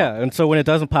didn't pop up. Yeah, and so when it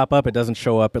doesn't pop up, it doesn't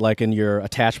show up like in your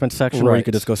attachment section where you Right.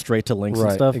 could just go straight to links and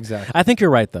Right, stuff. exactly. I think you're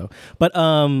right though. But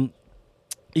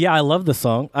yeah, I love the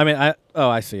song. I mean,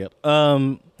 I see it.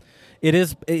 It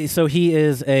is so he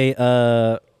is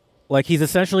a like he's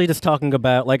essentially just talking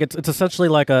about like it's essentially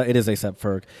like it is A$AP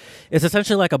Ferg. It's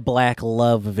essentially like a black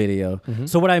love video.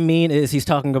 So what I mean is he's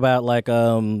talking about like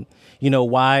why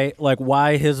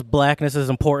his blackness is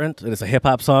important. It's a hip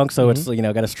hop song, so it's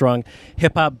got a strong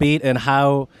hip hop beat and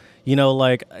how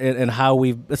and how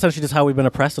we've essentially just how we've been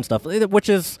oppressed and stuff, which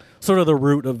is sort of the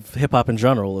root of hip hop in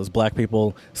general, is black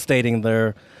people stating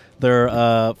their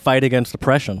fight against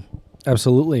oppression.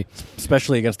 Absolutely.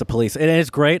 Especially against the police. And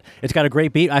it's great. It's got a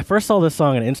great beat. I first saw this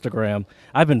song on Instagram.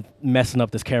 I've been messing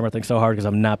up this camera thing so hard because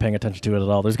I'm not paying attention to it at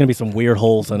all. There's going to be some weird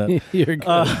holes in it. You're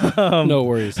good. No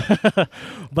worries.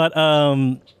 But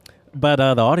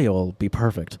the audio will be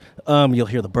perfect. You'll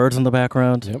hear the birds in the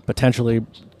background, potentially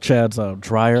Chad's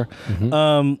dryer.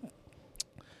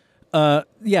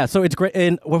 Yeah, so it's great.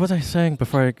 And what was I saying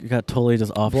before I got totally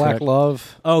just off Black track?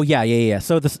 Love. Oh yeah.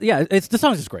 So the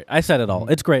song's just great. I said it all.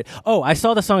 It's great. Oh, I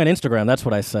saw the song on Instagram. That's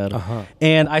what I said.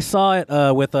 And I saw it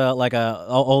with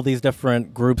all these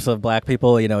different groups of black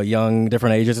people, young,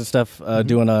 different ages and stuff,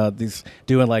 doing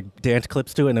like dance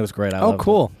clips to it, and it was great. I loved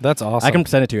Cool. it. That's awesome. I can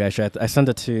send it to you. Actually, I sent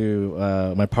it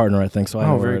to my partner, I think. So I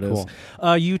know where it is.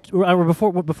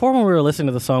 Before when we were listening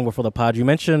to the song before the pod, you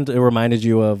mentioned it reminded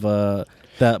you of.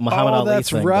 That Muhammad Ali that's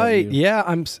thing. right.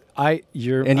 That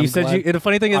you said glad. The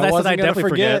funny thing is, I said I definitely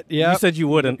forget. Yep. You said you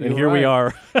wouldn't, and here we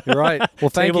are. You're right.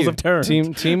 Well, thank Tables you. have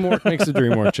turned. Teamwork makes the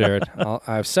dream work, Jared.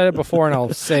 I've said it before, and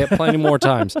I'll say it plenty more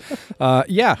times.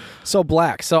 So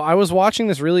Black. So I was watching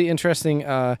this really interesting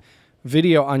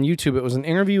video on YouTube. It was an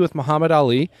interview with Muhammad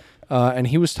Ali, and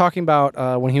he was talking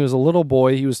about when he was a little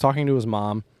boy. He was talking to his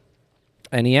mom,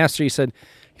 and he asked her. He said,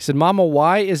 "Mama,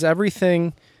 why is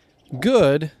everything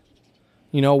good?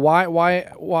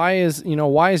 Why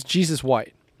is Jesus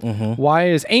white? Why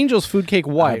is Angel's food cake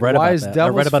white? Why is Devil's I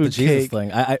read about food the Jesus cake? thing.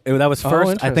 That was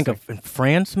first. I think in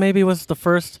France maybe was the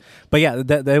first. But yeah,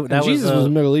 that Jesus was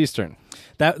Middle Eastern.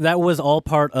 That was all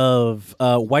part of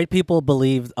white people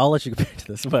believed. I'll let you get back to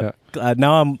this, but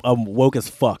now I'm woke as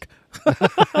fuck.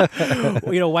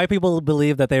 White people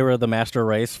believed that they were the master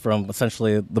race from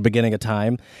essentially the beginning of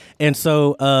time, and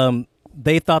so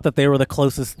they thought that they were the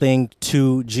closest thing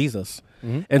to Jesus.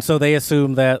 and so they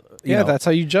assumed that you know, that's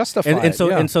how you justify and it. so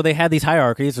yeah. and so they had these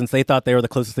hierarchies, and they thought they were the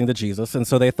closest thing to Jesus, and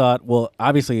so they thought, well,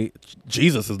 obviously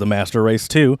Jesus is the master race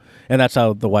too, and that's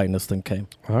how the whiteness thing came.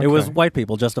 Okay. It was white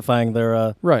people justifying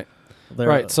their right. their,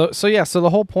 Right. So the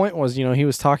whole point was, he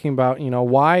was talking about,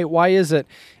 why is it,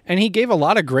 and he gave a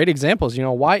lot of great examples.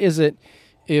 Why is it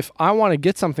if I want to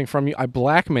get something from you, I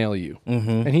blackmail you?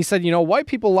 And he said, white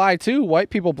people lie too. White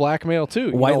people blackmail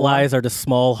too. white lies are just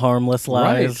small, harmless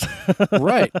lies.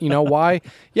 Right. Why?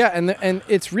 Yeah. And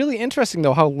it's really interesting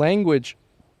though how language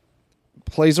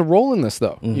plays a role in this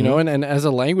though. And as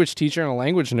a language teacher and a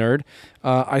language nerd,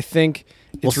 I think.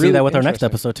 We'll see that with our next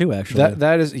episode too. Actually,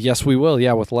 that is yes, we will.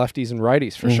 Yeah, with lefties and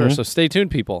righties for sure. So stay tuned,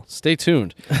 people. Stay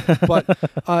tuned. But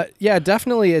yeah,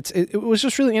 definitely, it was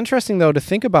just really interesting though to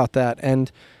think about that and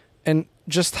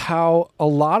just how a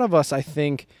lot of us, I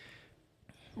think,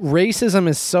 racism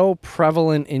is so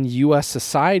prevalent in U.S.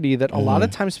 society that a lot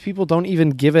of times people don't even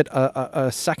give it a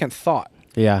second thought.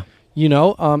 Yeah,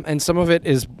 and some of it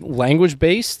is language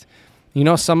based.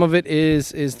 Some of it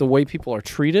is the way people are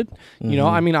treated.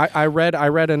 I mean, I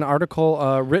read an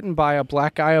article written by a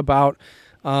black guy about,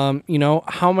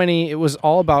 how many, it was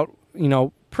all about,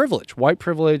 privilege, white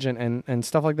privilege and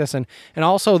stuff like this. And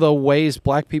also the ways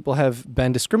black people have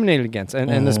been discriminated against.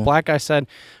 And this black guy said,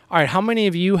 all right, how many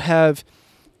of you have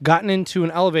gotten into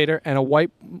an elevator and a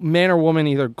white man or woman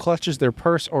either clutches their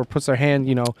purse or puts their hand,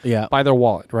 by their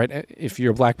wallet, right? If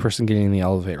you're a black person getting in the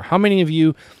elevator, how many of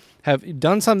you have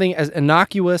done something as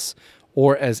innocuous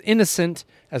or as innocent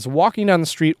as walking down the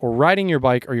street or riding your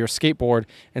bike or your skateboard,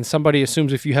 and somebody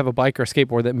assumes if you have a bike or a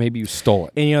skateboard that maybe you stole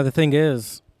it? and the thing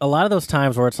is, a lot of those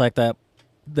times where it's like that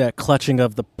clutching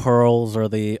of the pearls or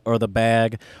the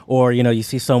bag, or you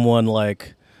see someone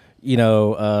like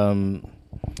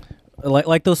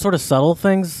like those sort of subtle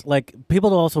things, like people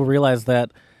don't also realize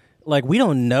that. Like, we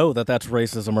don't know that that's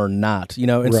racism or not,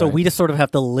 and so we just sort of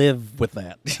have to live with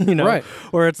that, Right.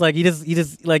 Where it's like, you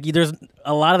just like, there's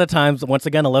a lot of the times, once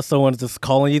again, unless someone's just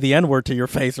calling you the N-word to your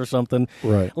face or something,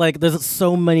 right? Like, there's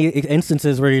so many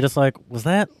instances where you're just like, was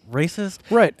that racist?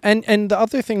 Right. And the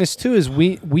other thing is, too, is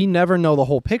we never know the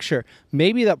whole picture.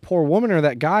 Maybe that poor woman or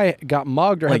that guy got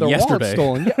mugged or Like had their wallet yesterday.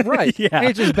 stolen. Yeah, right. Yeah. And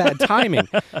it's just bad timing,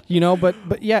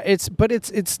 but yeah, it's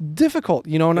difficult,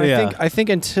 and I think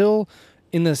until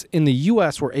in the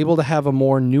U.S. we're able to have a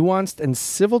more nuanced and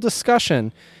civil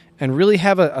discussion and really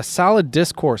have a solid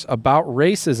discourse about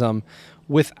racism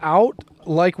without,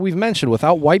 like we've mentioned,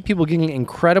 without white people getting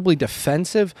incredibly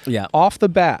defensive off the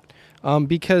bat.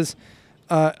 Because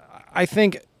I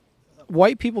think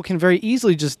white people can very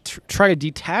easily just try to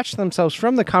detach themselves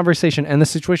from the conversation and the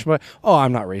situation by, oh,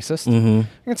 I'm not racist. And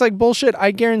it's like, bullshit.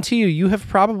 I guarantee you have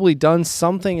probably done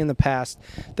something in the past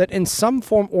that in some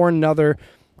form or another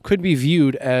could be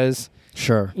viewed as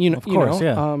Sure, of course,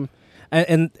 yeah.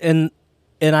 And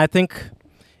I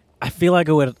feel like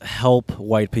it would help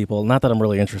white people. Not that I'm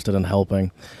really interested in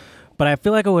helping, but I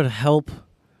feel like it would help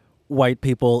white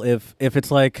people if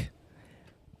it's like.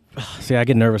 See, I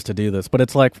get nervous to do this, but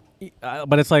it's like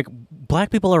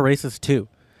black people are racist too.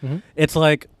 It's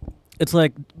like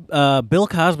Bill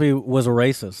Cosby was a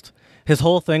racist. His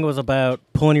whole thing was about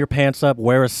pulling your pants up,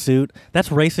 wear a suit. That's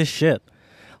racist shit.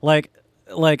 Like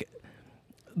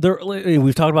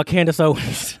we've talked about Candace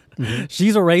Owens.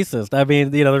 She's a racist. I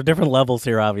mean, there are different levels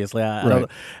here, obviously.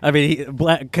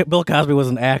 Bill Cosby was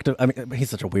an active. I mean, he's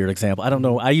such a weird example. I don't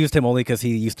know. I used him only because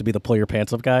he used to be the pull your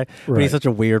pants up guy. But he's such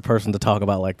a weird person to talk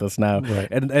about like this now,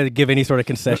 and give any sort of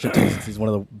concession to, since he's one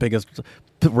of the biggest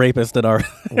rapists in our.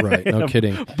 Right. No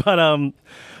kidding.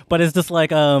 But it's just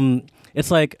like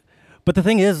it's like. But the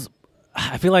thing is,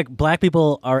 I feel like black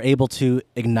people are able to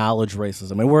acknowledge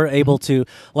racism, and we're able to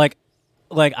like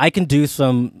I can do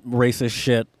some racist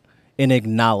shit and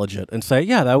acknowledge it and say,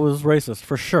 yeah, that was racist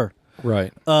for sure.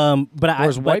 Right.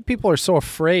 Whereas white people are so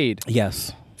afraid.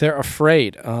 Yes. They're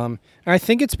afraid. And I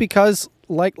think it's because,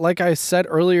 like I said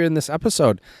earlier in this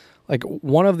episode, like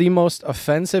one of the most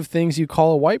offensive things you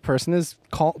call a white person is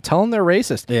tell them they're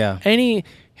racist. Yeah.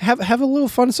 Have a little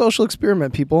fun social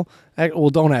experiment, people.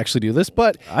 Well, don't actually do this,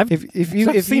 but I've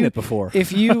seen it before.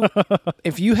 If you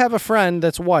have a friend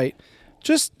that's white,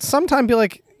 just sometime be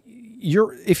like,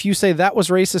 if you say that was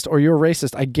racist or you're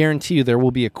racist, I guarantee you there will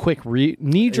be a quick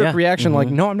knee-jerk reaction like,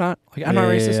 no, I'm not. Like, I'm not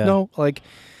racist. Yeah. No. Like,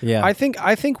 I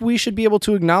think we should be able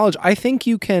to acknowledge. I think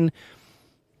you can.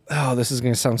 Oh, this is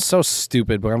going to sound so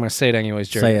stupid, but I'm going to say it anyways,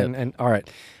 Jerry. Say it. And all right,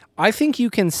 I think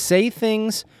you can say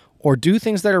things or do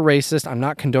things that are racist. I'm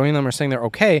not condoning them or saying they're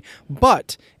okay,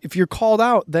 but if you're called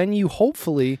out, then you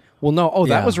hopefully will know, oh,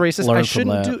 that Yeah, was racist. learn I from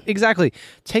shouldn't that. do exactly.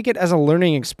 Take it as a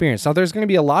learning experience. Now, there's going to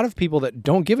be a lot of people that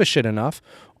don't give a shit enough,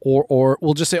 or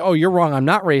will just say, oh, you're wrong, I'm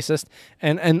not racist.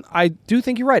 And I do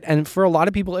think you're right. And for a lot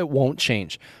of people, it won't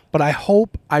change. But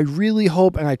I really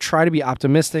hope, and I try to be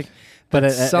optimistic. But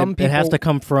Some it has people- to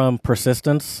come from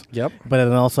persistence. Yep. But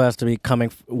it also has to be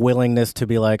willingness to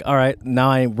be like, all right, now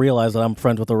I realize that I'm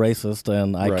friends with a racist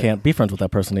and I Right. can't be friends with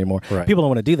that person anymore. Right. People don't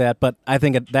want to do that, but I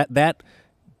think that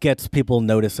gets people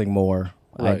noticing more.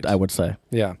 Right. I would say.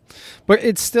 Yeah. But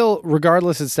it's still,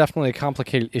 regardless, it's definitely a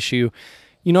complicated issue.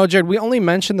 You know, Jared, we only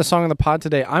mentioned the song on the pod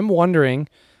today. I'm wondering,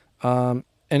 and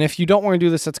if you don't want to do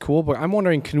this, that's cool, but I'm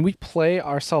wondering, can we play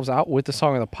ourselves out with the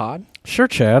song on the pod? Sure,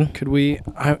 Chad. Could we?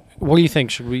 What do you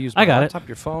think? Should we use my I got it. laptop,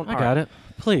 your phone? I got it.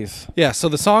 Please. Yeah, so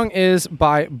the song is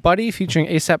by Buddy featuring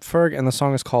ASAP Ferg, and the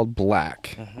song is called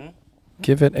Black.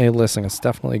 Give it a listen. It's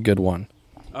definitely a good one.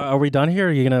 Are we done here?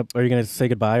 Are you gonna say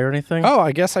goodbye or anything? Oh,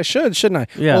 I guess I should, shouldn't I?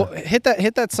 Yeah. Well, hit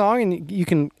that song, and you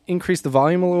can increase the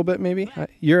volume a little bit, maybe.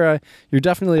 You're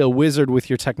definitely a wizard with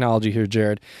your technology here,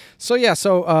 Jared. So yeah,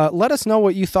 let us know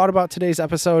what you thought about today's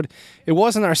episode. It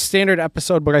wasn't our standard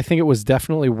episode, but I think it was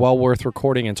definitely well worth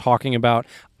recording and talking about.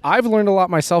 I've learned a lot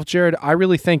myself, Jared. I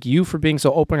really thank you for being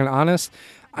so open and honest.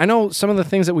 I know some of the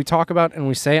things that we talk about and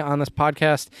we say on this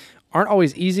podcast aren't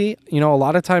always easy. You know, a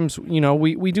lot of times, you know,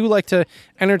 we do like to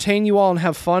entertain you all and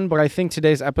have fun, but I think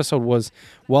today's episode was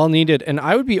well needed, and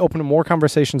I would be open to more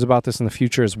conversations about this in the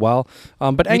future as well.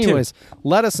 But Me too. anyways,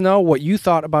 let us know what you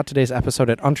thought about today's episode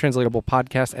at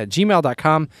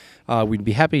untranslatablepodcast@gmail.com. We'd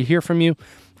be happy to hear from you.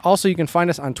 Also, you can find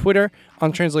us on Twitter,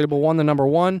 untranslatable1, the number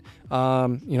 1.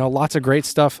 You know, lots of great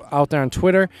stuff out there on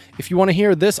Twitter. If you want to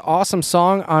hear this awesome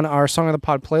song on our Song of the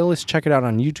Pod playlist, check it out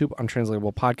on YouTube,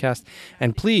 Untranslatable Podcast.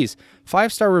 And please,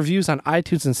 5-star reviews on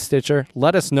iTunes and Stitcher.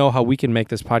 Let us know how we can make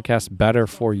this podcast better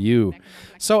for you.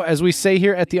 So, as we say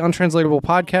here at the Untranslatable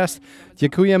Podcast,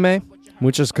 Dziękujemy,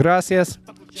 muchas gracias,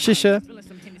 shisha,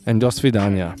 and do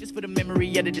svidania. Just for the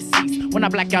memory of the deceased. When I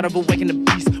black out of awaken the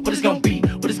beast. What it's gonna be?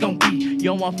 What it's gonna be? You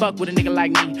don't wanna fuck with a nigga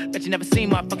like me. Bet you never seen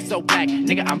motherfuckers so black.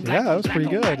 Nigga, I'm black. Yeah, that was black pretty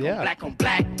on good, black, yeah. Black on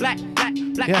black, black, black,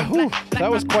 black. Yeah, on black, whew, black,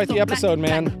 that was black, quite the black, episode, black,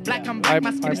 man. black on black, my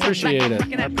I skin is so appreciate black. it.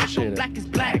 Looking I at appreciate so it. Black is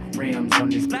black. Rims on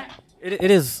this black.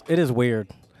 It is weird,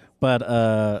 but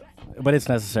it's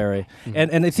necessary,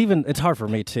 and it's hard for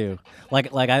me too.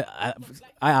 Like I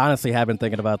honestly have been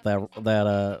thinking about that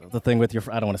the thing with your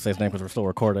I don't want to say his name because we're still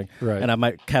recording, Right. And I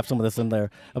might cap some of this in there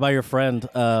about your friend,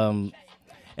 and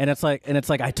it's like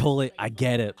I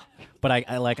get it, but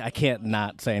I can't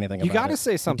not say anything. You about gotta it.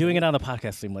 say something. Doing it on the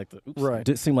podcast seemed like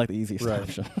the easiest Right.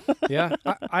 option. Yeah,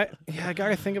 I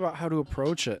gotta think about how to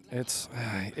approach it.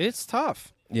 It's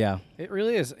tough. Yeah. It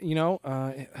really is. You know,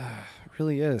 it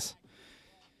really is.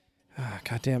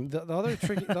 God damn. The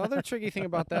other tricky thing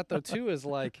about that though too is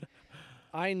like,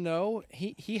 I know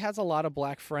he has a lot of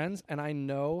black friends, and I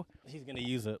know. He's gonna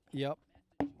use it. Yep.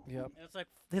 And it's like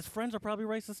his friends are probably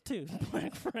racist too.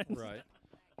 Black friends.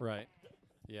 Right.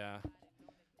 Yeah.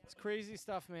 It's crazy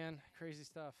stuff, man. Crazy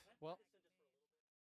stuff. Well.